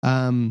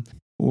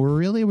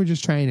 we're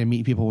just trying to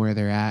meet people where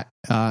they're at.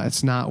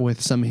 It's not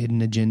with some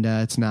hidden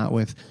agenda. It's not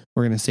with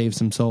we're going to save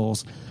some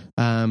souls.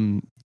 I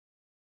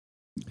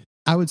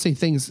would say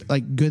things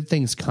like good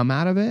things come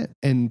out of it,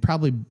 and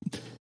probably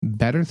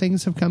better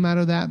things have come out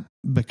of that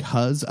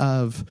because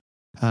of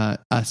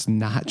us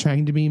not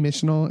trying to be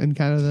missional in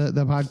kind of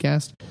the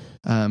podcast.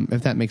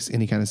 If that makes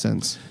any kind of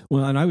sense.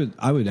 Well, and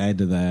I would add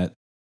to that.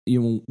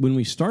 When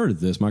we started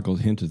this, Michael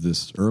hinted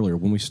this earlier.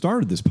 When we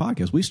started this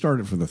podcast, we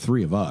started for the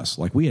three of us.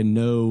 Like, we had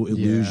no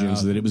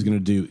illusions that it was going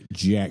to do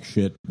jack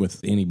shit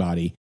with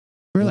anybody.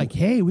 We're like,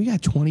 hey, we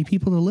got 20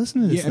 people to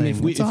listen to this thing. I mean,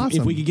 if we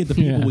could get the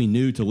people we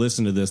knew to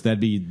listen to this, that'd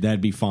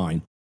be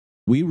fine.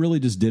 We really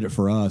just did it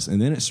for us,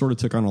 and then it sort of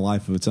took on a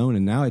life of its own.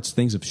 And now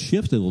things have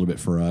shifted a little bit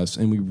for us,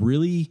 and we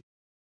really,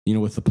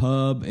 with the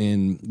pub,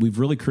 and we've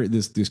really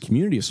created this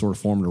community is sort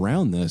of formed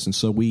around this, and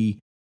so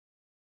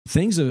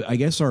I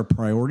guess our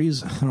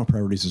priorities, I don't know if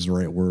priorities is the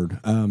right word.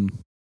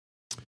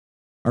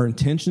 Our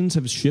intentions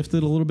have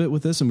shifted a little bit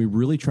with this, and we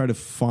really try to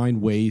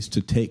find ways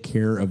to take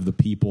care of the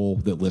people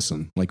that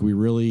listen. Like,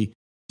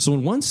 so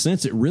in one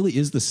sense, it really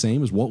is the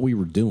same as what we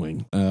were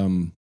doing,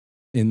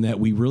 in that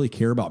we really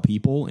care about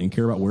people and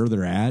care about where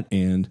they're at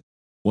and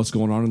what's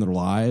going on in their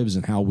lives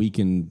and how we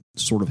can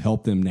sort of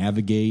help them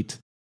navigate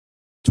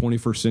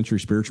 21st century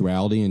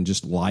spirituality and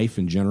just life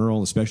in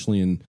general, especially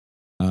in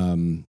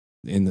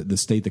the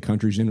state the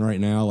country's in right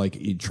now,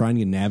 like trying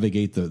to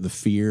navigate the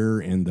fear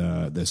and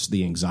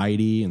the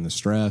anxiety and the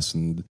stress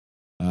and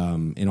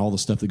all the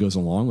stuff that goes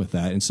along with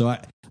that. And so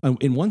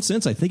in one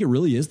sense, I think it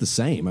really is the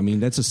same. I mean,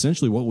 that's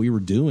essentially what we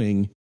were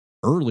doing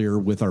earlier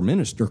with our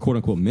quote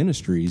unquote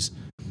ministries.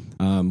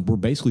 We're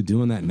basically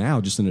doing that now,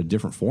 just in a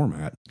different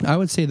format. I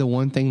would say the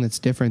one thing that's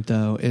different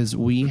though, is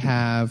we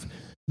have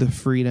the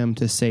freedom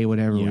to say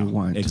whatever we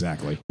want.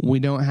 Exactly. We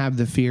don't have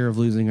the fear of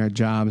losing our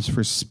jobs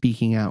for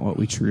speaking out what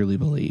we truly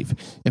believe.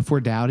 If we're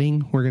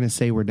doubting, we're going to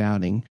say we're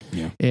doubting.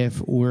 Yeah. If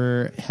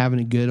we're having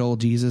a good old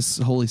Jesus,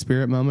 Holy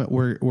Spirit moment,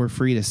 we're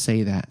free to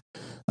say that.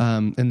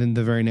 And then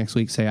the very next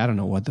week say, I don't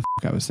know what the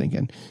fuck I was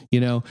thinking.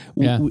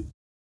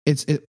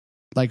 It's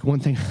like one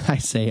thing I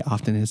say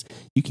often is,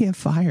 you can't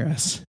fire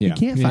us. Yeah. You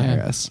can't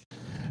fire us.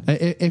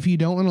 If you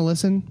don't want to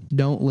listen,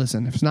 don't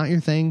listen. If it's not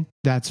your thing,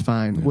 that's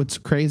fine. Yeah. What's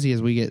crazy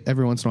is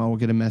every once in a while, we'll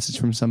get a message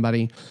from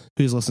somebody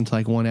who's listened to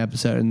like one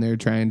episode and they're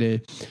trying to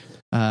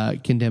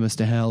condemn us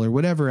to hell or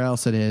whatever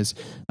else it is.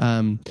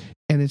 And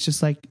it's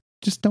just like,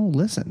 just don't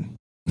listen.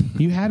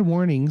 You had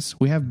warnings.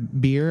 We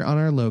have beer on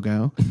our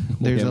logo.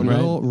 There's a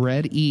little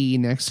red E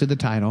next to the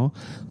title.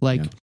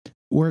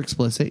 We're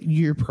explicit.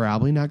 You're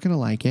probably not going to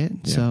like it.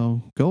 Yeah.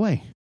 So go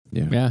away.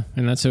 Yeah.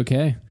 And that's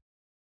okay.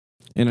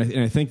 And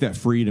I think that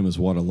freedom is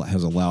what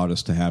has allowed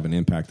us to have an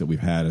impact that we've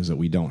had, is that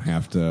we don't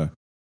have to,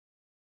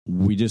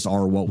 we just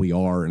are what we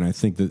are. And I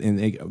think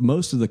that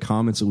most of the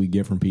comments that we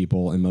get from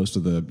people and most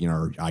of the,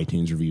 our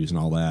iTunes reviews and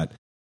all that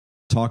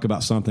talk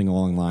about something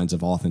along the lines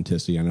of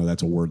authenticity. I know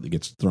that's a word that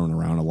gets thrown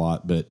around a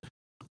lot, but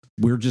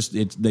we're just,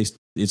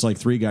 it's like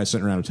three guys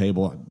sitting around a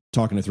table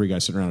talking to three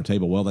guys sitting around a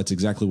table. Well, that's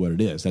exactly what it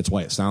is. That's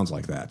why it sounds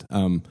like that.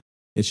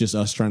 It's just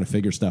us trying to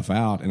figure stuff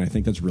out. And I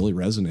think that's really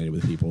resonated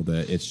with people,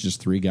 that it's just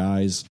three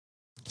guys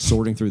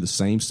sorting through the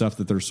same stuff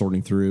that they're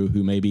sorting through,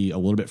 who may be a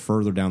little bit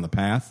further down the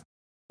path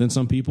than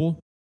some people,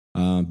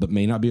 but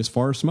may not be as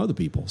far as some other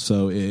people.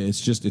 So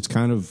it's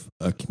kind of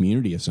a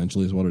community,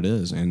 essentially, is what it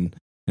is. And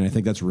I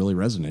think that's really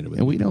resonated with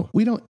me. And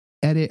we don't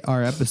edit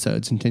our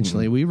episodes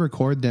intentionally. Mm-hmm. We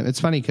record them.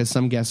 It's funny because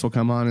some guests will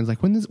come on and it's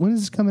like, when is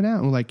this coming out?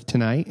 And we're like,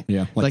 tonight.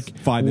 Yeah. Like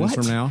 5 minutes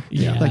from now.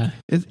 Yeah. Like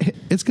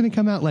it's going to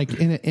come out like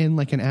in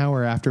like an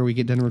hour after we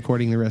get done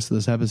recording the rest of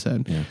this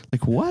episode. Yeah.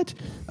 Like what?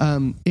 I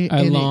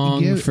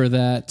long for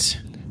that.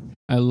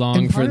 I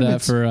long for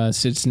that for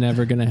us. It's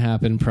never going to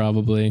happen.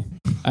 Probably.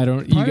 I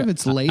don't. Part of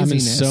it's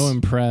laziness. I'm so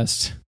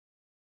impressed.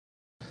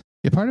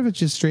 Yeah, part of it's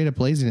just straight up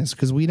laziness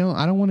because I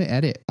don't want to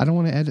edit. I don't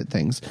want to edit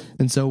things,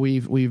 and so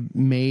we've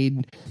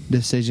made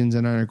decisions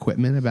in our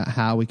equipment about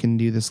how we can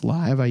do this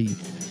live. I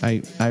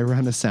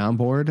run a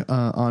soundboard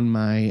on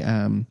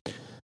my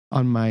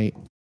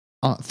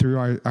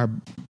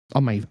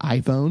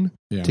iPhone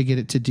to get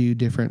it to do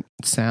different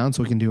sounds,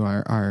 so we can do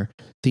our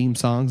theme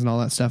songs and all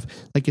that stuff.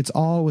 Like, it's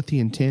all with the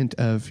intent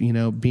of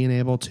being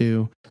able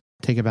to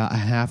take about a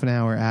half an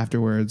hour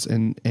afterwards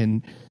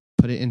and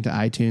put it into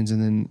iTunes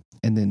and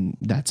then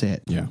that's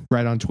it. Yeah.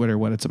 Right on Twitter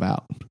what it's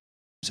about.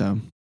 So.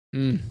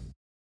 Yeah,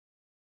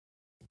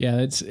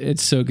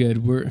 it's so good.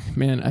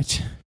 I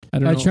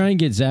don't know. I try and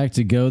get Zach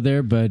to go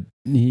there, but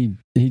he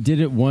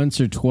did it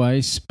once or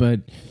twice,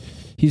 but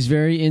he's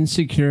very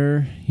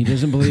insecure. He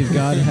doesn't believe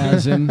God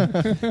has him.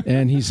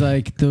 And he's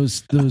like,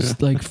 those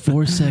like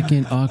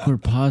 4-second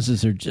awkward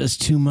pauses are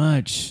just too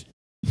much.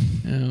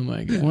 Oh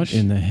my gosh. What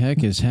in the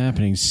heck is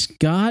happening?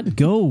 Scott,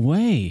 go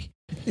away.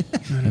 I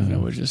don't know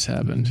what just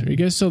happened. Are you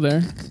guys still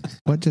there?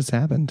 What just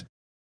happened?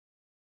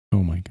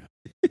 Oh my God.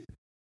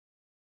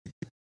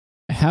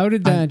 How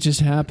did that just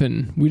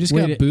happen? We just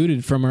got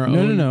booted from our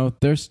own. No.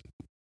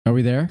 Are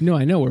we there? No,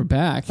 I know we're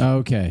back.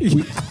 Okay.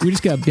 We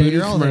just got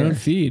booted from our own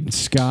feed.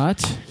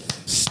 Scott,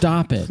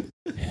 Stop it.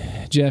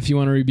 Jeff, you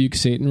want to rebuke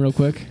Satan real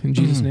quick in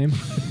Jesus' name?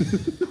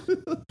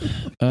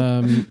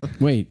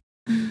 Wait,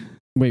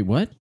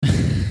 what?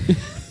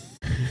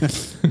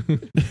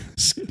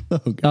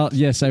 Oh,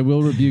 yes, I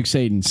will rebuke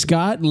Satan.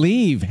 Scott,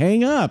 leave.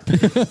 Hang up.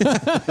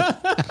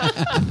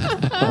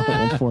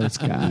 Oh, poor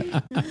Scott.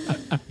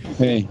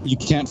 Hey, you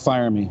can't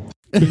fire me.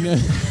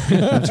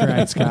 That's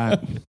right,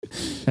 Scott.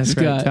 That's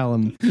Scott. right. Tell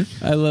him.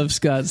 I love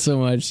Scott so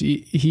much.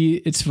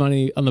 He it's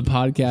funny on the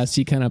podcast.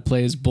 He kind of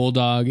plays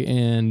bulldog,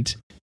 and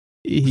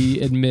he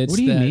admits. What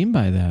do you that mean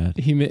by that?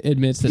 He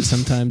admits that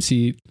sometimes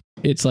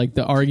it's like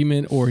the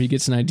argument, or he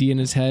gets an idea in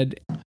his head,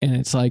 and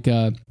it's like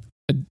a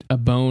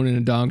bone in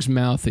a dog's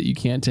mouth that you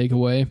can't take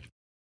away.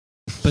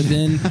 But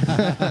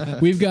then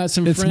we've got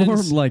some It's friends. more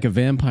like a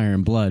vampire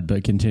in blood,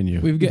 but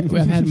continue.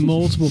 I've had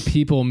multiple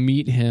people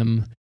meet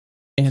him,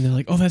 and they're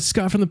like, "Oh, that's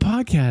Scott from the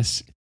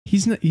podcast.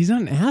 He's not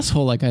an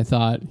asshole like I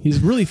thought. He's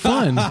really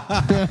fun."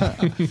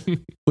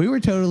 We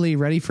were totally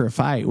ready for a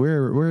fight.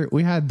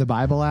 We had the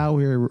Bible out.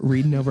 We were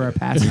reading over our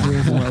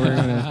passages and what we were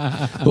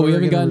gonna. But we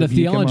haven't gotten to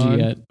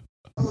theology yet.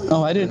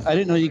 Oh, I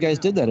didn't know you guys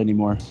did that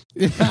anymore.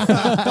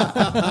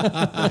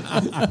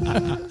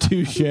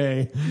 Touche.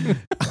 Yeah,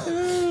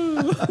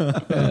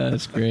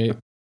 that's great.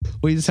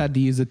 We just had to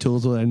use the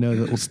tools that I know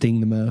that will sting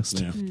the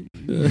most. Yeah.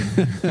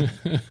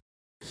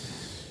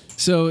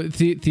 So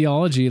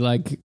theology,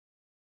 like,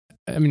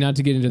 I mean, not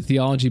to get into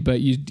theology,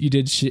 but you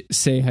did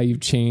say how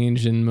you've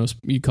changed, and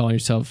you call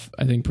yourself,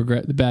 I think,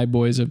 the bad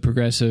boys of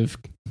progressive.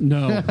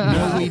 No,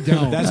 we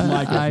don't. That's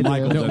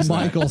Michael.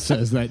 Michael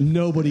says that.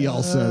 Nobody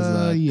else says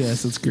that.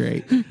 Yes, it's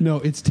great. No,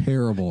 it's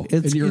terrible.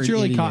 It's And you're an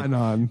really idiot. cotton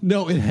on.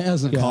 No, it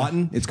hasn't.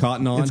 Cotton? It's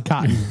cotton on? It's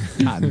cotton.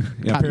 Cotton.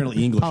 Yeah,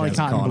 apparently English has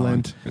a Polycotton cotton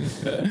blend.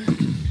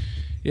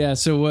 Yeah.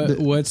 So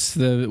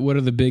what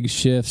are the big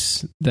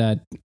shifts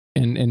that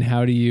and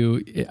how do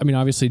you? I mean,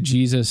 obviously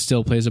Jesus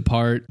still plays a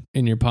part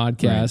in your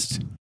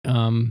podcast,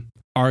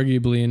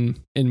 arguably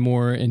in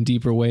more and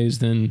deeper ways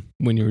than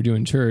when you were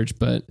doing church.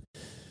 But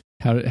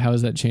how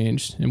has that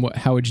changed, and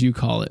how would you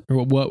call it,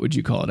 or what would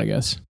you call it? I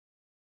guess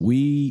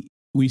we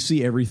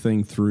see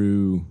everything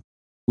through.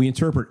 We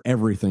interpret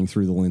everything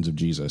through the lens of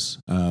Jesus,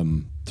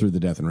 through the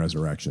death and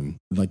resurrection,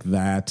 like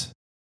that.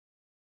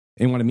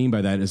 And what I mean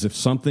by that is, if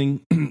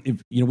something,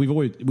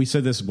 we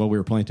said this while we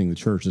were planting the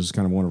church. This is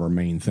kind of one of our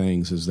main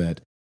things, is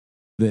that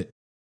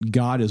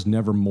God is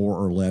never more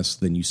or less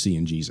than you see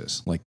in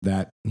Jesus. Like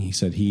that, he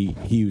said, he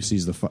who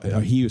sees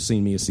he who's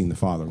seen me has seen the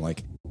Father.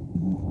 Like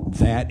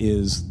that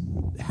is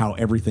how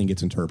everything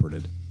gets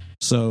interpreted.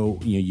 So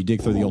you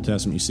dig through the Old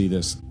Testament, you see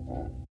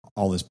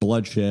all this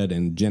bloodshed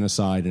and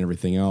genocide and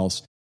everything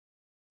else,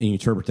 and you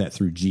interpret that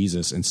through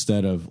Jesus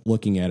instead of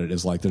looking at it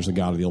as like there's a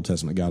God of the Old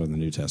Testament, God of the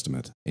New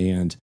Testament.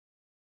 And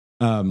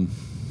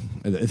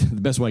the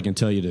best way I can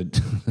tell you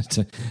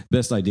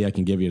best idea I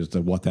can give you as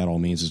to what that all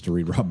means is to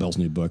read Rob Bell's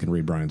new book and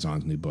read Brian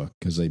Zahn's new book,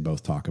 because they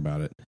both talk about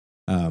it.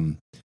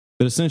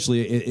 But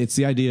essentially, it's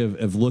the idea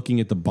of looking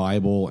at the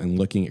Bible and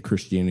looking at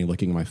Christianity,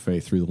 looking at my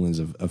faith through the lens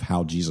of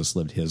how Jesus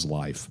lived his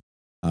life,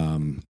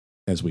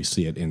 as we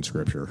see it in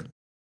Scripture.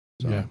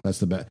 So Yeah. that's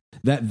the best.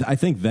 That I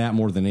think that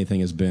more than anything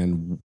has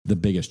been the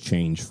biggest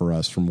change for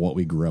us from what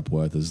we grew up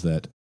with, is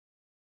that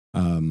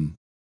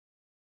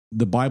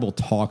the Bible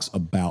talks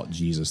about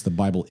Jesus. The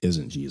Bible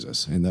isn't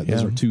Jesus, and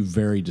those are two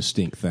very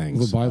distinct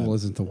things. The Bible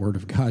isn't the Word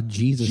of God.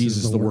 Jesus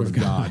is the Word of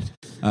God.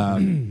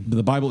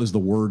 The Bible is the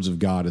words of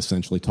God,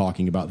 essentially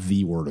talking about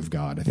the Word of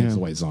God. I think is the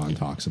way Zahn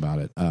talks about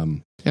it.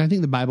 And I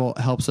think the Bible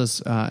helps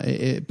us.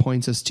 It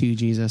points us to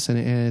Jesus, and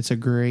it's a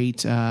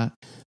great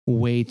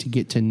way to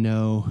get to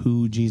know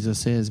who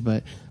Jesus is.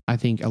 But I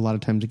think a lot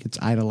of times it gets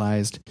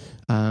idolized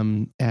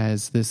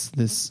as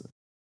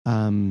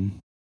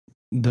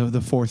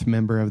the fourth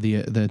member of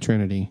the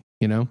Trinity.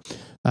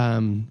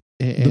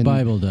 The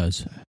Bible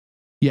does.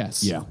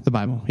 Yes. Yeah. The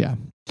Bible. Yeah.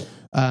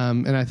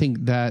 And I think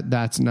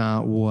that's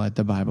not what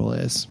the Bible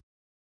is.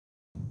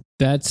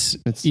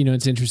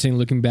 it's interesting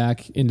looking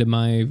back into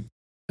my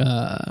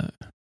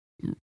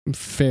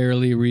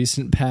fairly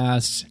recent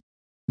past.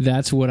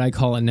 That's what I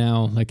call it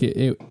now. Like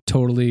it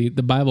totally,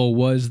 the Bible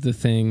was the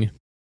thing.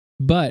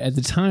 But at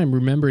the time,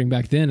 remembering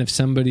back then, if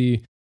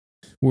somebody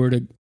were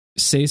to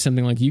say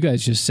something like you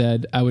guys just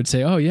said, I would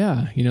say, oh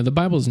yeah, the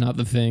Bible is not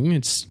the thing.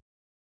 It's,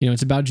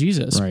 it's about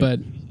Jesus. Right. But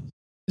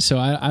so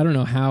I don't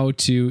know how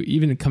to,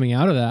 even coming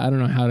out of that, I don't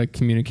know how to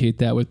communicate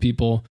that with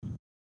people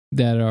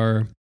that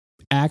are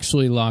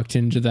actually locked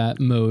into that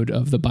mode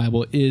of the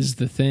Bible is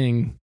the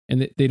thing,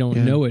 and they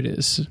don't know it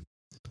is.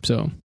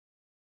 So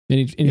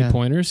any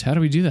pointers? How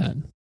do we do that?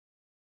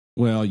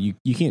 Well, you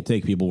can't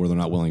take people where they're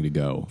not willing to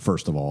go.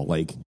 First of all,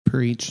 like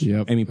Preach.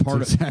 Yep. I mean, That's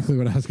part of exactly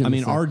what I was going to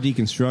say. our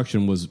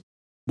deconstruction was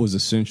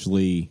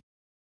essentially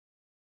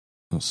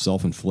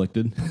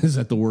self-inflicted. Is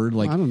that the word?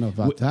 Like I don't know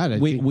about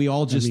that. We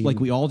all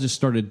just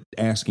started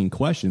asking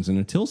questions, and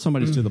until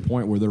somebody's to the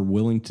point where they're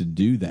willing to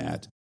do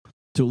that,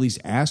 to at least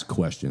ask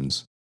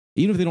questions,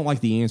 even if they don't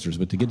like the answers,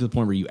 but to get to the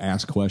point where you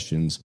ask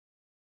questions,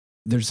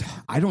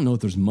 I don't know if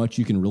there's much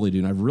you can really do.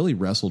 And I've really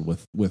wrestled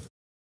with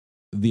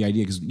the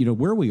idea, because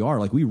where we are,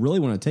 like we really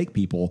want to take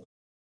people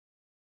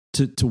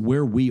to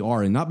where we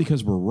are, and not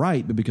because we're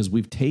right, but because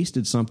we've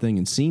tasted something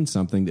and seen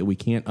something that we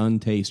can't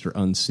untaste or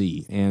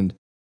unsee. And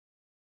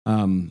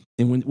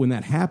when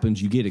that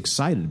happens, you get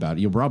excited about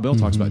it. Rob Bell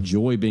talks about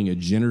joy being a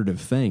generative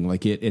thing,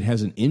 like it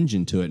has an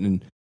engine to it.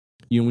 And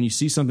when you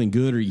see something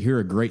good or you hear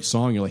a great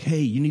song, you're like,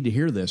 hey, you need to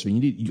hear this, or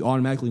you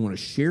automatically want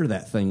to share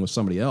that thing with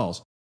somebody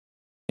else.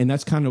 And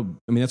that's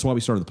that's why we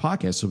started the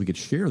podcast, so we could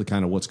share the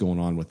kind of what's going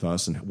on with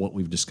us and what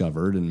we've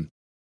discovered, and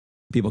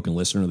people can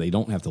listen or they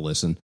don't have to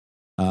listen.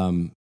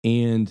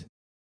 And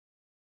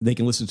they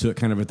can listen to it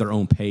kind of at their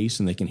own pace,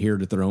 and they can hear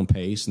it at their own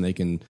pace, and they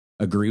can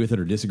agree with it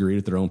or disagree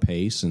at their own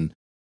pace. And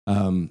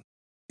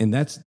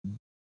that's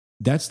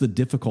the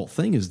difficult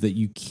thing, is that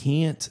you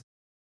can't,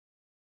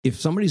 if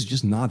somebody's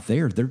just not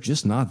there, they're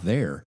just not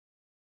there.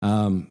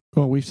 Well,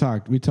 we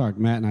talked,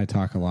 Matt and I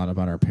talk a lot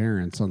about our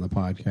parents on the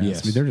podcast.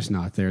 Yes. I mean, they're just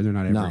not there. They're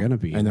not ever going to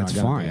be. And that's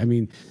fine. I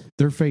mean,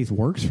 their faith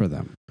works for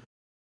them.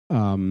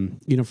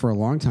 For a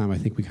long time, I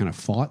think we kind of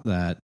fought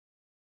that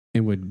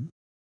and would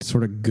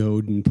sort of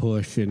goad and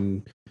push,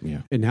 and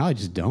now I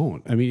just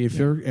don't. I mean, if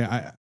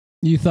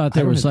you thought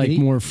there was like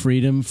more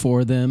freedom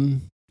for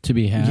them to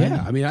be had.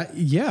 Yeah. I mean,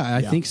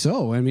 I think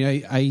so. I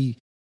mean,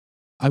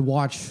 I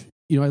watch,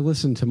 I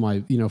listen to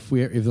my,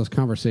 if those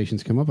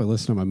conversations come up, I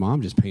listen to my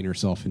mom just paint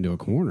herself into a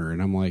corner,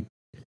 and I'm like,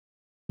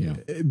 yeah,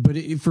 but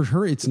for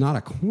her, it's not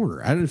a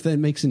corner. I don't know if that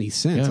makes any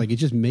sense. Yeah. Like, it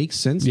just makes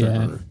sense to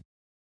her.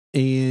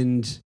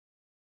 And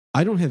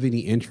I don't have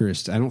any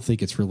interest. I don't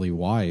think it's really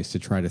wise to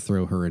try to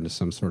throw her into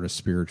some sort of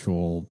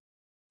spiritual.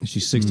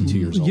 She's 62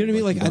 years old. You know what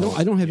I mean? Like,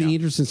 I don't have any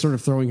interest in sort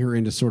of throwing her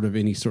into sort of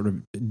any sort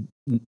of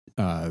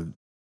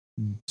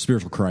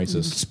spiritual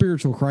crisis.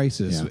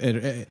 Yeah.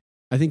 And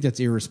I think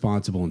that's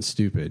irresponsible and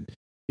stupid.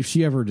 If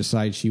she ever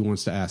decides she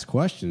wants to ask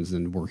questions,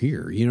 then we're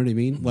here. You know what I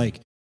mean?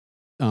 Like,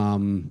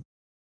 and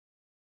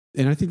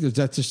I think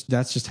that's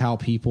just how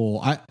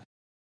people.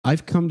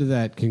 I've come to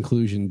that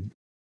conclusion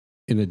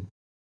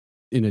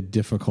in a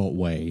difficult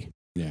way.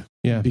 Yeah.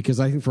 Because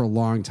I think for a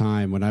long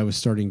time, when I was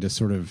starting to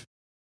sort of,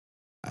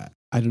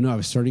 I don't know, I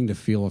was starting to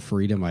feel a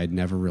freedom I had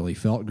never really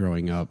felt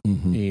growing up,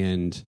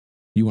 and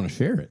you want to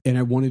share it, and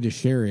I wanted to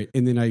share it,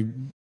 and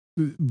then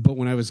but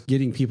when I was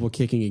getting people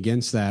kicking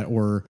against that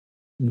or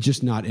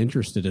just not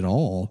interested at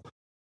all,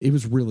 it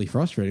was really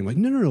frustrating. Like,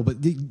 no, but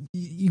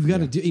you've got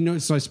to do,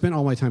 so I spent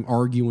all my time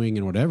arguing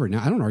and whatever.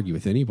 Now I don't argue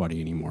with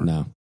anybody anymore.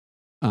 No.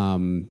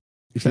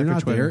 If you're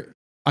not there,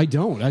 I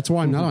don't. That's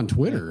why I'm not on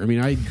Twitter. I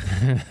mean,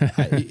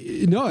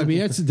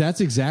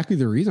 that's exactly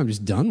the reason. I'm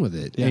just done with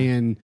it. Yeah.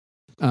 And,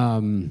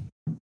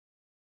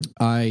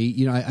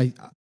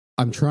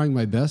 I'm trying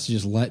my best to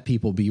just let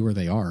people be where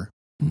they are.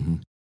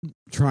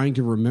 Trying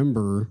to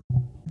remember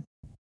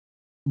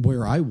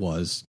where I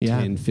was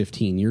 10,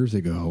 15 years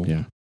ago.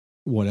 Yeah.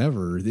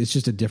 Whatever. It's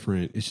just a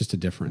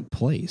different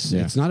place.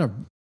 Yeah. It's not a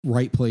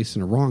right place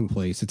and a wrong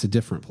place. It's a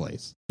different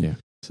place. Yeah.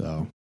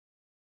 So.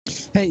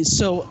 Hey,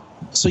 so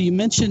you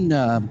mentioned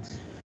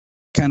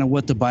kind of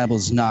what the Bible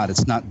is not.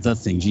 It's not the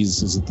thing.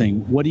 Jesus is the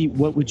thing. What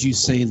would you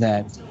say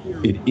that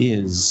it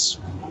is?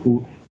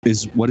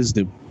 What is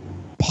the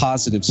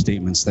positive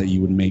statements that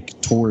you would make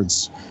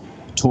towards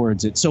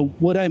it? So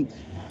what I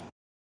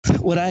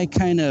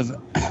kind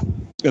of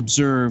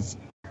observe,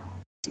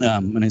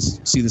 and I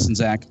see this in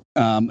Zach,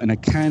 and I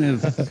kind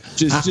of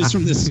just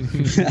from this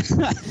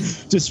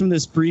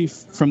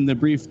from the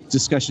brief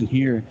discussion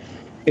here,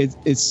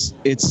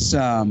 it's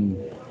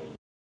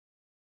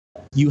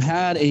you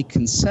had a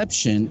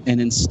conception,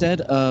 and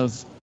instead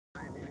of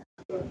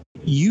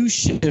you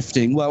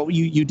shifting, well,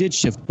 you did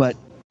shift, but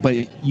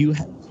you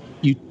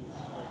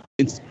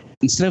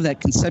instead of that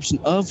conception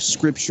of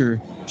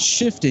Scripture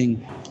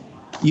shifting,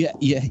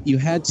 you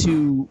had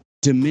to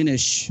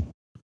diminish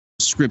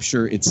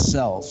Scripture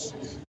itself.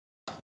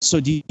 So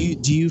do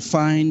you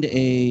find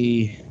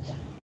a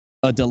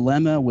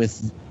dilemma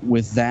with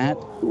that?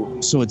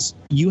 So it's,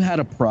 you had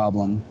a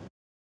problem,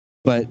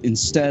 but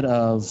instead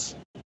of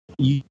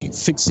you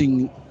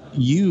fixing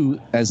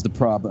you as the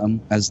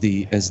problem, as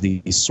the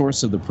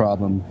source of the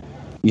problem,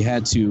 you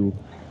had to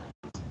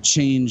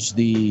change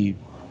the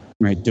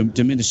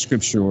diminish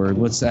Scripture, or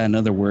what's that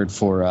another word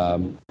for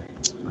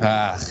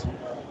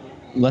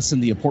lessen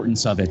the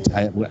importance of it.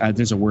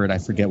 There's a word, I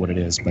forget what it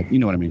is, but you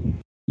know what I mean.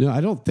 No,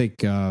 I don't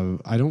think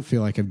I don't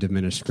feel like I've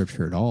diminished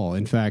Scripture at all.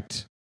 In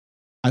fact,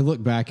 I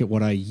look back at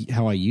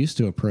how I used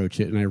to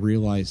approach it, and I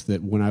realized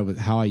that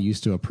how I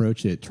used to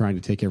approach it, trying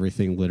to take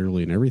everything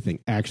literally and everything,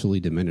 actually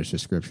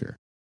diminishes Scripture.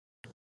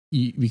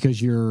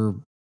 Because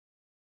you're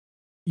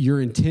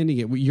intending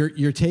it.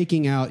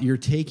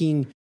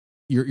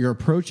 You're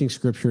approaching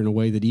Scripture in a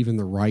way that even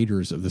the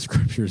writers of the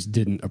Scriptures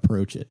didn't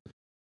approach it.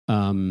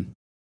 And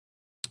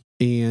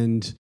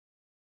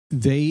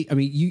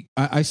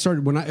I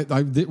started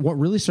what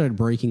really started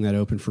breaking that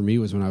open for me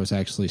was when I was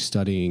actually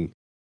studying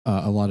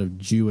a lot of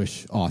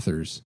Jewish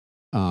authors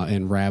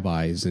and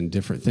rabbis and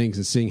different things,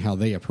 and seeing how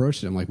they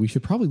approached it. I'm like, we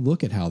should probably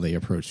look at how they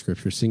approach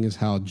Scripture, seeing as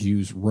how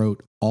Jews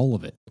wrote all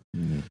of it.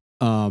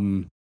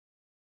 Mm-hmm.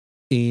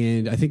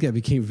 And I think that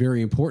became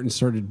very important,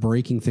 started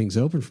breaking things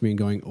open for me and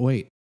going,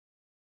 wait,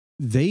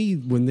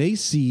 when they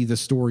see the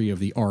story of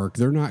the ark,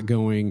 they're not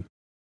going,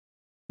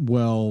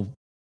 well,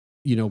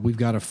 we've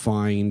got to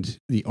find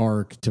the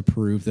ark to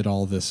prove that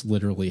all this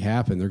literally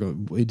happened. They're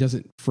going, it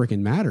doesn't freaking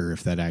matter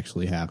if that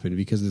actually happened,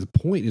 because the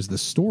point is the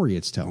story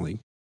it's telling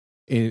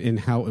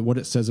and what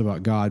it says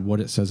about God,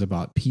 what it says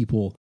about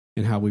people,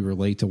 and how we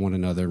relate to one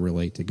another and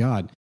relate to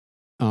God.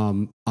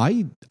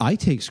 I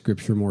take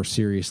scripture more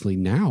seriously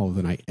now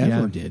than I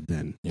ever did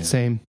then. Yeah.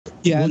 Same.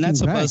 Yeah, and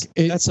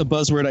Looking that's a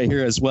buzzword I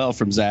hear as well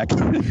from Zach.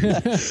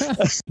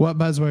 What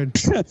buzzword?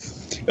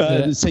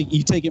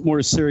 You take it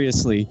more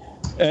seriously.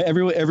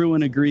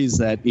 Everyone agrees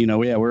that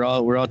we're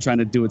all trying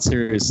to do it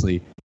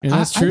seriously. And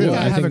that's I true. think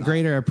I have a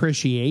greater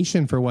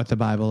appreciation for what the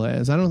Bible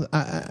is.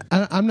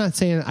 I'm not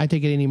saying I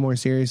take it any more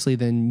seriously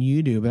than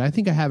you do, but I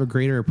think I have a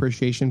greater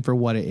appreciation for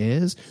what it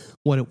is,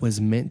 what it was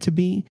meant to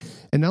be,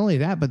 and not only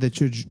that, but the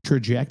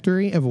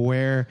trajectory of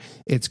where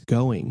it's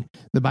going.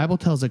 The Bible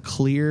tells a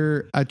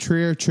clear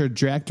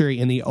trajectory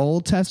in the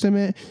Old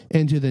Testament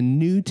into the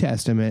New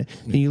Testament,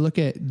 and you look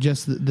at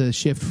just the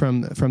shift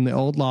from the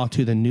old law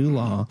to the new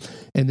law,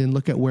 and then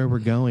look at where we're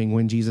going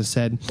when Jesus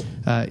said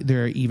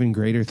there are even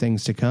greater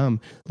things to come.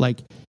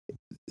 Like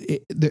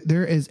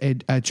there is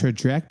a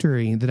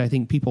trajectory that I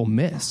think people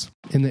miss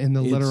in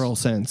the literal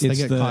sense. They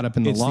get caught up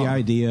in the law. It's the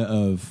idea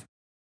of,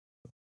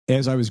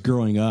 as I was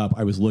growing up,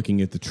 I was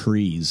looking at the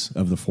trees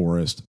of the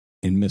forest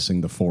and missing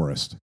the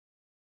forest.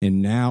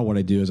 And now what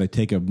I do is I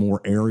take a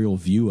more aerial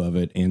view of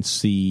it and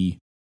see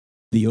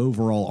the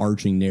overall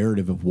arching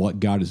narrative of what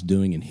God is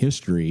doing in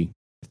history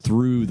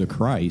through the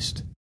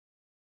Christ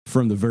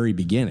from the very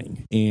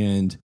beginning.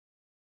 And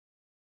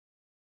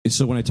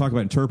so when I talk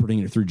about interpreting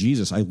it through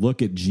Jesus, I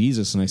look at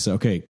Jesus and I say,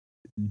 okay,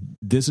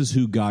 this is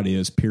who God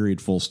is, period,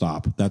 full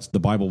stop. That's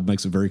the Bible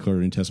makes it very clear,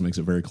 the New Testament makes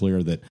it very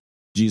clear that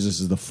Jesus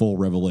is the full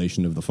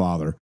revelation of the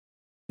Father.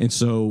 And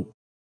so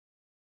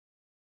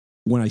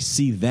when I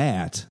see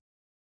that,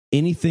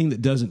 anything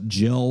that doesn't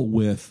gel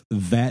with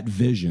that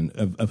vision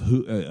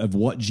of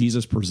what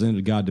Jesus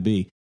presented God to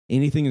be,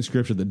 anything in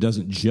Scripture that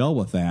doesn't gel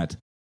with that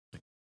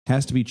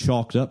has to be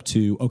chalked up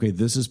to, okay,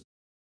 this is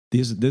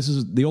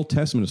the Old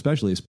Testament,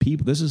 especially, is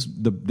people. This is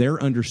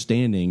their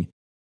understanding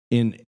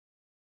in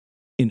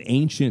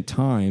ancient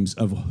times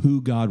of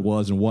who God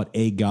was and what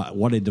a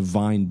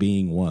divine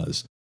being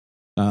was.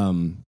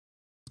 The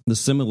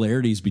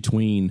similarities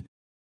between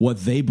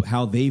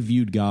how they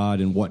viewed God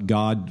and what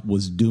God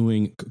was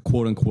doing,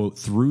 quote unquote,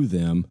 through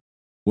them,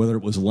 whether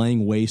it was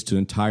laying waste to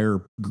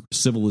entire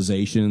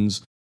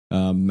civilizations,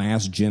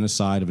 mass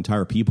genocide of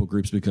entire people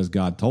groups because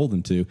God told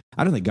them to.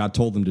 I don't think God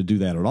told them to do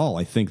that at all.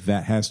 I think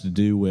that has to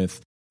do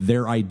with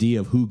their idea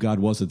of who God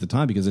was at the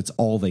time, because it's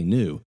all they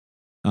knew.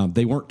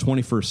 They weren't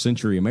 21st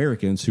century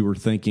Americans who were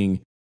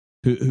thinking,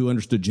 who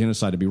understood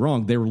genocide to be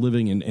wrong. They were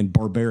living in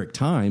barbaric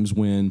times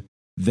when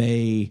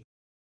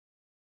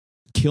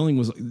killing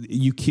was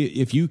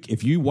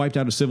if you wiped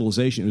out a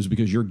civilization, it was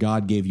because your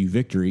God gave you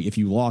victory. If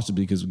you lost, it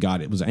because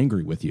God was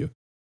angry with you.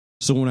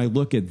 So when I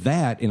look at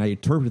that and I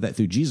interpret that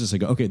through Jesus, I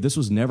go, okay, this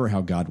was never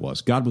how God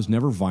was. God was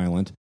never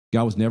violent.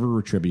 God was never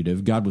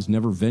retributive. God was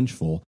never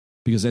vengeful,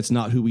 because that's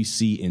not who we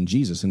see in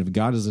Jesus. And if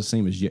God is the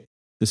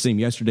same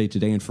yesterday,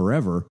 today, and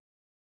forever,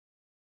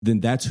 then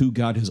that's who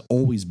God has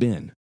always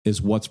been,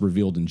 is what's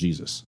revealed in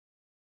Jesus.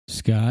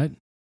 Scott?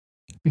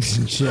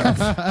 Jeff.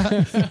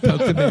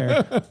 Poke the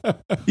bear.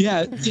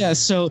 Yeah.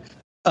 So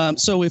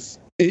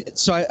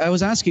I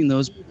was asking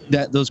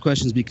those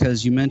questions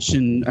because you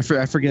mentioned,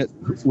 I forget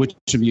which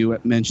of you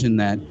mentioned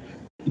that,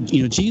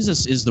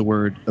 Jesus is the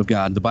Word of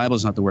God. The Bible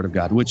is not the Word of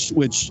God,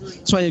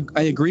 so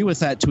I agree with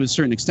that to a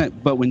certain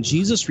extent. But when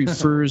Jesus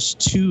refers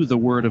to the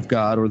Word of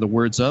God or the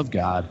words of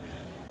God,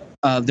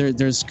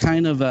 there's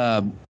kind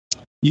of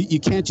you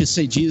can't just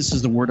say Jesus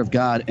is the Word of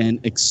God and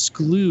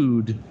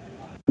exclude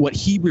what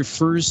he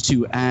refers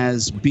to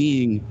as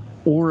being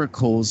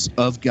oracles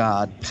of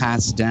God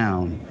passed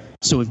down.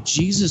 So if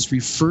Jesus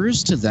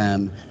refers to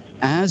them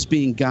as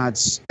being God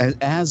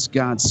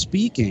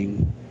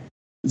speaking,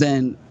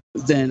 then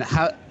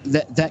how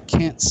that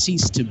can't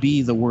cease to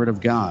be the Word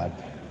of God.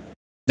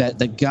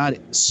 That God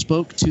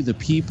spoke to the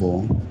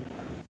people,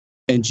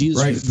 and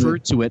Jesus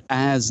referred to it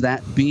as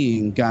that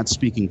being God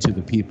speaking to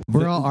the people.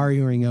 We're all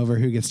arguing over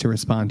who gets to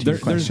respond to your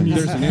question.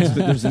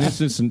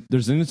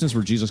 There's an instance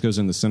where Jesus goes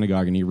in the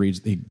synagogue and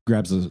he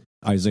grabs the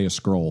Isaiah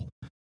scroll.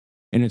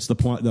 And it's the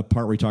part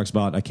where he talks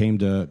about, I came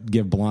to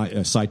give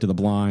sight to the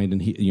blind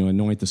and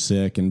anoint the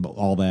sick and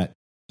all that,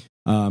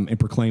 and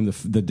proclaim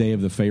the day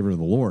of the favor of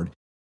the Lord.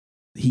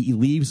 He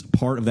leaves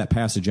part of that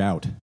passage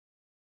out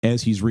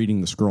as he's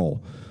reading the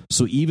scroll.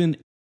 So even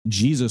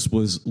Jesus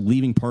was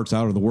leaving parts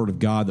out of the Word of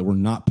God that were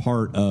not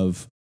part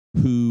of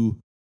who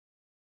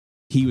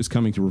he was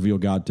coming to reveal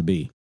God to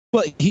be.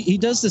 Well, he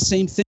does the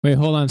same thing. Wait,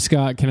 hold on,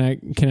 Scott. Can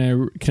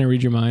I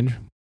read your mind?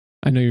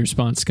 I know your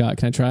response, Scott.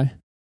 Can I try?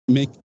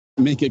 Make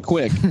it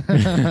quick.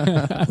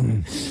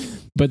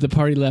 But the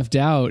part he left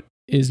out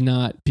is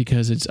not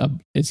because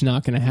it's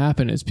not going to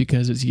happen. It's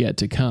because it's yet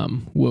to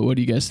come. What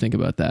do you guys think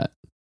about that?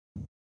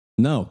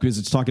 No, because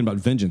it's talking about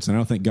vengeance, and I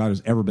don't think God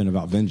has ever been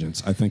about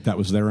vengeance. I think that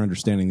was their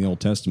understanding in the Old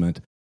Testament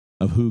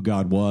of who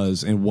God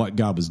was and what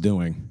God was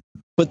doing.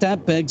 But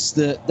that begs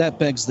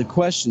the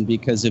question,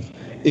 because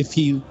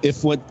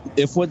if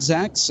what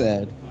Zach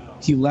said,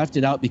 he left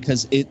it out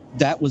because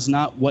that was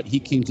not what he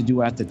came to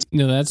do at the time.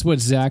 No, that's what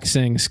Zach's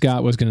saying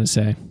Scott was going to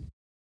say.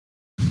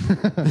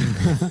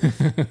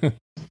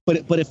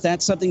 But if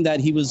that's something that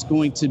he was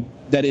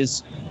that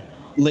is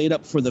laid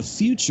up for the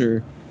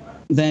future,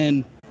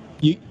 then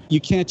you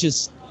can't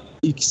just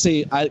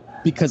say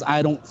because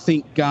I don't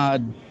think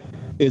God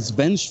is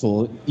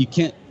vengeful. You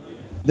can't.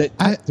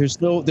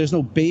 There's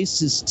no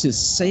basis to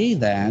say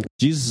that.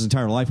 Jesus'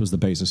 entire life was the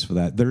basis for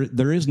that.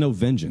 There is no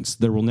vengeance.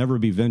 There will never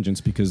be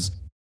vengeance because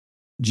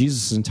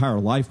Jesus' entire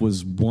life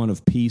was one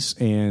of peace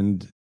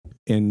and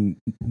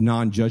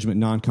non-judgment,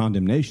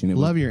 non-condemnation.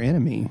 Love your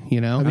enemy.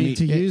 You know, I mean,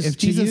 to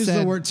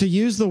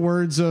use the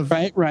words of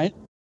right.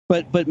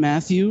 But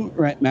Matthew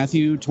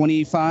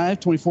 24,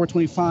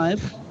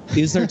 25.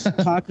 Is there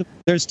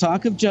there's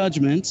talk of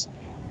judgment?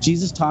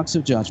 Jesus talks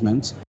of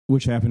judgment,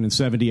 which happened in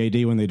 70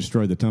 AD when they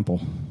destroyed the temple.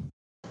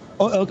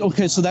 Oh,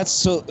 okay. So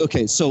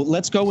So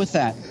let's go with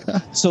that.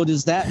 So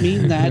does that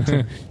mean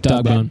that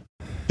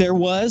there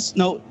was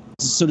no?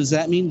 So does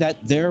that mean that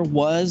there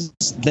was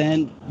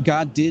then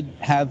God did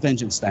have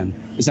vengeance? Then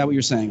is that what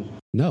you're saying?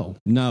 No.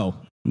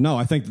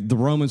 I think the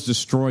Romans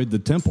destroyed the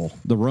temple.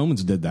 The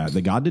Romans did that.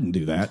 The God didn't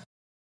do that.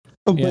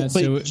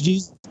 But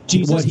Jesus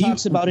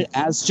talks about it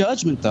as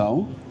judgment,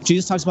 though.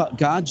 Jesus talks about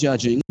God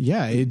judging.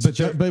 Yeah,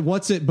 but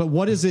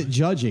what is it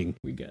judging?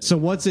 So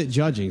what's it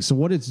judging? So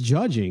what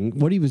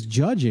he was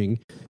judging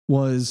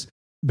was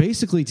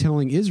basically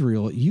telling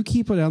Israel, you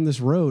keep it on this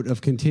road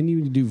of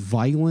continuing to do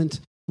violent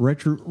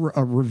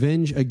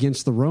revenge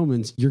against the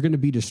Romans, you're going to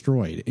be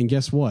destroyed. And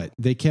guess what?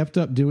 They kept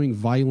up doing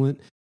violent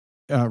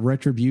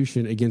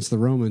retribution against the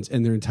Romans,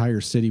 and their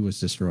entire city was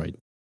destroyed.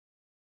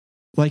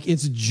 Like,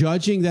 it's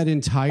judging that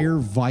entire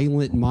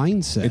violent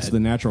mindset. It's the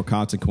natural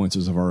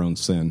consequences of our own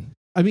sin.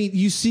 I mean,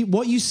 you see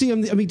what you see. I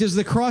mean, does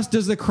the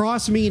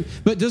cross mean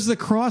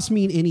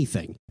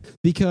anything?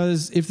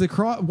 Because if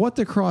what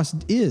the cross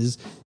is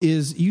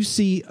you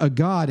see a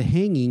God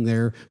hanging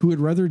there who would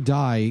rather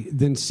die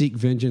than seek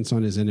vengeance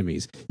on his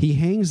enemies. He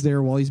hangs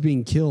there while he's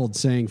being killed,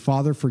 saying,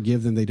 "Father,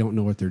 forgive them; they don't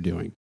know what they're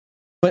doing."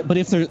 But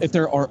if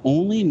there are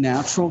only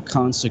natural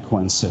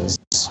consequences,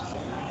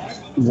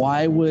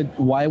 why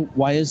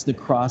is the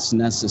cross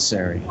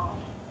necessary?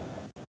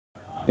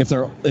 If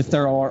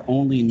there are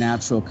only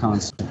natural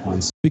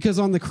consequences. Because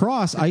on the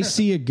cross, I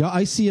see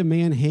a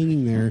man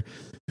hanging there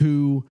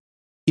who,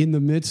 in the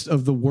midst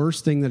of the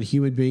worst thing that a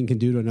human being can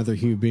do to another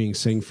human being,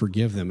 saying,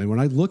 "Forgive them." And when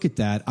I look at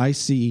that, I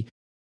see,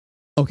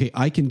 okay,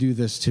 I can do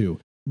this too.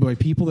 By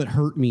people that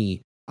hurt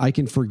me, I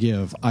can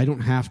forgive. I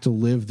don't have to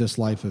live this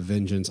life of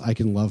vengeance. I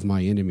can love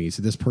my enemies.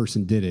 This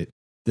person did it.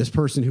 This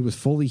person who was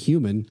fully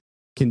human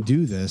can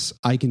do this.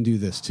 I can do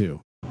this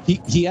too.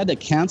 He had to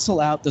cancel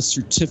out the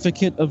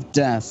certificate of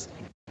death,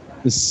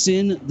 the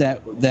sin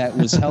that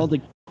was held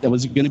that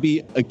was going to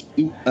be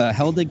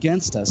held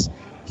against us.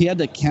 He had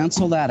to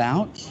cancel that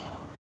out.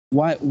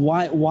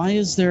 Why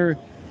is there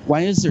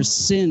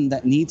sin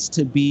that needs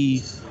to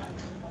be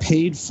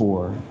paid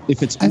for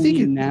if it's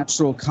only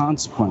natural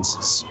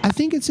consequences? I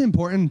think it's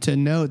important to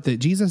note that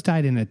Jesus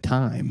died in a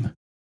time.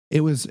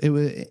 It was,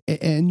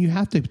 and you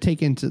have to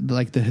take into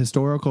like the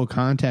historical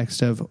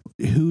context of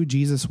who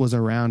Jesus was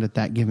around at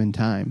that given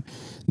time.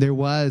 There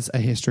was a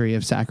history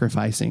of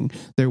sacrificing.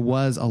 There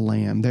was a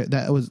lamb.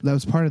 That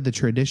was part of the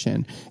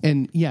tradition.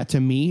 And yeah, to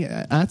me,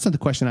 that's not the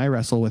question I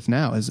wrestle with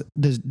now.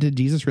 Did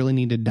Jesus really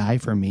need to die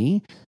for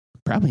me?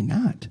 Probably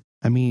not.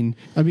 I mean,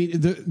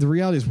 the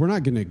reality is we're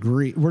not going to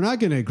agree. We're not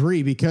going to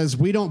agree because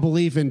we don't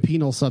believe in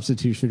penal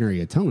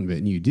substitutionary atonement,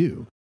 and you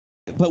do.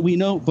 But we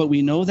know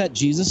that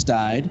Jesus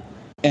died.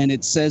 And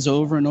it says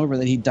over and over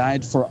that he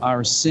died for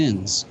our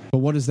sins. But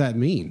what does that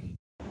mean?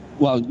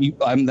 Well,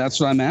 that's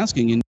what I'm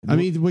asking. And I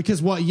mean,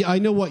 because I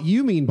know what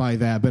you mean by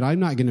that, but I'm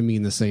not going to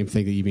mean the same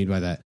thing that you mean by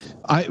that.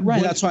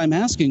 That's why I'm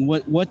asking.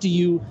 What do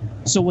you?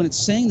 So when it's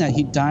saying that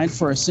he died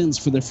for our sins,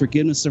 for the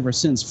forgiveness of our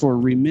sins, for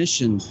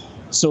remission,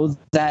 so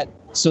that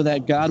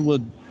God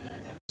would,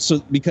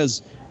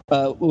 because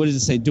what does it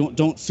say?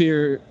 Don't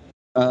fear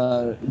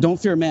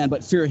man,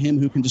 but fear him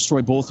who can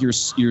destroy both your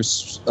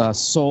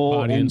soul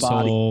body and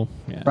body. Soul.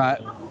 Yeah.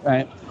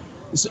 Right.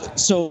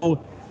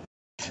 So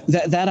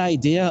that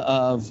idea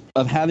of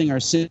having our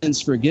sins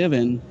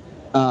forgiven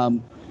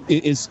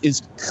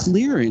is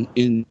clear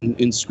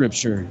in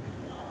Scripture.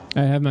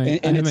 I have my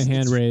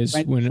hand raised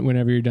right?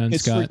 whenever you're done,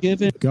 it's Scott.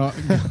 Forgiven.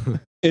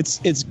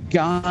 It's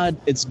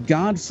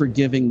God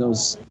forgiving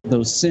those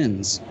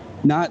sins,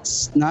 not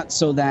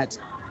so that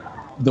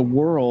the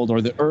world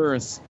or the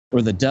earth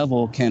or the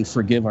devil can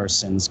forgive our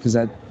sins, because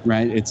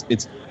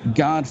it's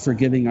God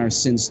forgiving our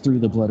sins through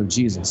the blood of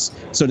Jesus.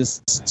 So to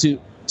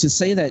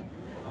say that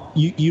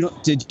you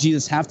don't, did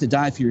Jesus have to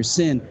die for your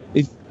sin?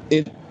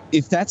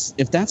 If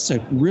that's a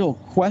real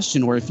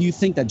question, or if you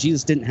think that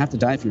Jesus didn't have to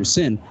die for your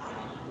sin,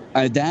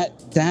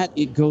 that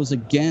it goes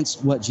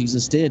against what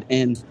Jesus did.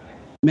 And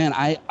Man,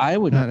 I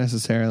would Not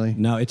necessarily.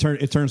 No, it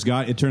turns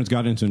God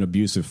into an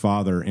abusive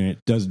father, and it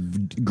does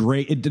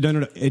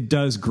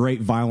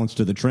great violence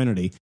to the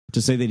Trinity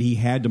to say that he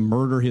had to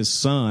murder his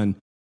son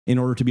in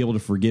order to be able to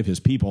forgive his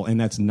people, and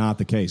that's not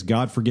the case.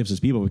 God forgives his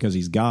people because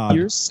he's God.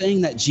 You're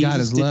saying that Jesus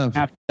is didn't love.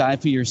 have to die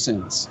for your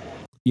sins.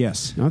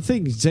 Yes. I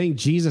think saying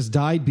Jesus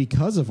died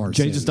because of our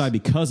Jesus sins. died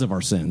because of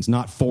our sins,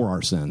 not for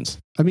our sins.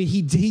 I mean,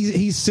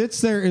 he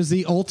sits there as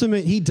the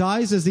ultimate. He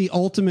dies as the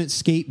ultimate I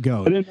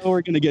scapegoat. didn't know we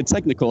were going to get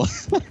technical.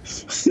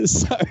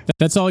 Sorry.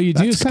 That's all you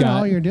do, That's kind of all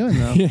Scott. you're doing,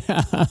 though.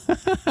 Yeah.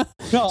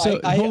 No,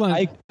 So, hold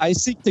on. I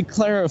seek to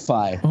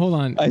clarify. Hold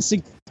on. I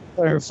seek to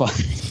clarify.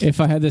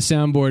 If I had the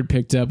soundboard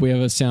picked up, we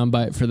have a sound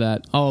bite for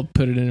that. I'll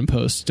put it in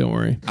post. Don't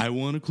worry. I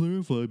want to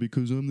clarify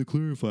because I'm the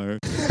clarifier.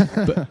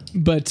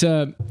 But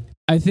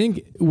I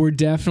think we're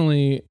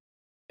definitely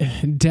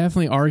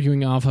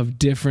arguing off of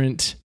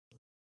different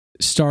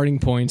starting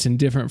points and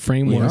different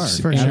frameworks.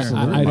 for And sure.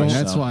 I don't.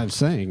 That's why I'm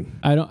saying.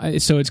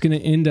 So it's going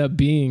to end up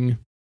being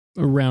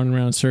round and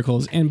round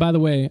circles. And by the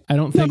way, I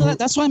don't No, think no,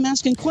 that's why I'm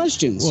asking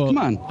questions. Well, Come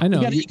on, I know.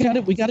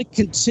 we got to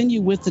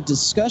continue with the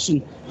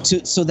discussion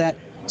so that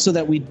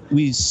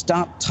we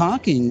stop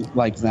talking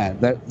like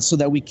that so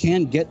that we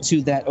can get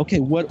to that. Okay,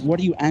 what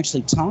are you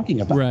actually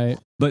talking about? right.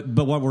 But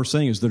what we're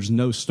saying is there's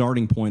no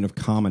starting point of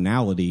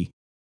commonality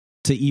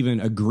to even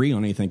agree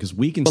on anything, because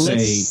we can But say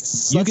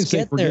let's you can say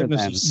get there,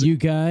 forgiveness. then. You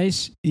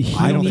guys,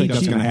 I don't think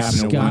that's going to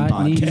happen in one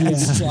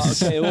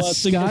podcast. Okay, well,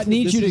 Scott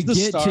needs you to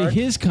get to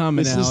his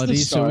commonality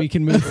so start. we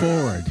can move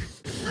forward.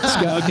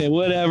 Okay,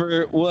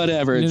 whatever.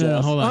 No,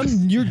 Jeff. hold on.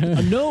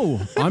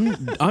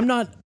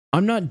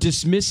 I'm not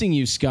dismissing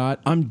you, Scott.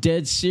 I'm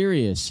dead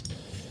serious.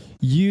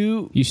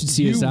 You should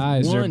see his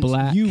eyes. They're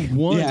black. You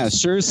want Yeah,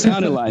 sure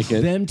sounded like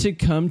it. them to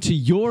come to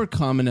your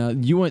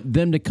commonality. You want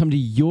them to come to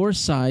your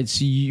side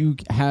so you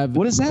have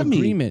What does that mean?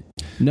 agreement.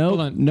 No, Hold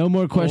on. no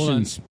more Hold on.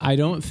 questions. I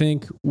don't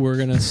think we're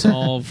going to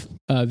solve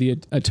the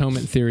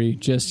atonement theory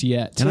just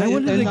yet. And I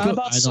wanted to not go.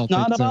 about, I don't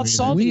not think so about either.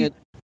 solving it.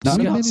 Not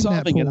Scott, about in that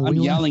solving it. poll, I'm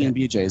we yelling in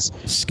left BJ's.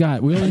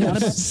 Scott, we only Not have.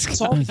 about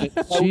solving it.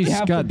 But we Jeez,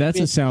 have Scott, that's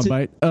a to-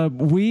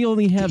 soundbite. We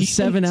only have to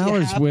 7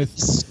 hours have with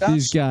discussion.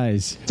 these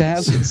guys. To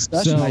have a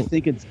discussion, So- I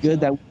think it's good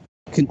that we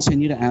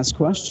continue to ask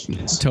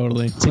questions.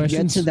 Totally. To get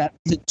Questions? to that,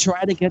 to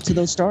try to get to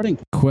those starting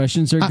points.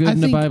 Questions are good I in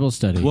a think- Bible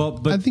study. Well,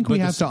 but I think but we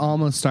have this- to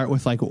almost start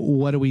with like,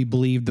 what do we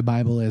believe the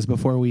Bible is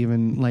before we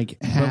even like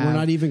have. But we're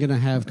not even going to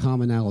have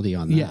commonality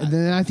on that. Yeah,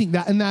 then I think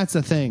that, and that's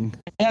the thing.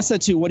 Ask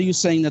that too. What are you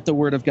saying that the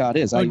Word of God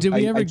is? Oh, did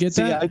we ever get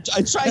see, that?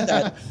 I tried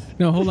that.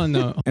 No, hold on.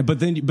 No. But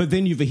then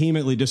you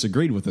vehemently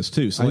disagreed with us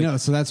too. So I like, know.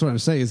 So that's what I'm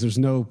saying is there's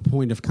no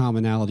point of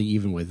commonality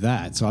even with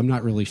that. So I'm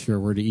not really sure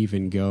where to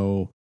even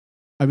go.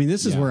 I mean,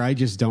 this is where I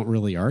just don't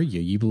really argue.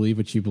 You believe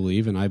what you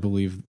believe, and I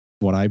believe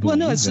what I Well, believe.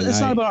 no, it's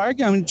not about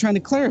arguing. I'm trying to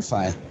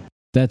clarify.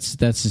 That's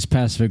just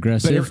passive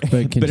aggressive,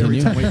 but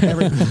continue.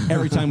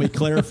 every time we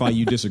clarify,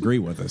 you disagree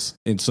with us,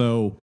 and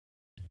so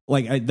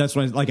that's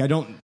why I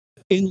don't.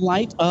 In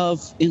light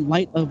of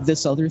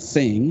this other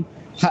thing,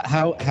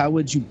 how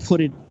would you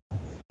put it?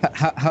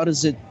 How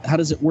does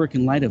it work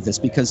in light of this?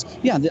 Because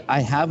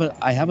I have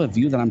a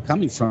view that I'm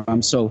coming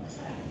from. So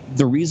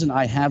the reason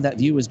I have that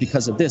view is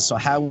because of this. So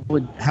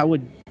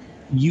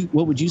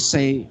what would you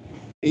say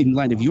in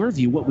light of your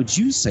view? What would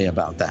you say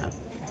about that?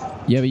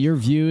 Yeah, but your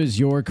view is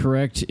your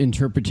correct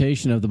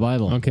interpretation of the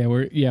Bible. Okay,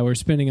 we're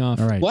spinning off.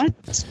 All right. What,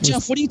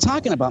 Jeff? What are you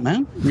talking about,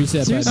 man?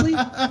 Reset button. Seriously?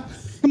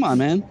 Come on,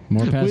 man.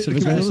 More passive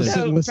Can I aggressive.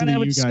 listen- We're trying to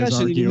have a to you guys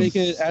discussion. You argue? make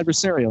it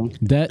adversarial.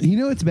 That You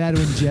know, it's bad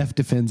when Jeff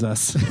defends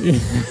us.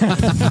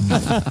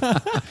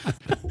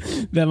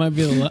 That might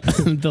be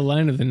the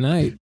line of the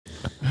night.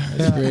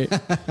 That's great.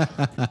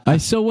 I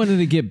still wanted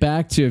to get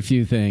back to a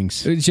few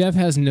things. Jeff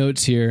has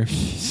notes here.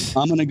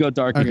 I'm gonna go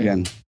dark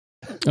again.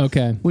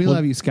 Okay. We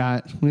love you,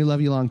 Scott. We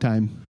love you long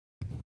time.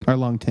 Or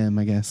long Tim,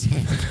 I guess.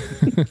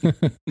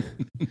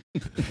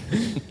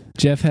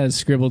 Jeff has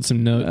scribbled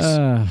some notes.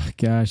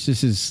 Gosh,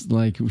 this is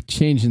like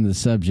changing the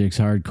subjects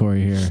hardcore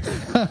here.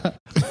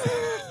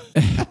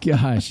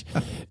 Gosh,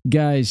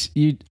 guys,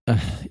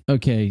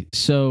 okay?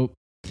 So,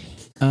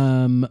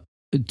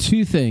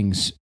 two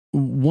things.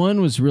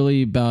 One was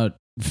really about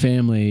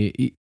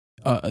family.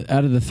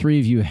 Out of the three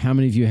of you, how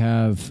many of you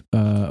have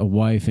a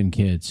wife and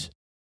kids?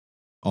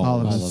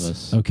 All of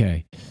us.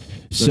 Okay,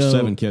 There's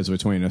 7 kids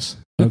between us.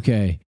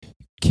 Okay,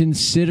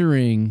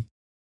 considering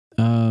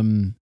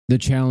the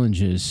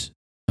challenges,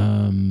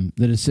 the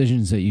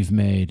decisions that you've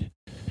made,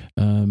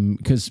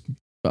 because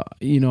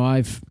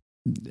I've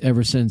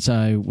ever since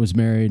I was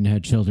married and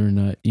had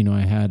children, I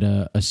had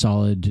a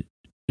solid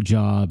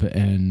job,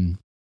 and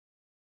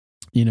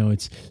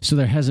it's so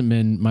there hasn't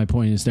been. My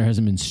point is there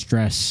hasn't been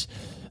stress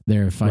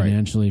there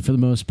financially for the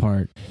most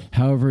part.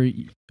 However,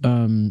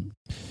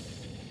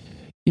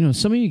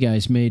 some of you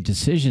guys made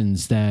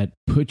decisions that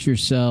put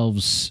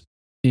yourselves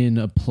in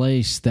a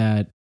place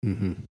that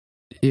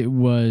it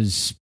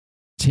was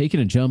taking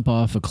a jump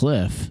off a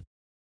cliff.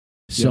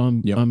 So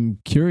I'm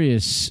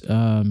curious.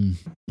 I'm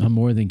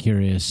more than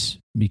curious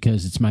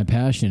because it's my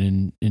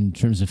passion in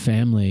terms of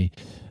family.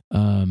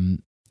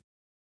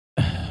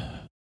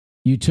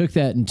 you took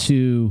that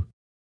into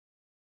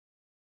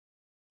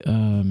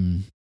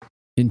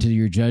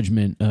your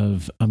judgment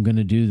of, I'm going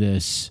to do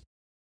this.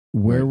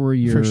 Where were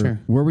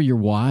your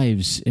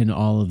wives in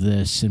all of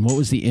this, and what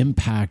was the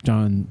impact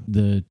on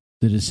the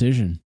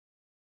decision?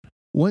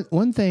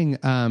 One thing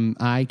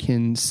I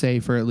can say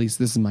for, at least,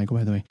 this is Michael,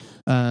 by the way.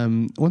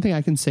 One thing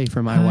I can say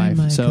for my wife.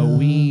 Michael.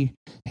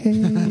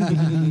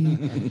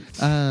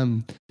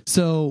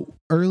 So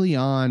early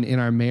on in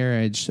our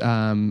marriage,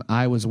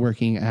 I was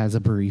working as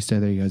a barista.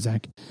 There you go,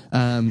 Zach.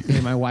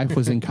 And my wife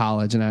was in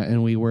college,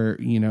 and we were,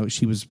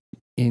 she was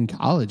in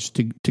college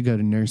to go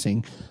to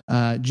nursing.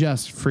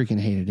 Just freaking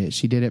hated it.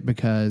 She did it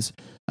because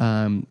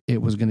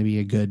it was going to be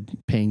a good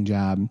paying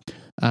job,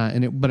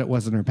 but it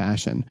wasn't her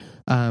passion.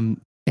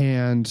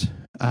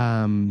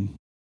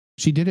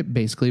 She did it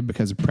basically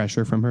because of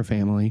pressure from her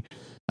family,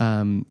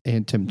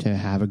 and to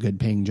have a good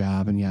paying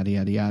job and yada,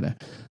 yada, yada.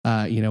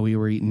 We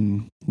were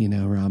eating,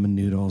 ramen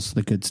noodles,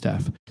 the good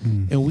stuff.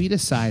 And we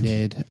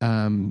decided,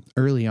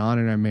 early on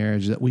in our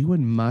marriage that we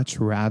would much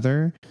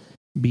rather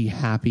be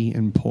happy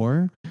and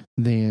poor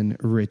than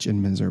rich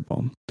and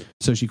miserable.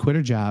 So she quit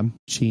her job.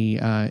 She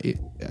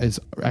is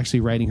actually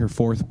writing her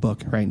 4th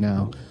book right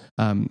now,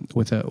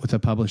 with a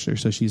publisher.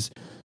 So she's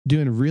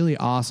doing really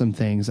awesome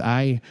things.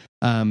 I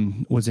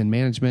was in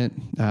management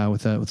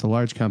with a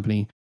large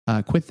company.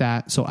 Quit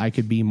that so I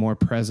could be more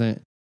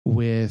present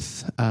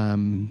with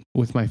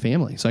my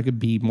family. So I could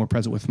be more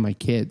present with my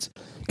kids.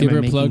 Give her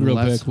a plug real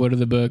quick. What are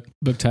the book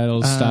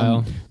titles,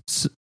 style?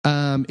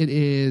 It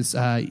is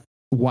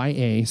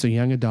YA, so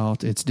young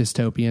adult. It's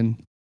dystopian.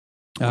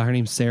 Her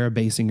name's Sarah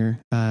Basinger.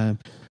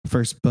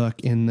 First book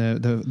in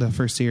the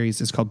first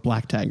series is called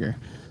Black Tiger.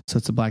 So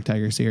it's a Black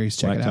Tiger series.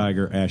 Check it out. Black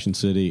Tiger, Ashen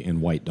City, and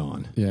White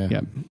Dawn. Yeah.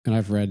 Yep.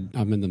 And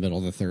I'm in the middle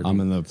of the third I'm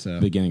one. in the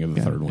beginning of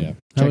the third one. Yeah.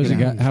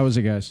 How was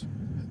it, guys?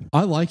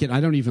 I like it.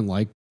 I don't even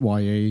like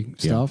YA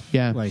stuff.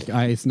 Yeah.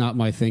 It's not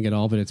my thing at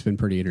all, but it's been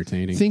pretty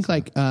entertaining. Think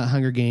like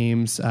Hunger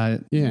Games,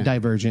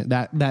 Divergent,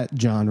 that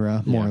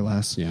genre, more or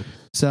less. Yeah.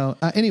 So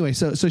anyway,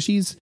 so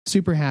she's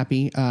super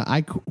happy.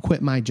 I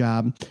quit my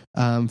job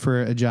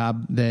for a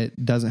job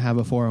that doesn't have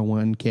a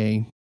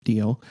 401k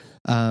deal.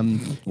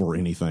 Or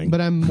anything.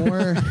 But I'm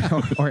more,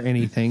 or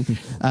anything,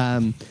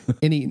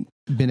 any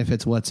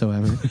benefits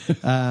whatsoever.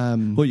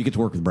 Well, you get to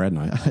work with Brad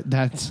and I.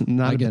 That's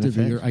not a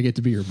benefit. I get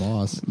to be your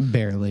boss.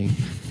 Barely.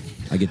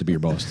 I get to be your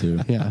boss too.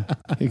 Yeah.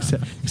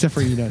 Except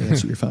for you don't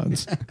answer your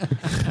phones.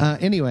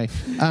 Anyway,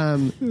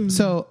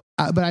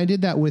 but I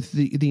did that with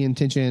the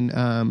intention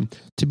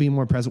to be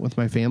more present with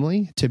my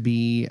family, to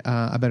be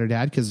a better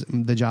dad, because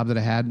the job that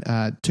I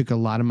had took a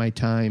lot of my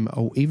time.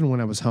 Even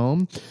when I was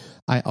home,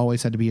 I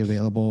always had to be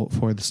available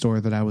for the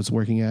store that I was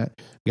working at.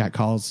 Got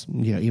calls,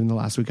 even the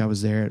last week I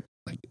was there at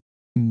like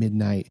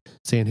midnight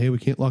saying, "Hey, we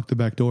can't lock the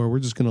back door. We're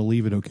just going to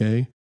leave it,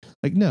 okay?"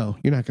 Like, no,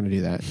 you're not going to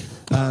do that.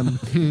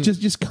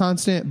 Just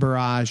constant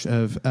barrage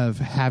of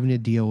having to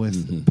deal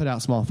with, put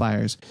out small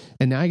fires.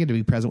 And now I get to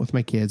be present with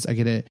my kids. I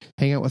get to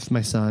hang out with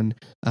my son.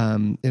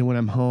 And when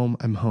I'm home,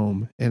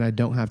 and I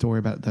don't have to worry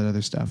about that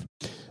other stuff.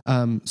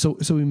 So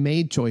we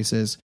made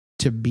choices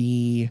to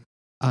be,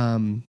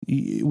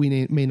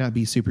 we may not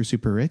be super,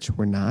 super rich.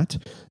 We're not.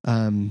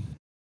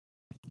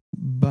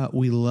 But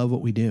we love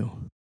what we do.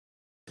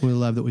 We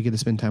love that we get to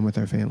spend time with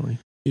our family.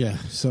 Yeah.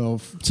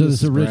 So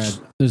there's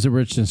a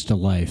richness to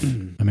life.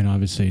 I mean,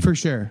 obviously, for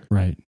sure.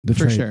 Right.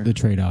 The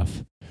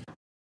trade-off.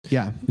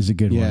 Yeah. Is a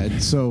good one. Yeah.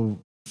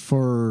 So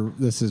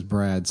this is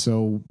Brad.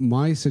 So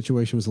my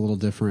situation was a little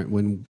different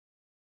when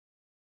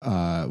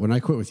I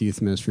quit with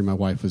youth ministry. My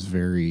wife was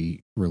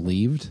very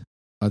relieved,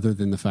 other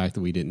than the fact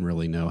that we didn't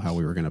really know how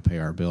we were going to pay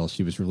our bills.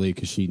 She was relieved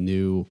because she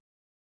knew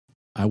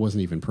I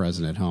wasn't even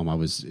present at home. I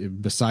was,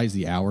 besides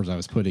the hours I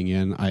was putting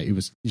in, it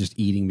was just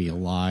eating me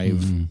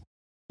alive.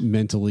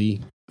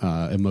 Mentally,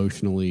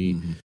 emotionally,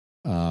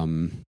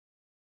 and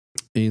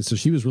so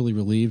she was really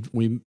relieved.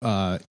 We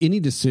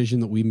any decision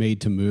that we made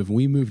to move,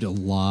 we moved a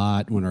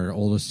lot when our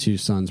oldest 2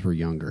 sons were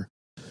younger.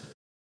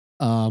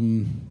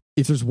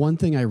 If there's one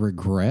thing I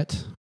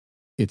regret,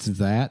 it's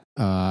that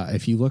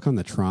if you look on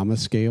the trauma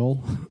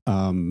scale,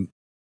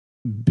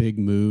 big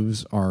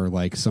moves are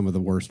like some of the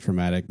worst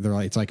traumatic.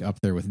 It's like up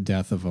there with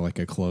death of like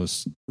a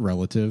close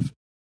relative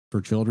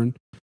for children,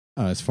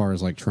 as far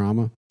as like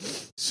trauma.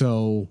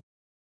 So.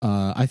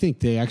 I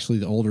think the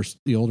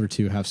older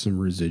 2 have some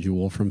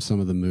residual from some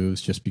of the moves,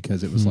 just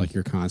because it was like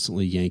you're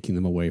constantly yanking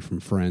them away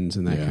from friends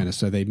and that kind of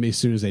stuff. As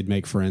soon as they'd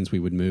make friends, we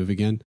would move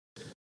again.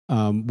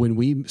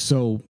 We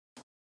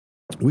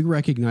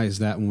recognized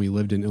that when we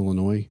lived in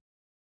Illinois,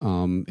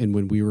 and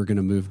when we were going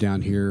to move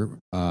down here,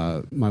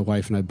 my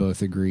wife and I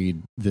both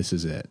agreed this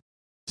is it.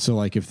 So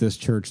like, if this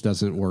church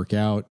doesn't work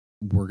out,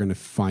 we're going to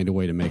find a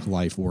way to make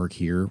life work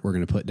here. We're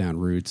going to put down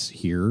roots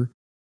here,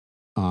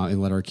 and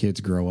let our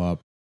kids grow up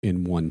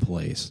in one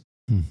place.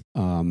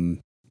 And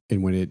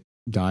when it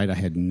died, I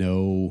had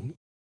no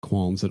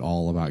qualms at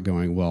all about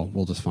going, well,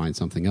 we'll just find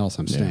something else.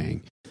 I'm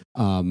staying.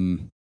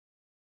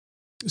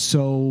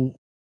 So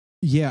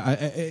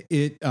yeah,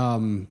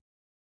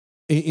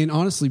 And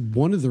honestly,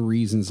 one of the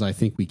reasons I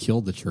think we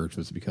killed the church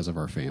was because of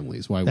our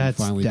families. Why That's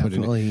we finally put it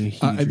definitely a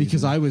in. huge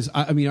Because reason.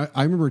 I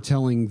remember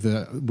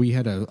we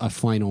had a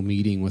final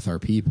meeting with our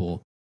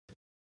people,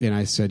 and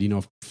I said,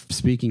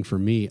 speaking for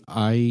me,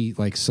 I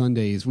like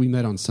Sundays. We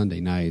met on Sunday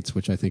nights,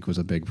 which I think was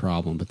a big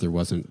problem, but there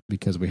wasn't,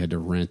 because we had to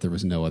rent. There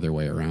was no other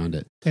way around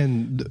it.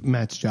 And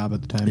Matt's job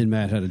at the time. And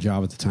Matt had a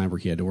job at the time where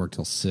he had to work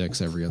till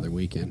 6 every other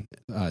weekend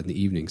in the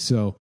evening.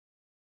 So,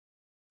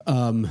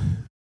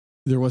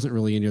 there wasn't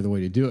really any other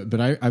way to do it.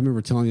 But I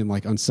remember telling him,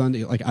 like, on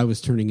Sunday, like, I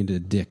was turning into a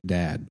dick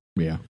dad.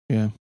 Yeah.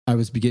 I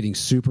was getting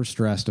super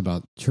stressed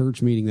about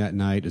church meeting that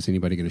night. Is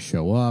anybody going to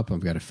show up? I've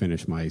got to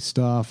finish my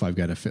stuff. I've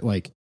got to fit,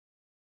 like,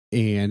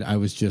 and I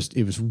was just,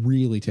 it was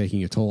really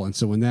taking a toll. And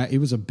so it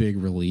was a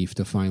big relief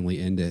to finally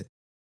end it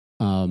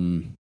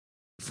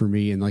for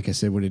me. And like I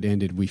said, when it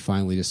ended, we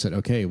finally just said,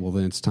 okay, well,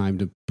 then it's time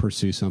to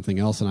pursue something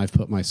else. And I've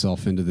put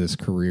myself into this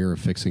career of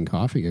fixing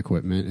coffee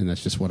equipment, and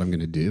that's just what I'm going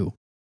to do.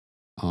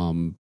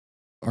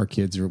 Our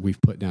kids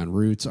we've put down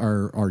roots.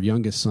 Our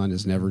youngest son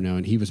has never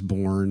known. He was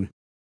born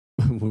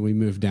when we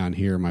moved down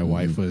here. My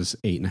wife was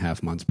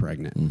 8.5 months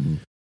pregnant. Mm-hmm.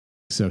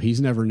 So he's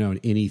never known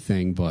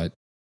anything but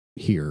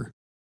here.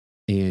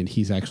 And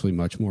he's actually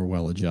much more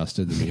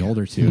well-adjusted than the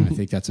older two. And I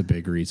think that's a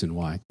big reason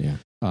why. Yeah.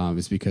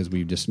 It's because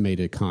we've just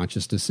made a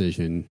conscious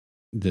decision.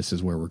 This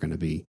is where we're going to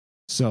be.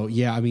 So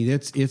yeah, I mean,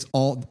 it's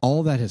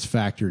all that has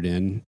factored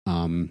in.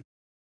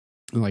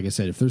 Like I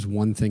said, if there's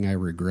one thing I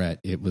regret,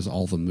 it was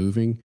all the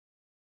moving.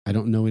 I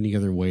don't know any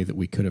other way that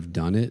we could have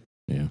done it.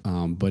 Yeah.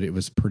 But it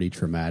was pretty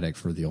traumatic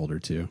for the older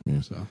two.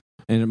 Yeah. So,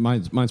 and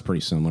mine's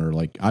pretty similar.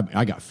 Like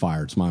I got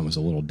fired, so mine was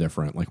a little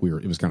different. Like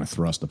it was kind of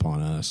thrust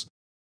upon us.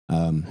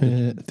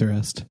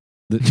 Thrust.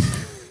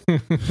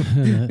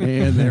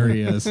 And there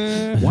he is.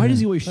 Why does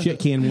he always shit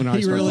can when I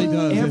He start really talking?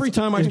 does. Every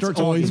time I start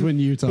always talking, when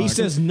you talk. he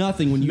says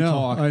nothing when you No,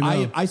 talk. I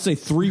know. I say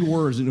 3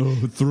 words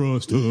and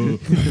thrust,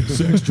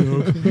 sex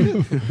joke.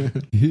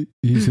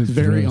 He says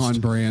Very thrust. on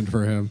brand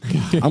for him.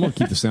 I'm gonna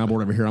keep the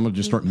soundboard over here. I'm gonna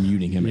just start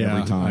muting him Yeah,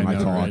 every time I I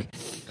know,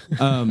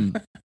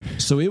 talk.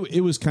 So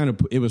it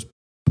was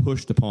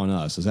pushed upon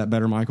us. Is that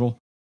better, Michael?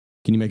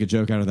 Can you make a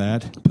joke out of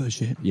that?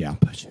 Push it. Yeah.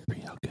 Push it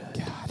real good.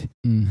 God.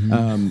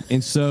 Mhm.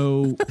 And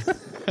so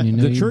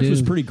the church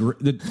was pretty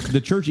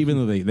the church, even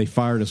though they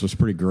fired us, was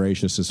pretty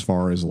gracious as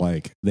far as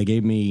like they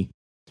gave me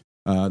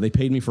they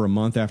paid me for a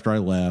month after I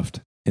left,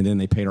 and then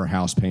they paid our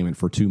house payment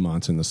for 2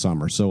 months in the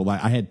summer. So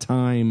like I had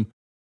time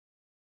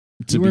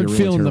to You be a weren't really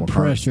feeling the terrible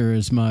car. pressure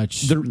as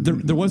much.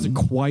 There wasn't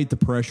quite the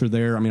pressure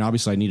there. I mean,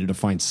 obviously I needed to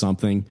find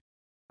something.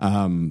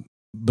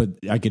 But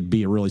I could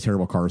be a really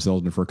terrible car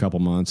salesman for a couple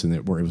months, and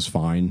it was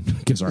fine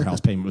because our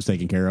house payment was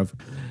taken care of.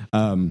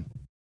 And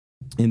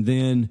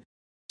then,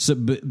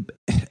 but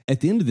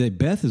at the end of the day,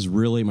 Beth is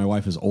really, my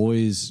wife has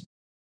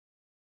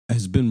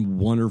been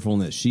wonderful in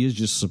that she has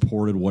just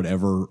supported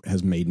whatever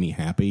has made me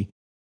happy,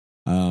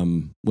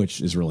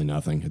 which is really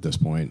nothing at this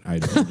point.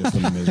 I'm just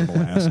a miserable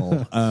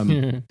asshole.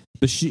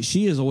 But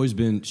she's always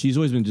been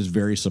just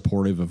very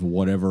supportive of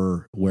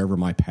wherever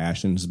my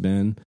passion's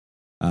been.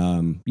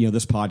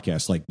 This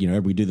podcast, like,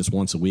 we do this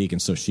once a week,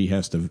 and so she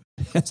has to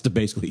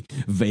basically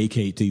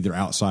vacate to either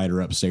outside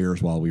or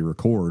upstairs while we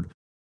record,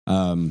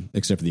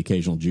 except for the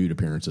occasional Jude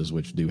appearances,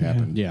 which do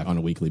happen on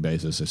a weekly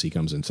basis as he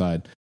comes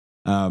inside.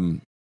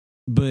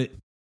 But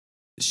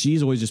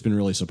she's always just been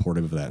really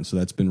supportive of that, and so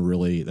that's been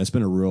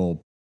a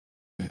real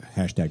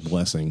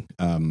 #blessing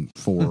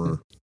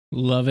for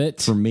Love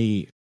it. for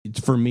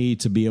me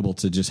to be able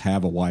to just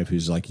have a wife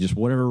who's like, just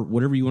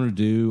whatever you want to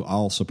do,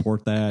 I'll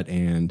support that.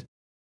 And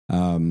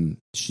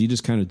she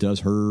just kind of does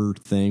her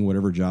thing,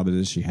 whatever job it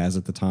is she has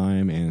at the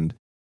time. And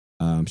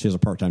she has a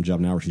part-time job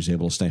now where she's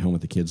able to stay home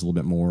with the kids a little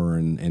bit more.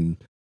 And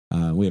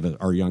we have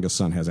our youngest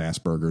son has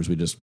Asperger's. We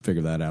just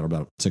figured that out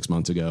about 6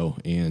 months ago.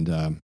 And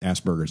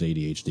Asperger's,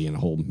 ADHD, and a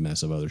whole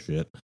mess of other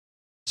shit.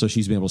 So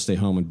she's been able to stay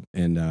home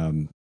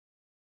and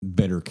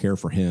better care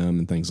for him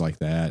and things like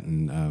that,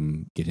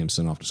 and get him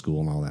sent off to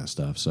school and all that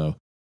stuff. So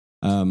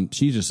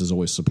she just has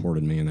always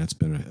supported me, and that's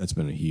been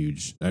a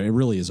huge. It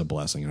really is a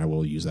blessing, and I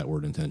will use that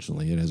word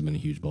intentionally. It has been a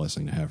huge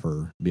blessing to have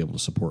her be able to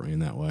support me in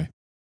that way.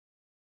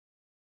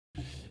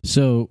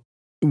 So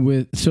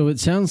it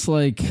sounds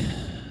like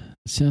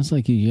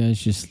you guys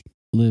just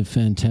live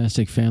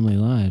fantastic family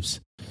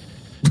lives.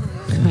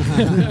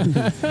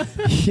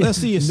 Let's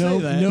see you say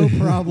that. No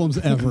problems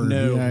ever.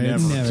 No,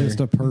 it's never. just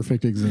a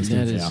perfect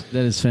existence.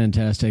 That is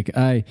fantastic.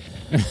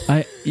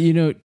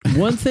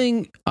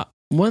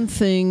 One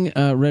thing,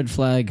 red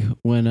flag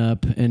went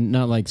up, and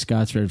not like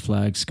Scott's red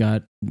flag.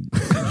 Scott,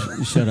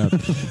 shut up.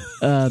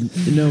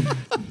 No,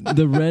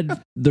 the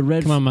red.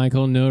 Come on,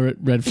 Michael. No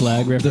red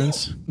flag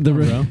reference.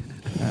 Nope,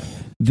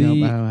 I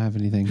don't have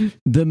anything.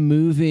 The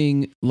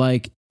moving,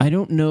 like, I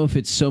don't know if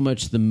it's so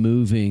much the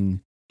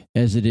moving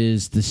as it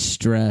is the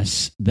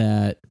stress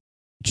that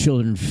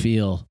children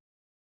feel.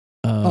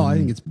 I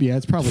think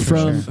it's probably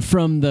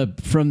from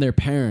their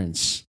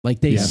parents.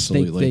 Like they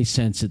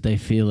sense it, they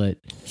feel it.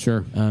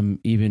 Sure.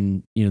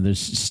 Even there's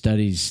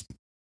studies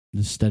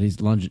the studies,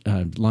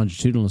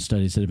 longitudinal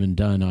studies that have been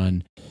done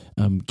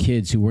on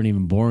kids who weren't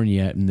even born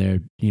yet, and they're,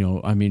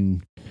 I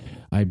mean,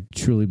 I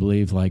truly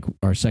believe like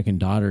our second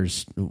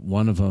daughter's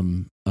one of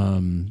them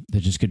that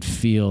just could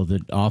feel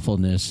the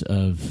awfulness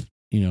of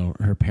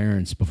her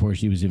parents before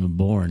she was even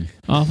born.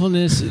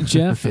 Awfulness.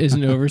 Jeff is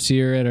an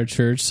overseer at our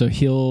church, so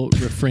he'll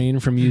refrain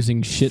from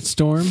using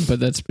shitstorm, but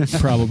that's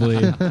probably.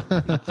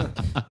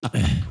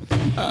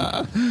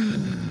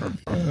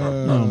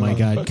 Oh my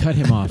God! Cut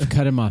him off!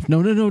 Cut him off!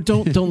 No!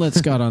 Don't let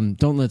Scott on!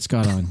 Don't let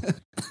Scott on!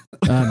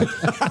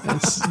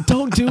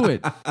 Don't do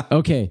it.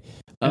 Okay.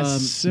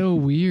 That's so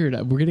weird.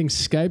 We're getting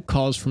Skype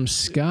calls from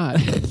Scott.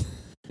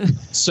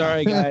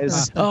 Sorry,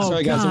 guys. Oh,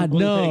 Sorry, guys. I God,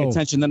 wasn't no. paying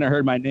attention. Then I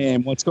heard my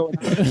name. What's going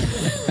on?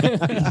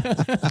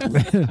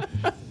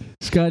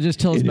 Scott, just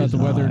tell us about the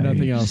weather and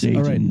nothing else. Satan.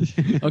 All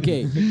right.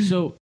 Okay.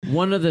 So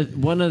one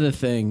other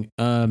thing,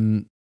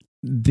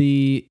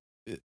 the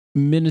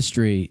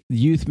ministry,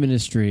 youth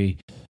ministry.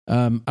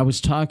 I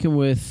was talking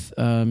with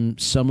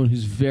someone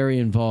who's very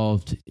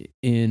involved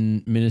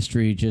in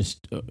ministry, just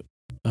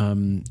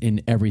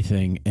in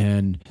everything,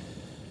 and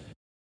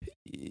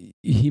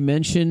he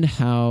mentioned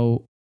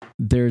how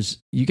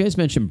you guys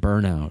mentioned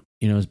burnout.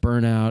 It's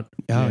burnout.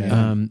 Oh,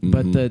 yeah.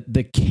 But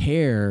the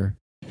care,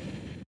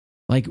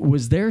 like,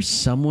 was there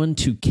someone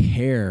to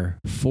care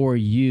for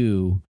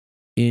you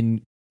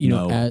in,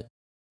 No.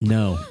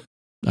 no.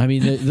 I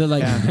mean, they're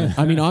like,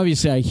 I mean,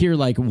 obviously I hear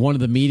like one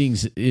of the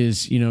meetings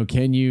is,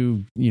 can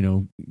you,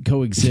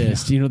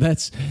 coexist?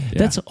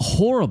 That's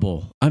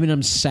horrible. I mean,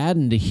 I'm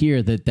saddened to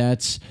hear that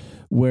that's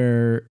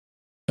where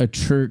a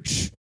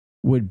church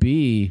would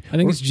be. I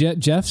think it's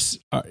Jeff's.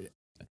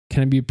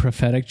 Can I be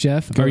prophetic,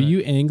 Jeff? Are you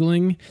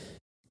angling?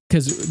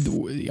 Because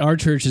our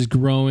church is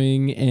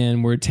growing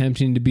and we're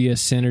attempting to be a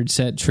centered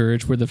set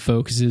church where the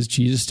focus is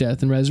Jesus'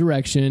 death and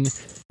resurrection,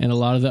 and a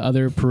lot of the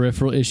other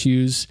peripheral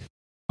issues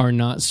are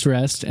not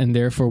stressed, and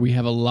therefore we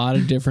have a lot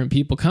of different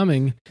people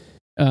coming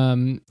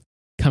to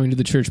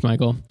the church,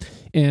 Michael.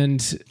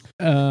 And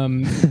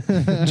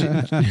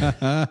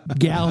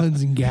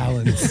Gallons and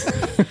gallons.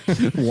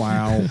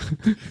 Wow.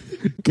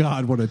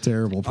 God, what a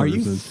terrible person. Are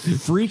you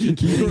freaking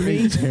kidding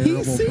me?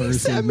 Terrible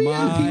person. He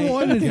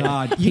wanted it.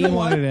 God, He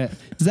wanted it.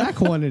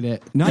 Zach wanted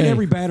it. Not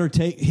every batter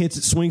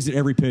swings at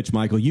every pitch,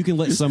 Michael. You can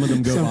let some of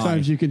them go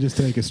Sometimes by. you can just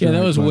take a strike. yeah,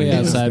 that was way buddy.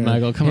 outside,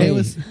 Michael. Come on. It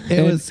was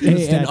And on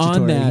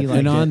statutory. that, He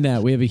liked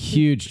it. we have a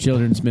huge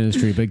children's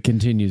ministry. But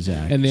continue,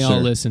 Zach. And they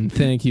all listen.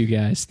 Thank you,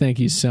 guys. Thank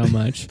you so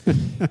much.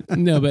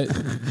 No, but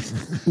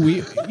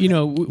we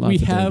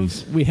of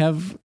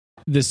have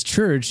this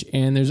church,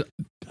 and there's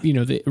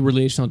the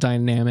relational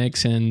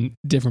dynamics and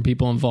different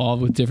people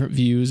involved with different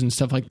views and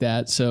stuff like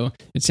that. So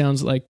it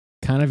sounds like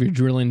kind of you're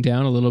drilling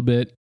down a little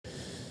bit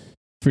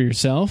for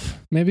yourself,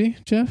 maybe,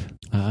 Jeff.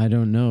 I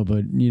don't know,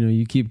 but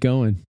you keep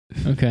going.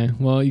 Okay.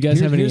 Well, you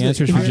guys have any here's the-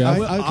 answers for Jeff?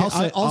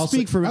 I'll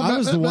speak for. I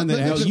was the one that.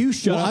 No, you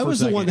shut up I for a was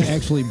the one that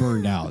second. actually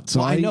burned out. So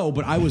Well, I know,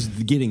 but I was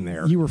getting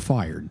there. you were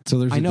fired. So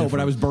there's. I know, but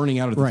I was burning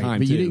out at the right, time,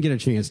 but you too. didn't get a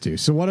chance to.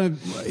 So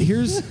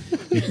here's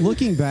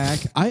looking back.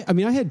 I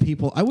mean, I had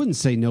people. I wouldn't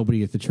say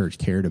nobody at the church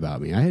cared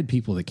about me. I had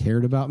people that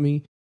cared about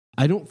me.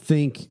 I don't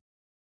think.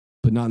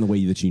 But not in the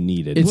way that you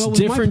needed. It's Well, with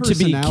my different to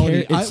be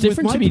personality- it's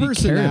different with to my be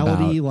cared about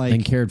personality, like,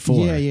 than cared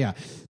for. Yeah.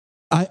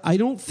 I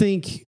don't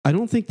think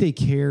they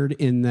cared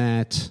in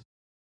that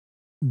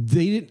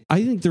they didn't.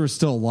 I think there was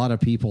still a lot of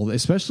people,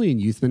 especially in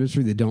youth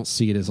ministry, that don't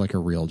see it as like a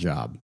real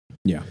job.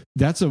 Yeah.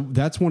 That's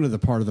one of the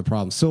part of the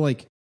problem. So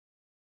like,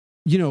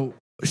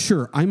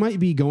 sure, I might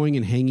be going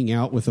and hanging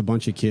out with a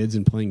bunch of kids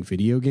and playing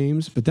video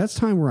games, but that's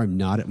time where I'm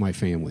not with my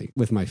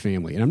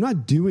family. And I'm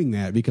not doing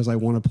that because I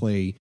want to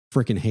play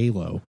frickin'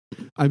 Halo.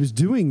 I was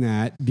doing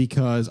that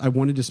because I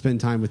wanted to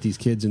spend time with these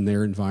kids in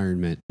their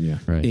environment. Yeah.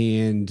 Right.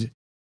 And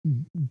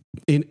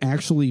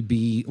actually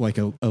be like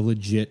a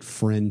legit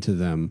friend to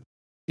them,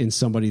 and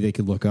somebody they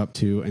could look up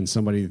to, and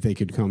somebody that they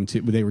could come to,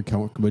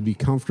 would be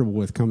comfortable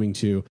with coming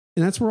to.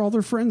 And that's where all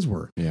their friends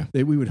were. Yeah.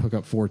 We would hook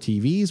up 4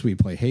 TVs, we'd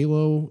play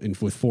Halo and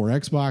with 4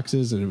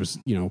 Xboxes, and it was,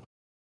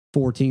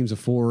 4 teams of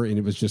 4, and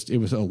it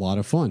was a lot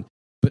of fun.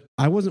 But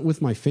I wasn't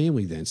with my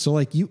family then. So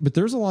but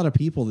there's a lot of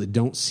people that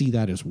don't see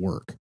that as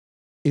work.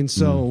 And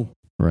so,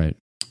 Right.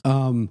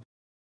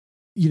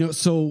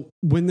 So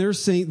when they're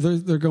saying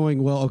they're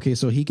going, well, okay,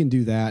 so he can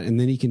do that, and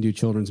then he can do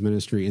children's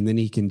ministry, and then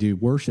he can do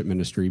worship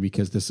ministry,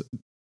 because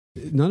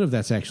none of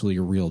that's actually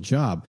a real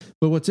job.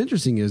 But what's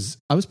interesting is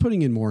I was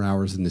putting in more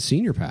hours than the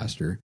senior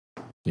pastor.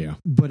 Yeah.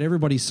 But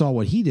everybody saw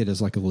what he did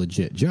as like a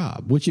legit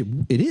job, which it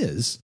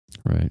is.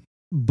 Right.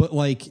 But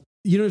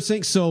you know what I'm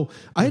saying? So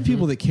I had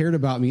people that cared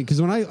about me,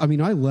 because when I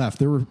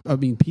left, a lot of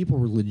people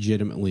were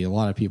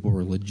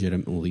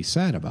legitimately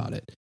sad about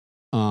it.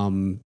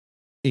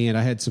 And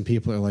I had some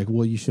people that were like,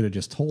 well, you should have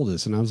just told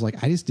us. And I was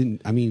like, I just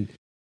didn't. I mean,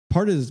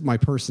 part of my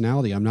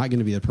personality, I'm not going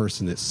to be the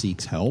person that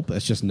seeks help.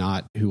 That's just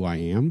not who I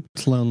am.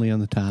 It's lonely on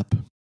the top.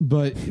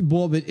 But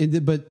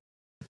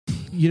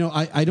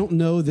I don't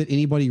know that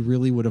anybody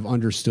really would have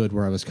understood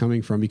where I was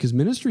coming from, because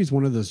ministry is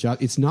one of those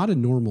jobs. It's not a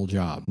normal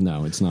job.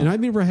 No, it's not. And I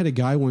remember I had a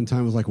guy one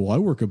time was like, well, I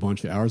work a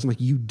bunch of hours. I'm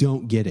like, you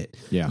don't get it.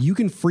 Yeah. You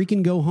can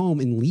freaking go home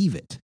and leave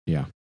it.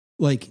 Yeah.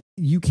 Like,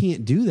 you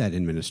can't do that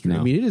in ministry. No.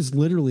 I mean, it is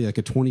literally like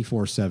a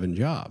 24/7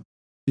 job,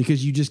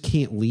 because you just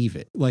can't leave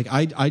it. Like,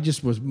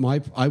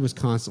 I was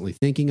constantly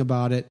thinking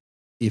about it.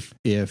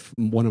 If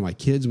one of my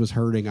kids was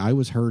hurting, I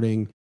was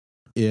hurting.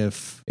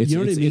 If It's, you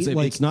know what I mean,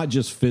 it's not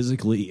just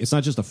physically. It's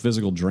not just a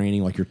physical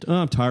draining. Like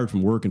I'm tired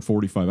from working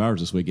 45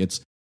 hours this week.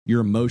 It's you're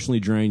emotionally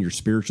drained. You're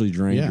spiritually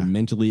drained. Yeah. You're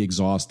mentally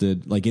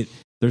exhausted. Like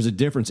there's a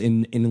difference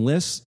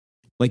unless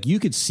like you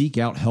could seek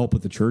out help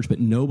with the church, but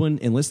no one,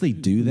 unless they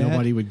do that,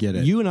 nobody would get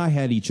it. You and I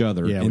had each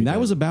other, Yeah, we and that did.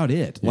 was about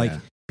it. Yeah. Like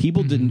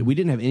people we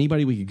didn't have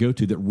anybody we could go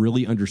to that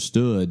really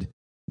understood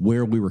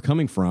where we were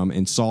coming from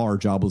and saw our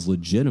job was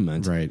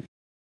legitimate. Right.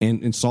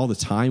 And saw the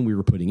time we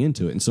were putting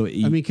into it. And so, I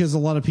mean, because a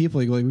lot of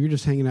people like, we were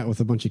just hanging out with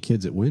a bunch of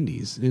kids at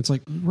Wendy's, and it's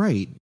like,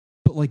 right,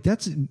 but like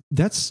that's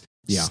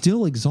Yeah.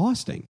 still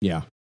exhausting,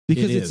 yeah,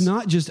 because it it's is.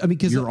 not just. I mean,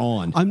 because you're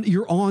on.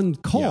 you're on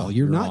call. Yeah, you're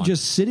you're not on.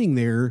 just sitting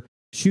there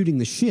shooting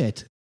the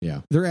shit.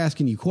 Yeah. They're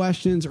asking you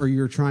questions, or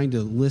you're trying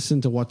to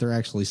listen to what they're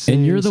actually saying.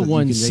 And you're the so that you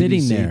one can maybe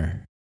sitting see-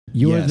 there.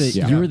 You're Yes,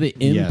 yeah. you're the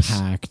Yes.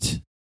 impact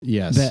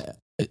Yes. that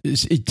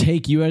it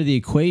take you out of the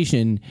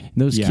equation.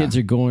 Those Yeah. kids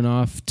are going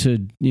off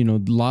to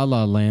la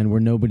la land where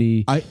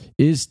nobody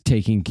is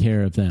taking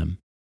care of them.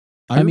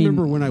 I I mean-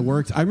 remember when I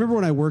worked.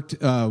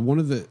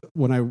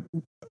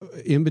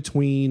 In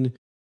between.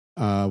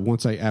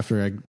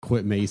 After I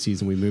quit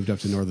Macy's and we moved up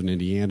to Northern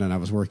Indiana, and I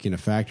was working in a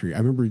factory, I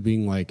remember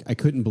being like, I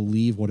couldn't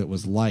believe what it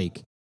was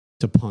like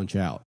to punch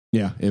out.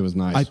 Yeah, it was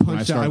nice. I When punched out.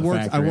 I started the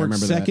worked factory, remember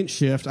that. second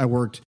shift. I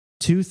worked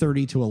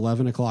 2:30 to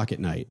 11 o'clock at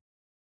night,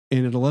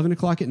 and at 11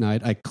 o'clock at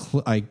night,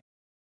 I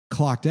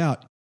clocked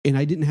out, and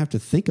I didn't have to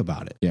think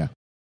about it. Yeah.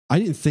 I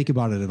didn't think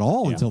about it at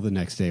all Yeah. until the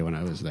next day when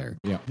I was there.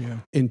 Yeah.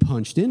 And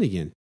punched in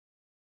again.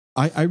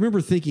 I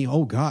remember thinking,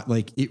 oh God,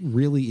 like it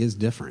really is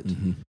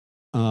different.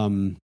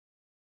 Mhm.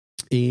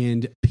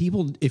 And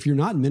people, if you're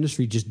not in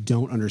ministry, just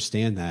don't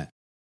understand that.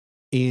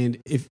 And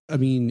if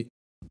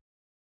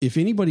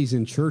anybody's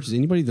in churches,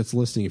 anybody that's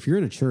listening, if you're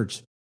in a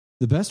church,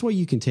 the best way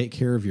you can take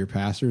care of your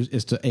pastors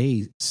is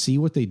to see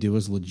what they do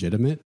as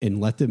legitimate,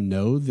 and let them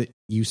know that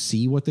you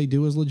see what they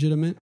do as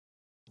legitimate,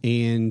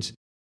 and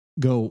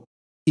go,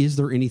 is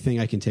there anything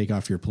I can take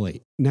off your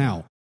plate?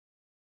 Now,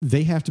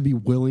 they have to be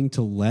willing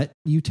to let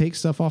you take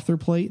stuff off their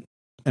plate.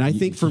 And I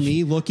think for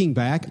me, looking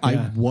back,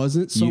 I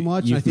wasn't so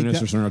much. Youth I think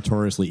ministers are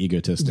notoriously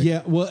egotistic.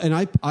 yeah, well, and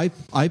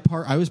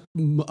I was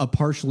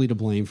partially to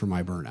blame for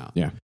my burnout.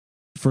 Yeah.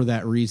 For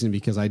that reason,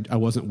 because I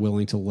wasn't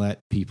willing to let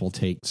people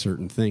take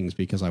certain things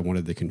because I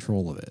wanted the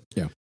control of it.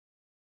 Yeah.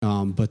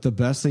 But the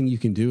best thing you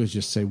can do is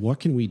just say, what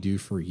can we do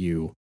for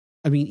you?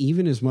 I mean,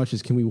 even as much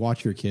as, can we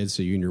watch your kids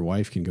so you and your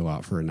wife can go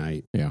out for a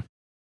night? Yeah.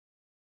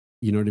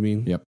 You know what I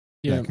mean? Yep.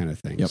 That kind of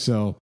thing. Yep.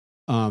 So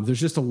there's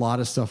just a lot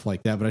of stuff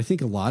like that. But I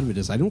think a lot of it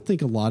is, I don't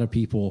think a lot of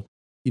people,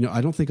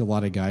 I don't think a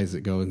lot of guys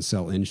that go and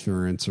sell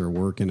insurance or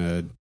work in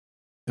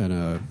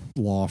a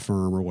law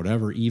firm or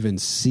whatever even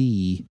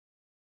see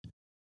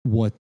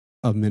what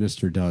a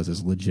minister does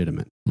as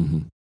legitimate.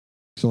 Mhm.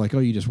 So like, oh,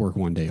 you just work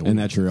one day a week. And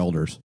that's your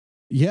elders.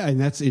 Yeah,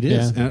 and it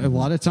is. And a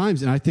lot of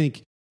times, and I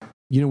think,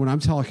 when I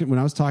was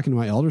talking to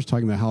my elders,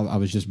 talking about how I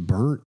was just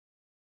burnt,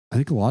 I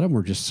think a lot of them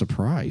were just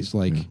surprised.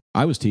 Like,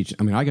 I was teaching.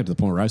 I mean, I got to the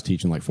point where I was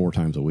teaching like 4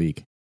 times a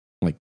week.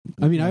 Like,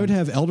 I mean, I would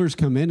have elders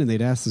come in and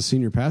they'd ask the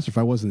senior pastor, if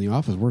I was in the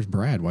office, where's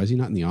Brad? Why is he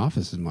not in the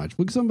office as much?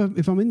 Because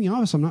if I'm in the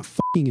office, I'm not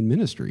fucking in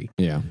ministry.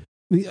 yeah,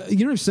 I mean, you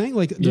know what I'm saying?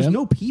 Like, there's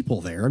no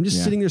people there. I'm just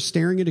Yeah. sitting there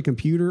staring at a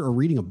computer or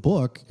reading a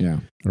book. yeah.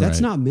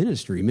 That's Right. not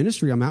ministry.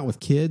 Ministry, I'm out with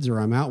kids, or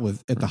I'm out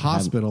at the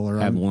hospital, or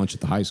Having I'm lunch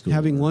at the high school.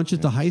 having lunch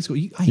at the high school.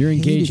 I You're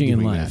hated engaging in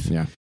doing life. that.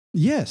 Yeah.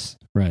 Yes.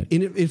 Right.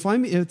 And if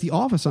I'm at the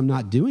office, I'm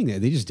not doing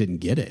that. They just didn't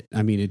get it.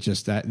 I mean, they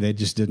just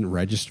didn't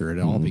register at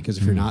all, because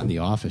if you're not in the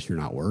office, you're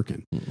not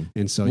working.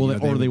 And so,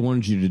 Well, they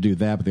wanted you to do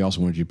that, but they also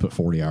wanted you to put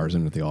 40 hours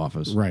in at the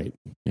office. right.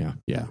 Yeah.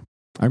 Yeah.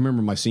 I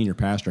remember my senior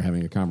pastor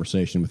having a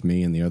conversation with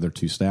me and the other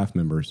 2 staff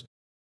members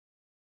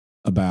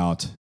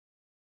about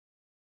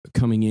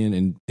coming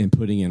in and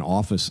putting in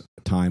office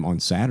time on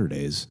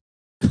Saturdays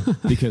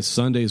because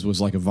Sundays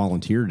was like a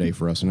volunteer day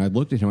for us. And I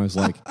looked at him, I was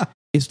like,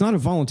 it's not a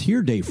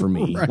volunteer day for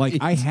me. Right. Like,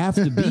 I have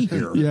to be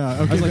here. Yeah.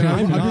 Okay. I was like,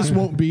 then I'm I just not-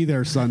 won't be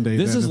there Sunday.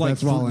 This then, is if like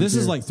that's volunteer. this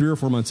is like 3 or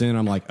 4 months in.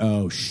 I'm like,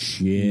 oh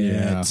shit!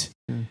 Yeah.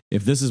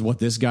 If this is what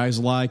this guy's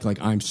like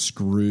I'm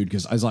screwed.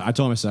 Because I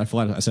told him,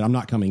 I said, I'm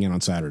not coming in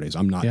on Saturdays.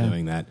 I'm not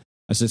doing that.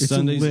 I said, it's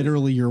Sundays,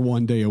 literally your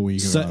one day a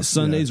week.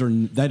 Sundays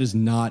that is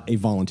not a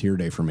volunteer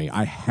day for me.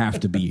 I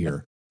have to be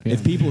here.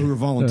 If people who are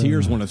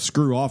volunteers want to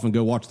screw off and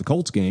go watch the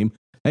Colts game,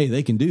 hey,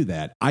 they can do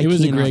that. It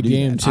was a cannot great do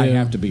game, that. I too.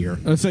 have to be here.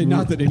 I'd say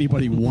not that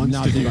anybody wants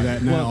to do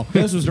that now. Well,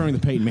 this was during the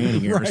Peyton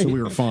Manning era, so Right.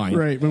 we were fine.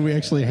 Right, when we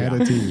actually had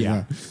a team.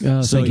 Yeah.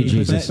 Oh, So thank you, but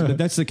Jesus. but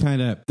that's the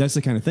kind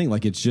of thing.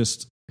 Like, it's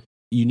just,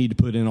 you need to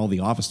put in all the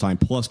office time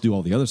plus do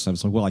all the other stuff.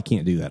 It's like, well, I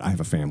can't do that. I have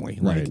a family.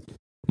 Like, Right.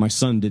 my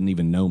son didn't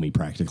even know me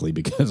practically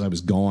because I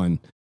was gone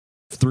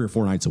 3 or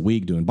 4 nights a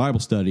week doing Bible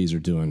studies or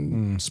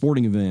doing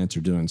sporting events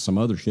or doing some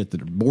other shit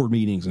that are board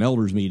meetings and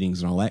elders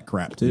meetings and all that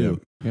crap too.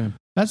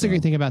 That's the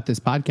great thing about this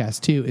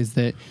podcast too, is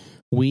that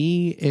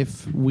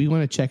if we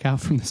want to check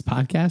out from this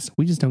podcast,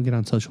 we just don't get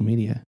on social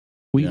media.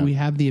 We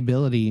have the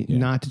ability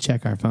not to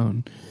check our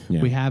phone.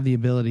 Yeah. We have the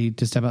ability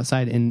to step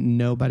outside, and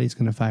nobody's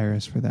going to fire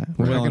us for that.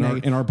 We're Well,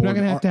 not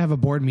going to have a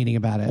board meeting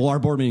about it. Well, our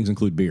board meetings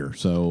include beer,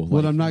 so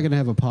Well, I'm not going to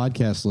have a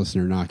podcast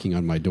listener knocking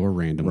on my door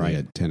randomly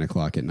at 10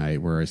 o'clock at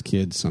night, whereas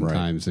kids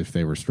sometimes, if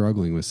they were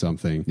struggling with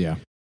something, yeah.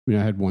 I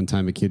had one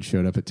time a kid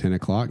showed up at 10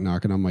 o'clock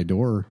knocking on my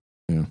door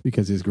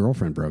because his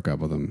girlfriend broke up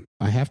with him.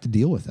 I have to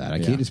deal with that. I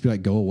can't just be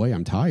like, go away,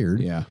 I'm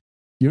tired. Yeah.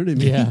 You know what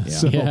I mean? Yeah.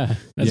 So, Yeah.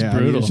 That's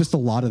brutal. It's just a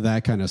lot of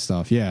that kind of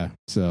stuff. Yeah.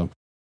 So,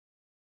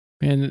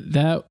 And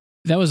that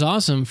was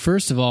awesome,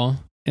 first of all.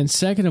 And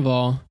second of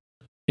all,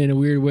 in a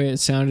weird way, it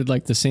sounded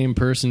like the same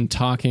person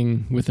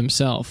talking with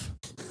himself.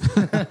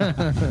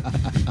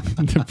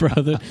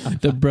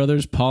 the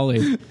brothers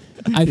Polly.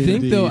 I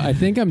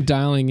think I'm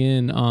dialing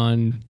in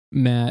on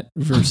Matt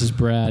versus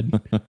Brad.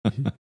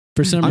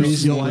 For some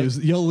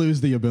reason, you'll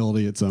lose the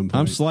ability at some point.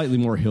 I'm slightly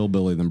more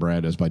hillbilly than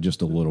Brad is by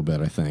just a little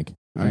bit, I think.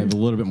 I have a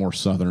little bit more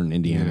southern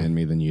Indiana in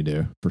me than you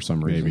do for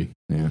some reason. Maybe.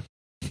 Yeah.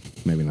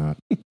 Maybe not.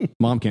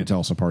 Mom can't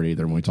tell us apart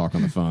either when we talk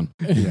on the phone.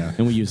 Yeah.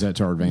 And we use that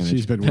to our advantage.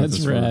 She's been with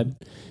us rad.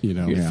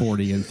 for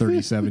 40 and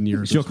 37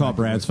 years. She'll call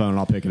Brad's phone and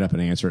I'll pick it up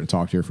and answer it and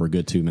talk to her for a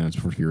good 2 minutes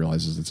before she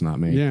realizes it's not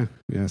me. Yeah.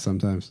 Yeah,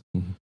 sometimes.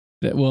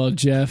 Well,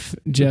 Jeff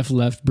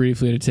left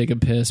briefly to take a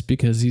piss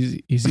because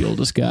he's the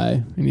oldest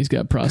guy and he's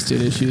got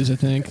prostate issues, I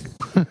think.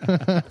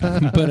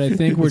 But I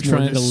think we're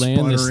trying to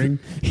land sputtering.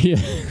 this.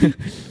 Yeah.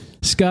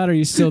 Scott, are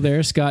you still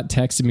there? Scott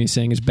texted me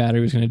saying his battery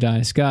was going to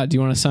die. Scott, do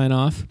you want to sign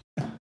off?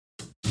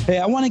 Hey,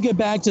 I want to get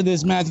back to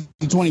this Matthew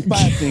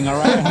 25 thing, all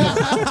right?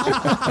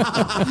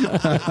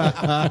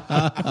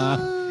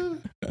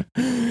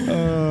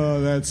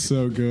 Oh, that's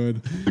so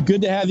good.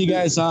 Good to have you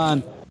guys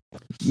on.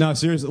 No,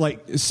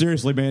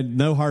 seriously, man.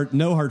 No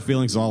hard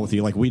feelings at all with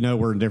you. Like, we know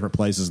we're in different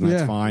places and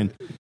that's fine.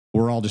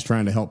 We're all just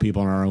trying to help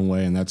people in our own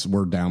way, and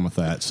we're down with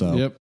that. So,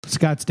 yep.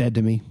 Scott's dead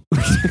to me.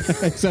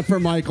 Except for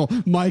Michael.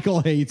 Michael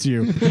hates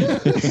you.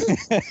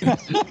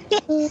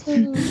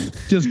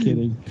 Just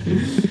kidding.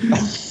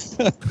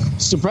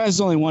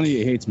 Surprised only one of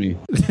you hates me.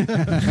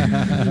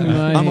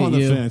 I'm on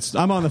the fence.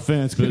 I'm on the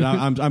fence, but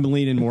I'm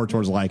leaning more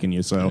towards liking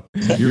you. So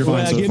you're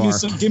fine so far.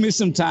 Give me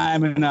some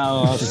time, and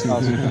I'll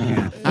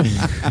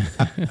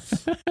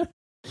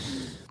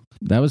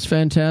That was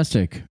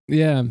fantastic.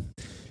 Yeah.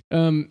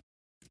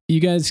 You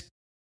guys,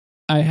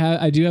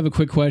 I do have a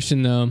quick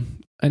question though.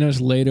 I know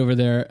it's late over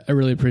there. I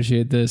really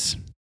appreciate this.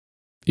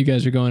 You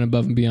guys are going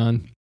above and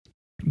beyond.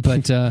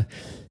 But so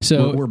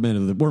we're men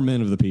of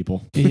the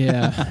people.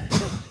 Yeah.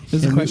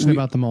 There's a question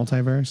about the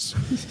multiverse.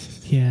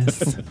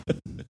 Yes.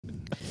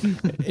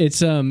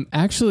 It's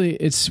actually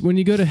it's when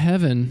you go to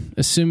heaven,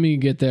 assuming you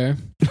get there.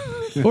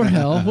 Or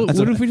hell. What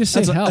if we just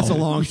say hell? That's a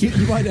long. You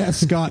might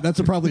ask Scott. That's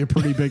probably a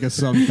pretty big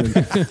assumption.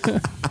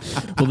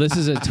 Well, this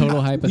is a total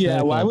hypothetical.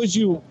 Yeah. Why would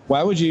you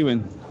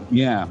even?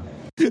 Yeah.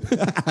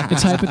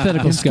 It's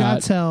hypothetical, In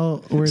Scott. Scott's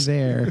hell, we're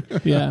there.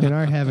 Yeah. In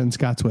our heaven,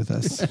 Scott's with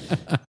us.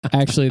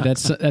 Actually,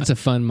 that's a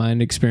fun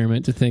mind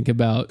experiment to think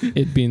about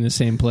it being the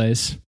same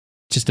place.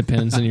 Just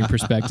depends on your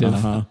perspective.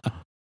 Uh-huh.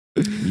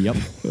 Yep.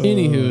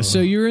 Anywho, so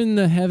you're in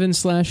the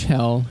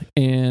heaven/hell,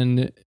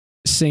 and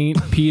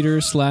Saint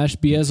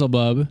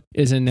Peter/Beelzebub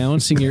is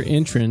announcing your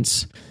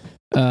entrance.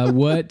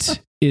 What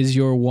is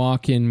your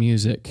walk-in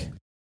music?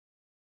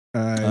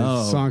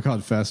 A song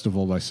called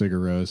 "Festival" by Sigur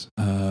Rós.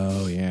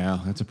 Oh yeah,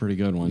 that's a pretty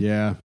good one.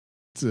 Yeah,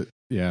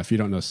 if you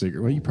don't know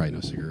Sigur, well, you probably know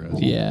Sigur Rós.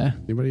 Yeah.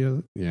 Anybody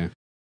else? Yeah.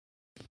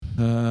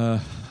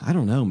 I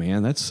don't know,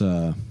 man. That's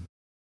all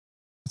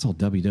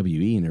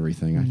WWE and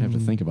everything. I'd have to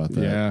think about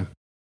that. Yeah.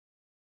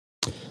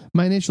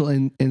 My initial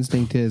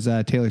instinct is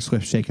Taylor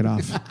Swift, "Shake It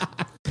Off."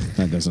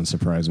 That doesn't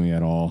surprise me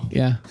at all.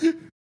 Yeah.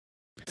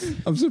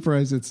 I'm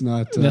surprised it's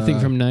not Nothing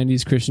from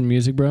 90s Christian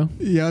music, bro.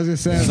 Yeah, I was gonna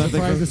say I'm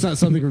surprised it's not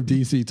something from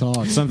DC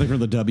Talk. Something from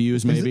the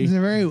W's, maybe. It's a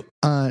very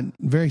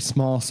very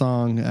small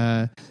song,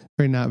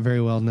 not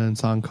very well known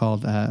song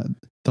called "The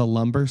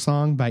Lumber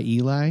Song" by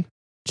Eli.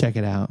 Check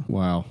it out.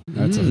 Wow,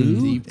 that's a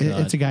deep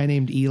cut. It's a guy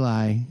named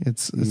Eli.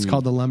 It's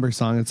called "The Lumber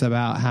Song." It's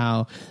about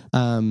how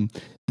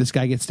this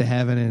guy gets to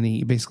heaven and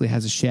he basically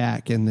has a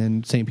shack, and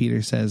then St.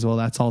 Peter says, "Well,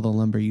 that's all the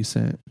lumber you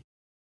sent."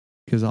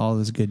 Because all of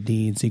his good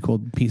deeds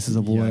equaled pieces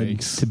of wood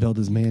to build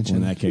his mansion.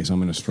 Well, in that case,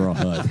 I'm in a straw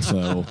hut.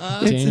 So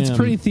it's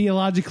pretty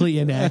theologically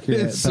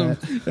inaccurate.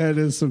 That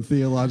is some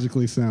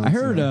theologically sound. I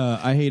heard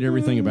 "I Hate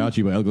Everything About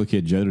You" by Ugly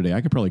Kid Joe today.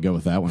 I could probably go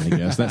with that one. I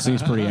guess that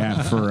seems pretty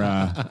apt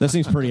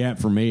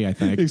for me. I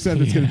think. Except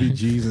it's going to be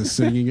Jesus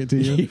singing it to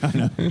you. Yeah, I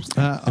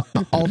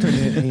know.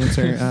 Alternate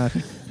answer.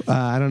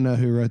 I don't know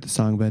who wrote the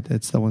song, but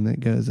it's the one that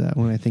goes,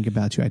 "When I think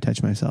about you, I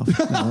touch myself."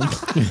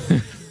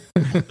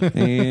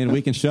 And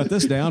we can shut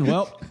this down.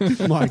 Well,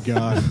 my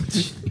God.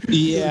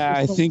 Yeah,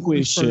 I think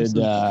we should.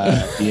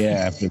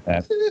 After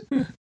that.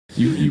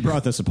 You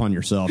brought this upon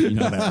yourself. You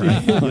know that,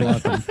 right? You're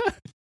welcome.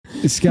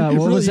 Scott,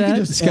 what Really, was you could that?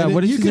 just Scott, edit-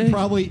 what did you you could say?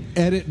 probably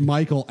edit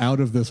Michael out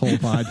of this whole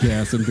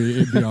podcast and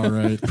it'd be all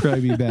right.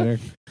 Probably be better.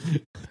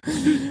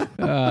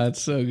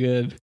 It's so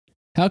good.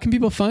 How can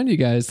people find you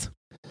guys?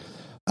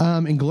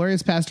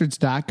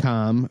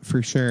 IngloriousBastards.com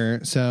for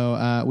sure.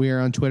 So we are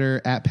on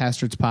Twitter at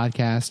Bastards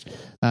Podcast.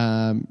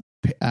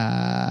 We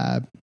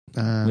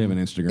have an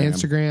Instagram.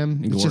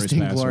 Instagram. It's just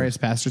Inglorious Inglorious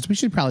Bastards. We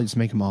should probably just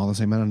make them all the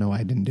same. I don't know why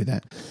I didn't do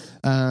that.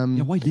 Yeah,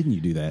 why didn't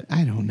you do that?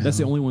 I don't know. That's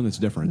the only one that's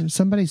different.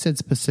 Somebody said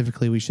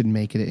specifically we should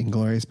make it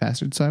Inglorious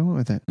Bastards, so I went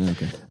with it.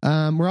 Okay.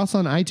 We're also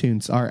on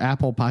iTunes, our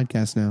Apple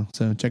podcast now,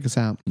 so check us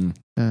out.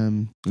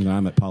 And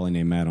I'm at Polly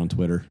named Matt on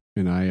Twitter.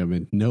 And I am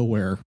in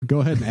nowhere. Go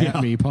ahead and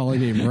at me, Polly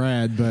named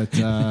Brad, but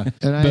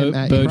and I am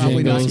at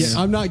probably not Bojangles.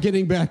 I'm not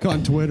getting back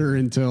on Twitter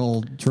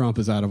until Trump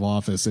is out of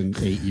office in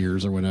 8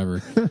 years or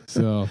whenever.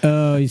 So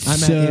Oh, he's I'm at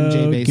so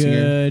MJ Basinger.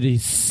 good.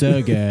 He's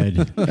so good.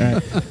 All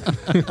right.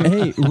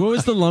 Hey, what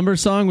was the lumber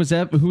song?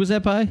 Who was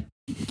that by?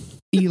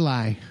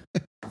 Eli.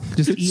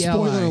 Just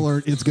spoiler ELI.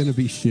 alert, it's going to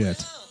be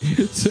shit.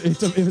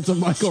 If it's a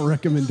Michael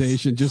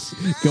recommendation, just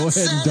go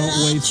ahead and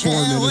don't waste 4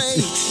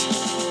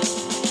 minutes.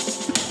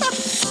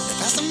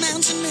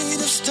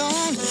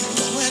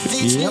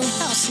 Yep.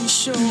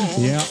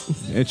 Yeah,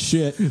 It's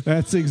shit.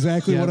 that's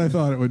exactly what I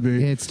thought it would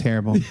be. It's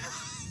terrible.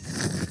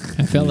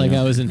 I felt like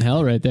I was in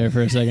hell right there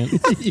for a second.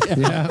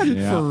 Yeah,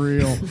 for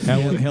real.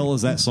 Hell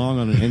is that song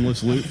on an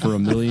endless loop for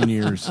 1,000,000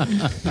 years.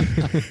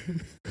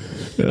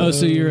 Oh,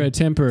 so you're a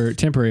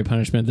temporary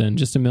punishment then?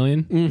 Just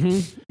 1,000,000?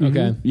 Mm-hmm.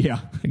 Okay. Yeah.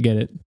 I get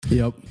it.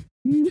 Yep.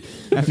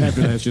 After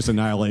that, it's just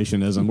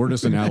annihilationism. We're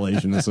just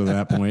annihilationists at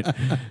that point.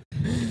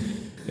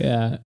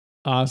 Yeah.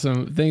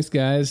 Awesome. Thanks,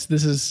 guys.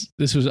 This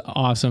was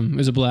awesome. It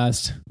was a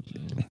blast.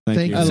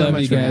 Thank you. you so love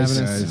much you for guys.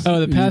 having us. Oh,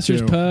 the You Pastor's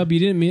too. Pub. You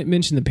didn't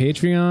mention the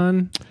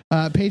Patreon.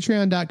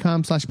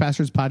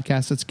 Patreon.com/Bastards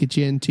Podcast. Let's get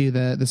you into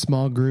the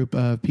small group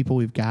of people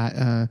we've got.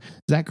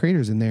 Zach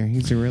Crater's in there.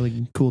 He's a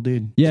really cool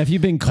dude. Yeah, if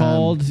you've been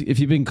called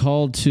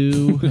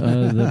to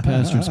the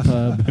Pastor's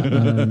Pub,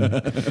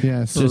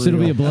 Yes. just it'll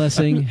be a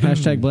blessing.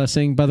 Hashtag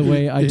blessing. By the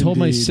way, I told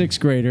my Indeed. 6th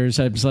graders,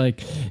 I was like,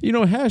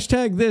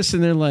 hashtag this,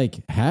 and they're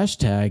like,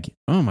 hashtag.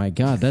 Oh my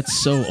God,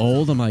 that's so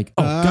old. I'm like,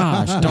 oh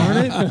gosh, darn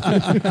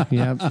it.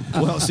 Yep.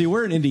 Well, see,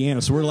 we're in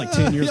Indiana, so we're like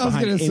 10 years I was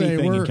behind going to say,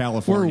 anything in we're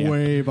California.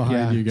 way behind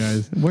Yeah. you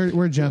guys.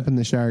 We're jumping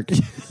the shark.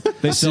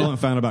 They still haven't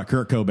found about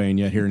Kurt Cobain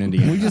yet here in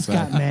Indiana. We just so.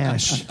 got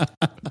MASH.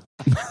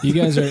 You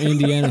guys are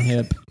Indiana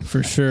hip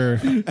for sure.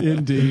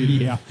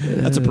 Indeed. Yeah,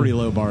 that's a pretty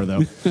low bar,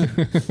 though.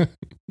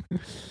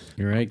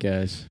 You're right,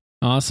 guys.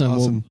 Awesome.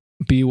 Awesome. Well,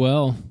 be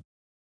well.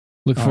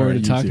 Look All forward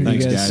right, to you talking too. to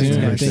you Thanks, guys guys.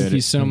 soon. Appreciate Thank you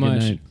it. so Good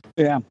much. night.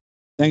 Yeah.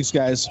 Thanks,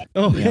 guys.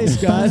 Oh, hey,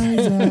 Scott.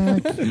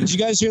 Did you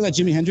guys hear that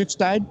Jimi Hendrix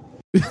died?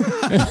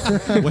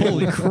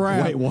 Holy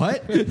crap. Wait,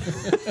 what?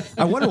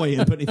 I wonder why you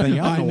didn't put anything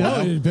out I in a know, while.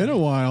 it had been a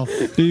while.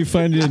 Do you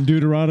find it in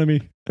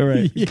Deuteronomy? All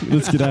right,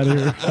 let's get out of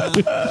here.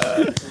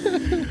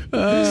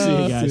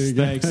 See you guys.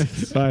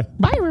 Thanks. Bye.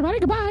 Bye, everybody.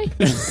 Goodbye.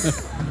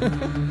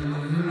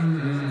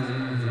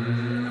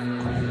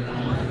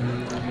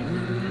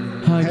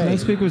 Hi, can I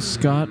speak with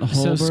Scott So,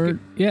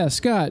 Holbert?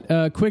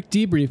 Scott, quick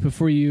debrief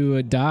before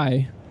you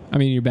die. I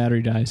mean, your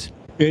battery dies.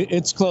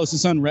 It's close.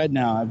 It's on red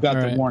now. I've got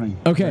All the right. warning.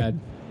 Okay. Brad.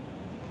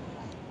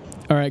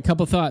 All right,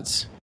 couple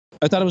thoughts.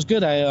 I thought it was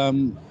good. I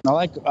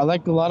like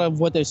a lot of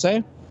what they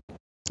say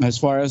as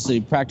far as the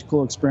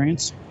practical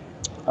experience.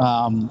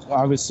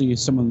 Obviously,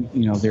 some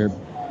of their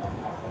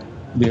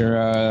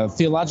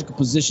theological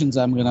positions.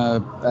 I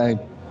want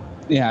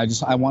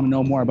to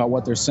know more about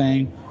what they're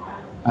saying,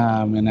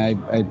 and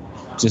I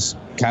just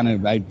kind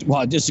of I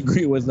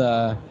disagree with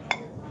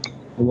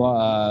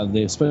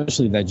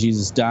especially that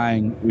Jesus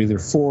dying either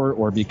for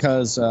or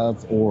because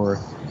of or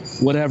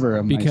whatever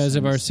of my Because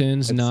of sins. our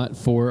sins, not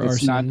for our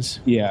It's not- sins.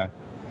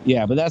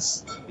 Yeah, but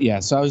that's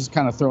So I was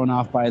kind of thrown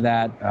off by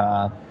that.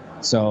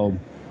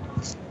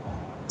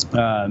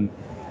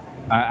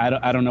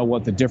 I don't know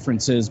what the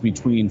difference is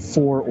between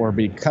for or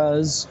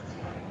because.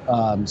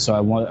 So I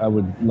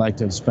would like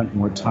to have spent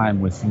more time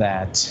with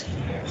that.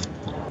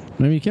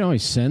 Maybe you can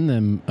always send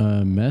them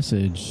a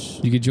message.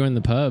 You could join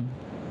the pub.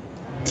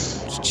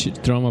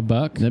 Throw them a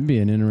buck. That'd be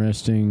an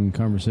interesting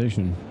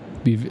conversation.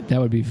 That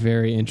would be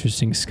very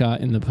interesting. Scott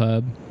in the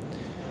pub.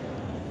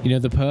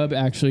 The pub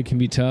actually can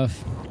be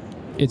tough.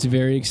 It's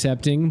very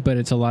accepting, but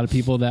it's a lot of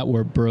people that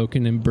were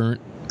broken and burnt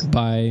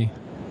by,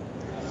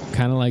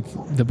 kind of like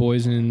the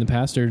boys and the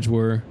pastors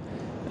were,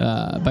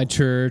 by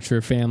church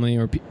or family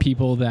or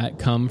people that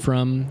come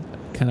from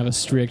kind of a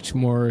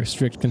more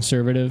strict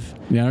conservative.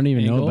 Yeah, I don't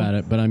even know angle. about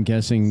it, but I'm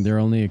guessing they're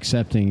only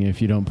accepting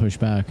if you don't push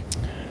back.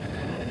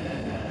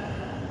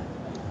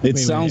 It Wait,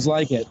 sounds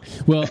like it.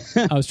 Well,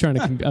 I was trying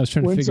to Wouldn't figure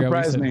out. What you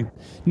surprise said. me.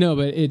 No,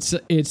 but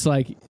it's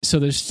like, so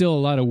there's still a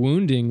lot of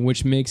wounding,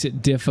 which makes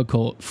it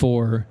difficult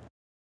for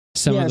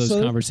some Yeah, of those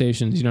so-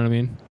 conversations. You know what I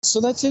mean? So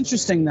that's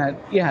interesting. That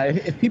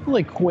if people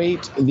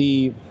equate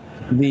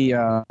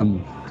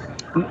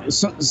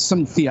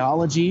some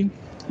theology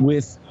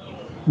with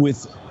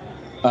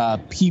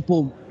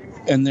people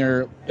and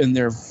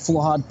their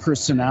flawed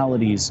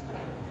personalities,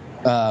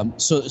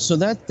 So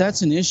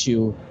that's an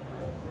issue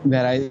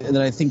that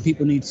I think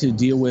people need to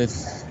deal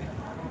with,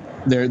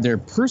 their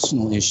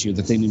personal issue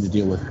that they need to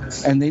deal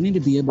with, and they need to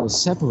be able to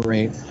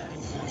separate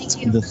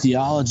the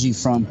theology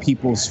from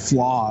people's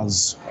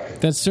flaws.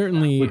 That's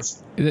certainly.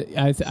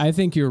 I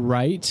think you're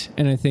right,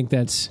 and I think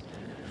that's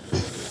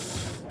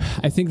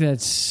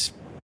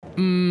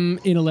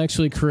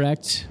intellectually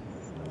correct.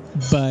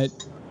 But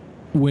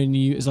when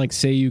you, it's like,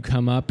 say you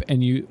come up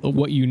and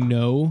what you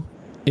know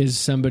is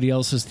somebody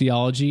else's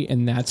theology,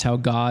 and that's how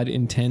God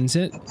intends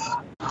it.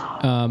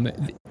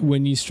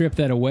 When you strip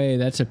that away,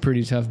 that's a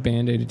pretty tough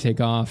Band-Aid to take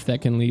off.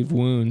 That can leave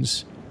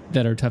wounds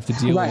that are tough to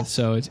deal with.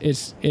 So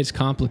it's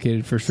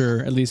complicated for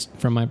sure, at least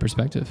from my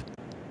perspective.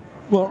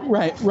 Well,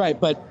 right,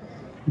 but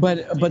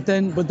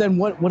then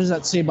what does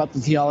that say about the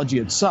theology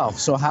itself?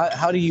 So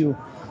how do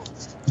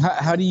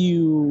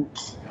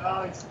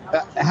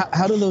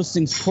those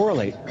things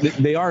correlate?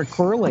 They are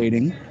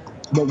correlating,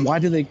 but why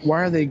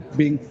are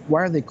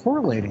they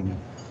correlating?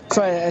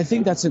 So I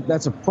think that's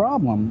a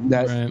problem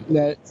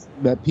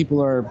that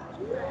people are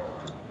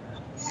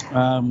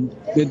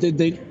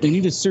they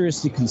need to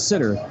seriously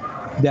consider,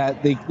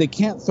 that they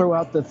can't throw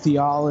out the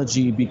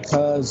theology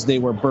because they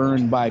were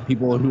burned by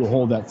people who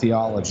hold that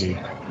theology,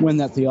 when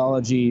that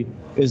theology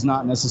is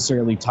not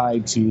necessarily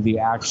tied to the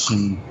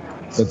action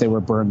that they were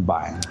burned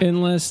by.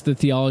 Unless the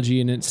theology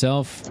in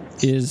itself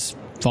is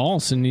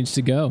false and needs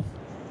to go.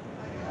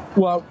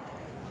 Well,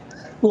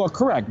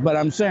 correct. But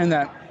I'm saying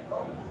that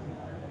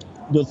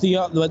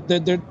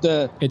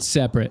it's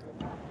separate.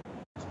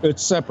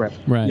 It's separate.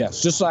 Right.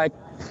 Yes. Just like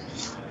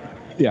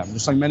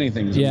many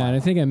things. Yeah, and I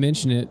think I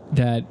mentioned it,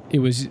 that it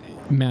was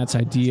Matt's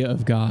idea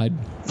of God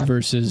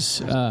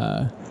versus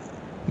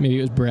maybe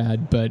it was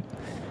Brad, but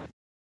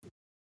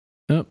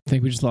I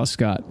think we just lost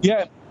Scott.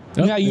 Yeah.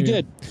 Oh, yeah, you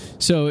did.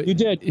 So you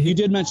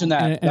did mention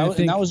that.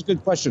 And that was a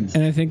good question.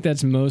 And I think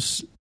that's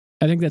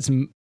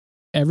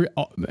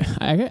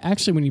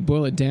actually, when you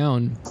boil it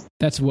down,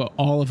 that's what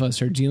all of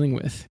us are dealing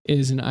with,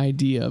 is an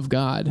idea of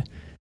God.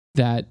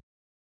 That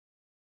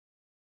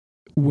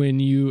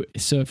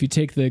if you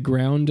take the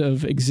ground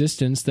of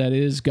existence that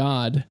is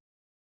God,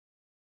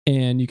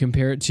 and you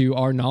compare it to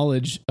our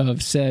knowledge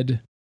of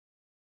said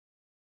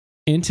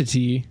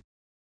entity,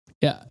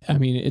 yeah, I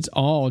mean, it's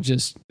all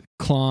just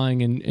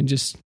clawing and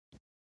just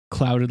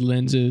clouded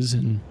lenses.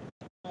 And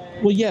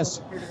well, yes,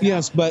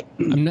 but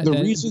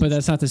but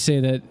that's not to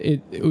say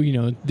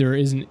that there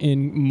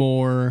isn't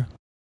more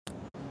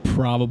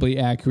probably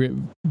accurate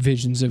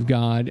visions of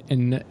God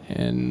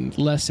and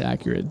less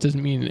accurate. It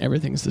doesn't mean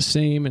everything's the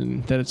same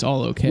and that it's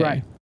all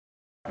okay.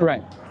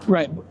 Right.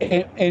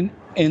 And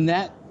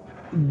that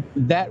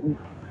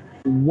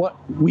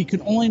what we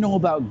can only know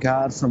about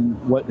God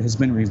from what has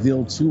been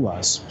revealed to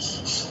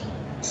us.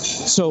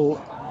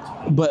 So,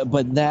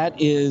 but that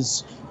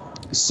is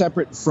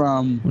separate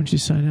from once you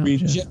sign out,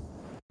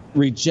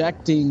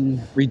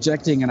 rejecting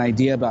an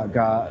idea about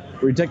God,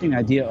 rejecting an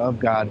idea of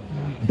God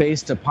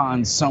based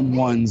upon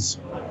someone's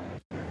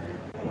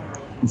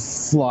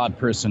flawed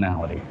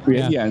personality.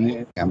 Yeah,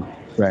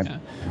 right. Yeah.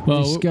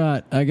 Well, hey,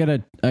 Scott, I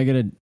gotta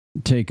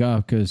take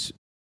off because.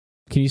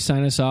 Can you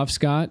sign us off,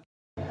 Scott?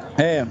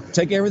 Hey,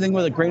 take everything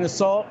with a grain of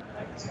salt,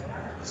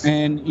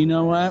 and you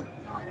know what?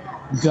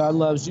 God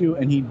loves you,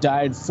 and He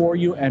died for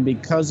you, and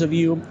because of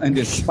you, and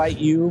despite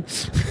you,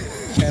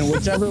 and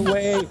whichever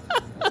way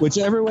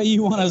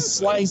you want to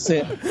slice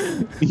it,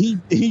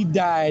 he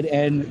died,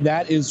 and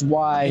that is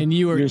why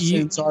your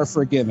sins are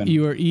forgiven.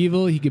 You are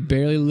evil. He could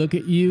barely look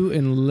at you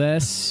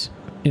unless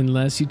you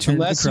turn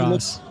to the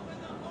cross.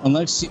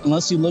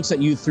 Unless he looks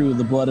at you through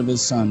the blood of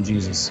His Son,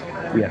 Jesus.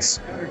 Yes.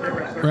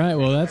 Right.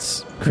 Well,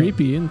 that's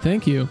creepy, and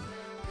thank you.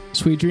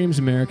 Sweet dreams,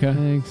 America.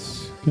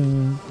 Thanks,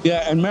 God.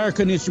 Yeah, and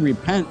America needs to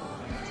repent.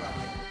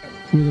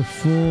 With a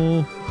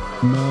full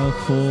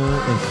mouthful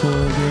of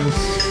fullness.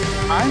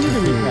 I need to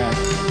repent.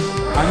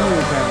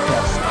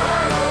 Yes.